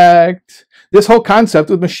connect this whole concept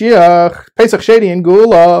with Mashiach, Pesach Sheni and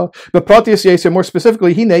Gula. But Proteus Yesir, more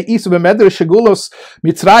specifically, Hine Isa b'meder Shagulos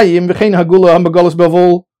Mitzrayim v'chein Hagula Hamagolos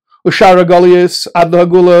Bavul Ushara Golius Ad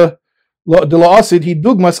Hagula De La Asid Hi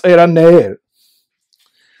Dugmas Eira Neir.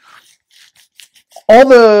 All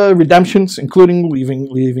the redemptions, including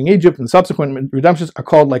leaving Egypt and subsequent redemptions, are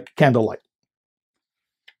called like candlelight.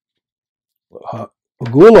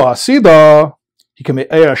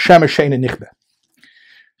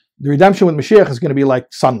 The redemption with Mashiach is going to be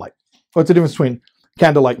like sunlight. What's the difference between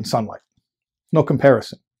candlelight and sunlight? No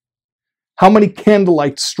comparison. How many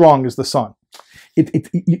candlelights strong is the sun?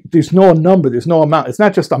 There's no number, there's no amount. It's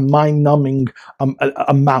not just a mind-numbing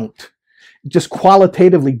amount. Just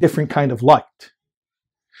qualitatively different kind of light.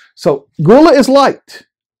 So Gula is light,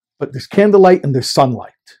 but there's candlelight and there's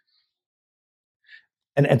sunlight.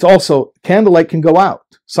 And it's also, candlelight can go out.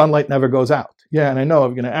 Sunlight never goes out. Yeah, and I know,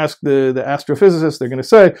 I'm going to ask the astrophysicists, they're going to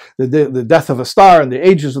say the death of a star and the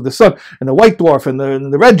ages of the sun and the white dwarf and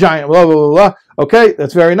the red giant, blah, blah, blah, blah. Okay,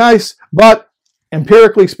 that's very nice. But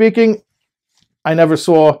empirically speaking, I never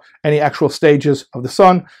saw any actual stages of the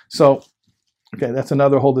sun. So, okay, that's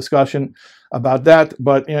another whole discussion about that.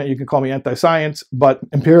 But you can call me anti-science. But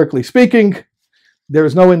empirically speaking, there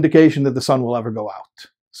is no indication that the sun will ever go out.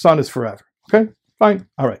 Sun is forever. Okay? Fine.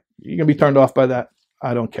 All right. You can be turned off by that.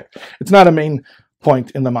 I don't care. It's not a main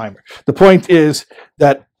point in the mimer. The point is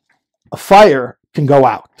that a fire can go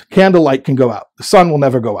out. Candlelight can go out. The sun will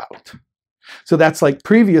never go out. So that's like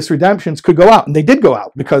previous redemptions could go out. And they did go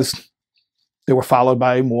out because they were followed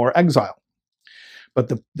by more exile. But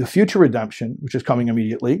the future redemption, which is coming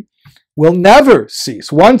immediately, will never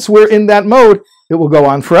cease. Once we're in that mode, it will go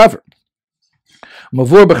on forever.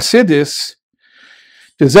 Mavur b'chsidis.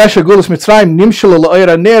 Another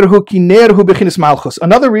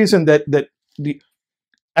reason that the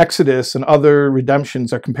Exodus and other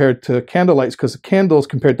redemptions are compared to candlelights because the candles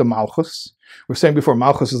compared to Malchus. We're saying before,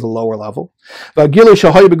 Malchus is the lower level.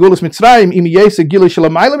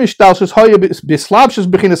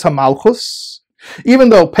 Even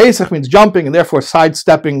though Pesach means jumping and therefore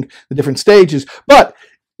sidestepping the different stages, but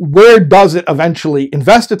where does it eventually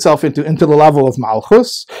invest itself into the level of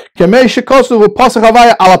Malchus? Like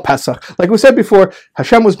we said before,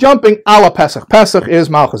 Hashem was jumping ala Pesach. Pesach is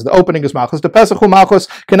Malchus. The opening is Malchus. The Pesach hu Malchus,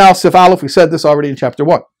 Kanal Sif Aleph. We said this already in chapter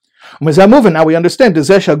 1. Now we understand.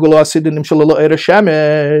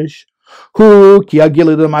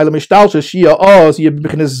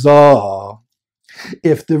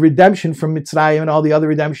 If the redemption from Mitzrayim and all the other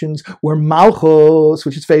redemptions were Malchus,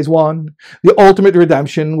 which is phase 1, the ultimate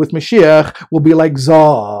redemption with Mashiach will be like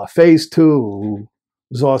Zah, phase 2.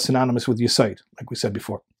 Zah is synonymous with Yesod, like we said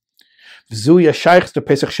before. And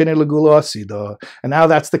now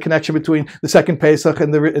that's the connection between the second Pesach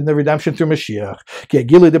and the redemption through Mashiach.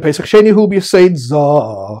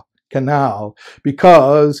 Canal,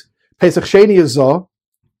 because Pesach Sheni is Zah,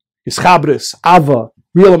 is Chabris, Ava,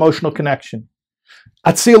 real emotional connection.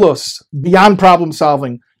 Atzilus, beyond problem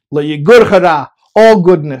solving, le'yigur chara, all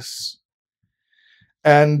goodness.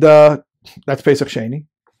 And that's Pesach Sheni.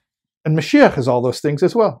 And Mashiach is all those things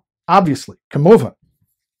as well, obviously, kamuvan.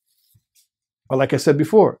 Or like I said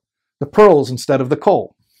before, the pearls instead of the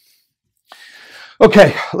coal.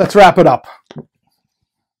 Okay, let's wrap it up.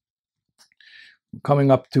 Coming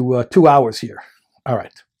up to 2 hours here. All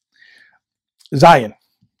right. Zion.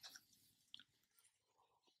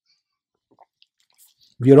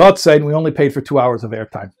 Virotzein, we only paid for 2 hours of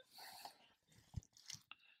airtime.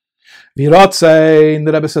 Virotzein,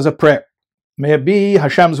 the Rebbe says a prayer. May it be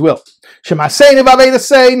Hashem's will. Shemaseinu v'aveda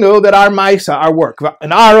seinu, that our Maisa, our work,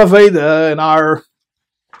 and our Aveda, and our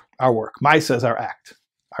work. Maisa is our act,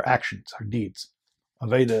 our actions, our deeds.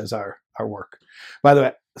 Aveda is our work. By the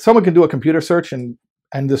way, someone can do a computer search and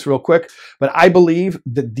end this real quick, but I believe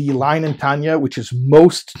that the line in Tanya, which is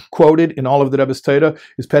most quoted in all of the Rebbe's Torah,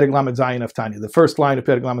 is Perek Lamed Zayin of Tanya. The first line of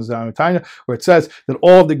Perek Lamed Zayin of Tanya, where it says that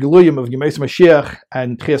all of the Geluyim of Yemei Mashiach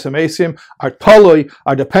and Tchias HaMeisim are toloi,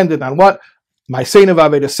 are dependent on what? Ma'aseinu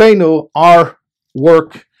v'avedaseinu, our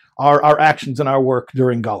work, our actions and our work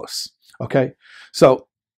during Galus. Okay? So,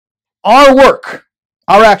 our work,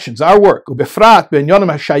 our actions, our work,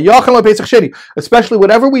 especially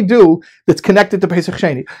whatever we do that's connected to Pesach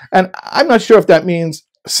Sheni. And I'm not sure if that means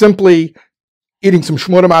simply eating some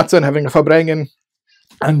shmura matzah and having a fabrengen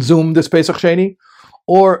and Zoom this Pesach Sheni,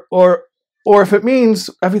 or if it means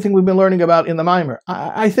everything we've been learning about in the Mimer.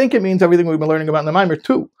 I think it means everything we've been learning about in the Mimer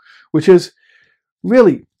too, which is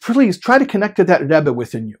really, please try to connect to that Rebbe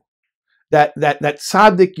within you. That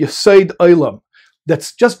tzaddik Yesod Olam,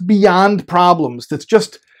 that's just beyond problems, that's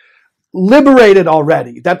just liberated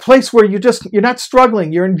already. That place where you're not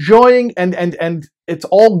struggling, you're enjoying, and it's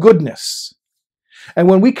all goodness. And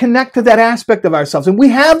when we connect to that aspect of ourselves, and we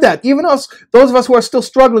have that, even us, those of us who are still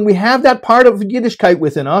struggling, we have that part of Yiddishkeit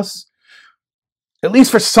within us. At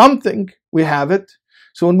least for something, we have it.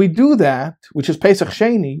 So when we do that, which is Pesach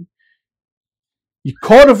Sheni,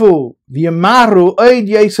 Yikorvu v'yamaru oid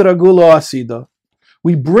yeser hagulo asida.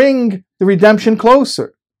 We bring the redemption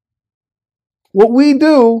closer. What we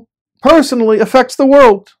do personally affects the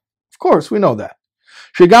world. Of course, we know that.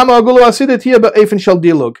 And then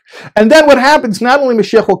what happens? Not only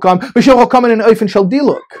Mashiach will come in an Eifen Shel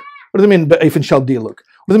Diluk. What does it mean, Eifen Shel Diluk?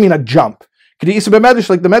 What does it mean, a jump? Like the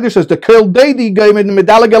Medrash says, the Kol Deidi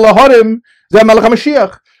Medalag Elahorim Zeh Melech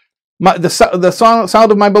HaMashiach. The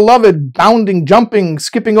sound of my beloved, bounding, jumping,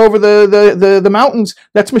 skipping over the mountains,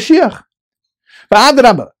 that's Mashiach. Not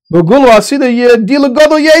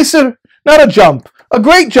a jump, a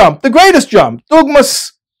great jump, the greatest jump.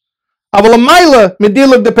 Dugmas. It'll be like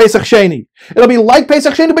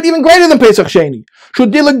Pesach Sheni, but even greater than Pesach Sheni.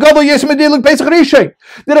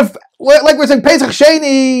 That if, like we're saying, Pesach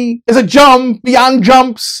Sheni is a jump beyond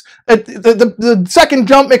jumps. The second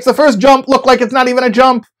jump makes the first jump look like it's not even a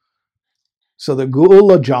jump. So the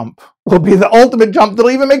Geula jump will be the ultimate jump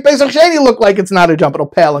that'll even make Pesach Sheni look like it's not a jump. It'll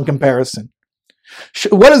pale in comparison.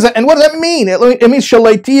 What is that? And what does that mean? It means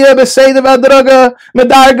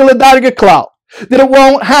that it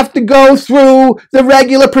won't have to go through the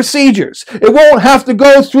regular procedures. It won't have to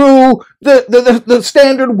go through the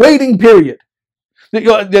standard waiting period.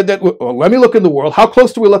 Let me look in the world. How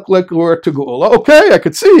close do we look like we're to Geula? Okay, I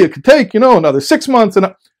could see it could take, another 6 months.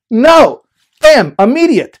 No, bam,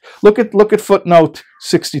 immediate. Look at footnote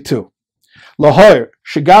 62. What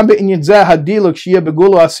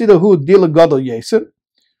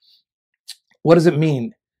does it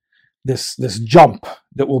mean? This jump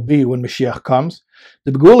that will be when Mashiach comes.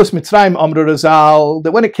 The Begulas Mitzrayim Amru Razal,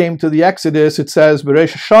 that when it came to the Exodus, it says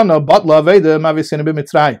Beresh Hashanah Batla Aveda Mavisina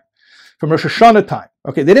b'Mitzrayim. From Rosh Hashanah time.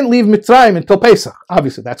 Okay, they didn't leave Mitzrayim until Pesach.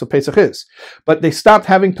 Obviously, that's what Pesach is. But they stopped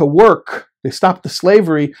having to work. They stopped the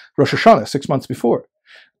slavery Rosh Hashanah 6 months before.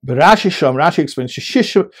 But Rashi explains,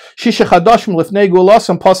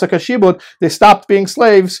 they stopped being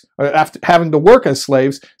slaves, or after having to work as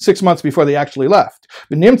slaves, 6 months before they actually left.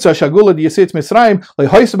 Therefore,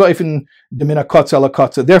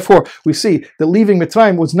 we see that leaving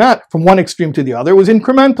Mitzrayim was not from one extreme to the other, it was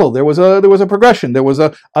incremental. There was a progression, there was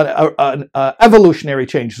an evolutionary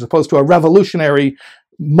change, as opposed to a revolutionary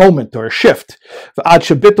moment or a shift. To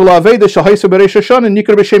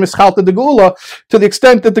the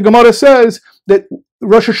extent that the Gemara says that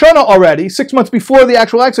Rosh Hashanah already, 6 months before the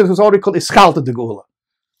actual Exodus, was already called Ischalta de Geula,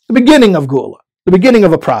 the beginning of Geula, the beginning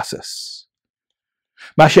of a process.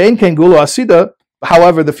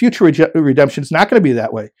 However, the future redemption is not going to be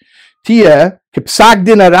that way. Like the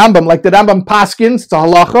Rambam paskins, it's a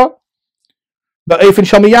halacha, but Eifen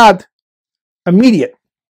Shel Miyad, immediate.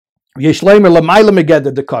 And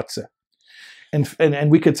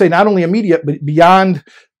we could say not only immediate, but beyond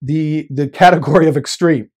the category of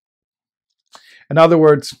extreme. In other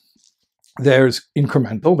words, there's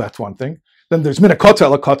incremental, that's one thing. Then there's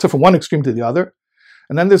minakotza elakotza, from one extreme to the other.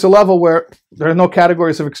 And then there's a level where there are no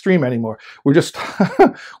categories of extreme anymore. We're just,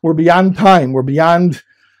 we're beyond time, we're beyond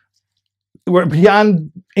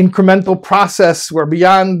incremental process, we're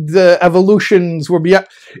beyond the evolutions, we're beyond,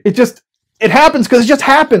 it happens because it just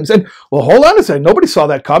happens. And, well, hold on a second. Nobody saw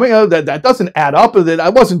that coming. That doesn't add up.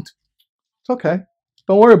 It's okay.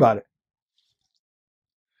 Don't worry about it.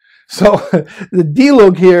 So the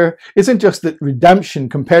dilug here isn't just that redemption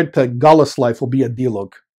compared to Galus life will be a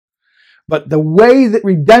dilug, but the way that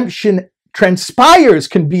redemption transpires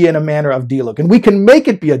can be in a manner of dilug, and we can make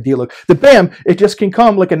it be a dilug. The bam, it just can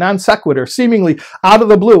come like a non sequitur, seemingly out of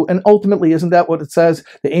the blue. And ultimately, isn't that what it says?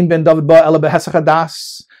 The Ein Ben David Ba Ela Behesach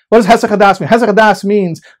Hadas. What does Hesach Hadas mean? Hesach Hadas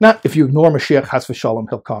means not if you ignore Mashiach, Has v'Shalom,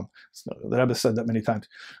 he'll come. The Rebbe said that many times.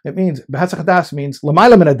 It means Hesach Hadas means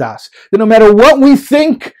L'mayla min Hadas. That no matter what we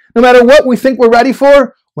think we're ready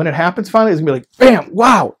for, when it happens finally, it's gonna be like, bam,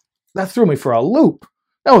 wow, that threw me for a loop.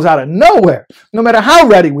 That was out of nowhere. No matter how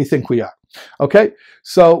ready we think we are. Okay,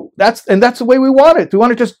 so that's the way we want it. We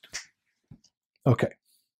want to just okay.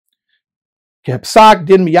 Kepsak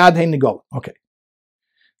din miyad hein nigol. Okay.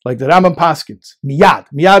 Like the Rambam paskins, miyad.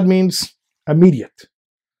 Miyad means immediate,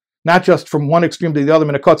 not just from one extreme to the other.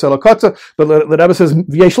 Minakotza lakotza, but the Rebbe says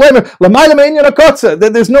v'yesh lemer l'mayla me'inyan akotza.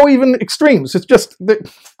 There's no even extremes. It's just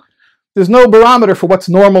There's no barometer for what's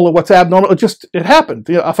normal or what's abnormal. It happened.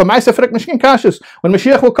 When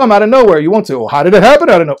Mashiach will come out of nowhere, you won't say, "Oh, how did it happen?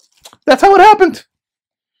 I don't know." That's how it happened.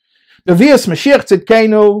 The Vias Mashiach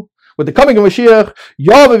Tzidkenu, with the coming of Mashiach,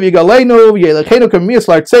 Yahweh V'Yigaleinu V'Yelechenu K'Mias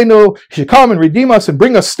L'Artzeinu, He should come and redeem us and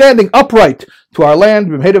bring us standing upright to our land,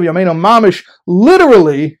 B'Mhedav Yameinu Mamish,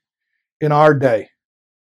 literally in our day.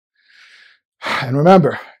 And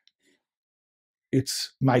remember,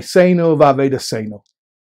 it's Ma'aseinu V'Avedaseinu.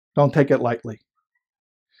 Don't take it lightly.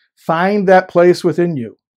 Find that place within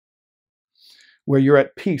you where you're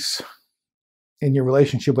at peace in your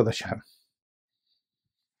relationship with Hashem,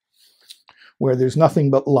 where there's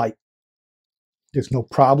nothing but light. There's no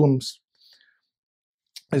problems.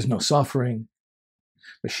 There's no suffering.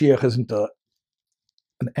 Mashiach isn't an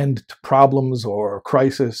end to problems or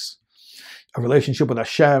crisis. A relationship with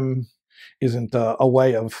Hashem isn't a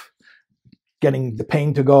way of getting the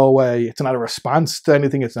pain to go away. It's not a response to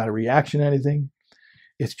anything. It's not a reaction to anything.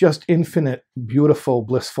 It's just infinite, beautiful,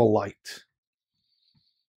 blissful light.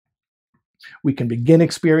 We can begin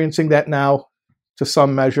experiencing that now to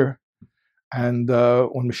some measure. And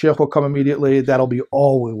when Mashiach will come immediately, that'll be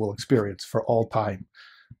all we will experience for all time.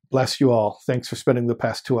 Bless you all. Thanks for spending the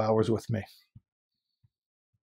past 2 hours with me.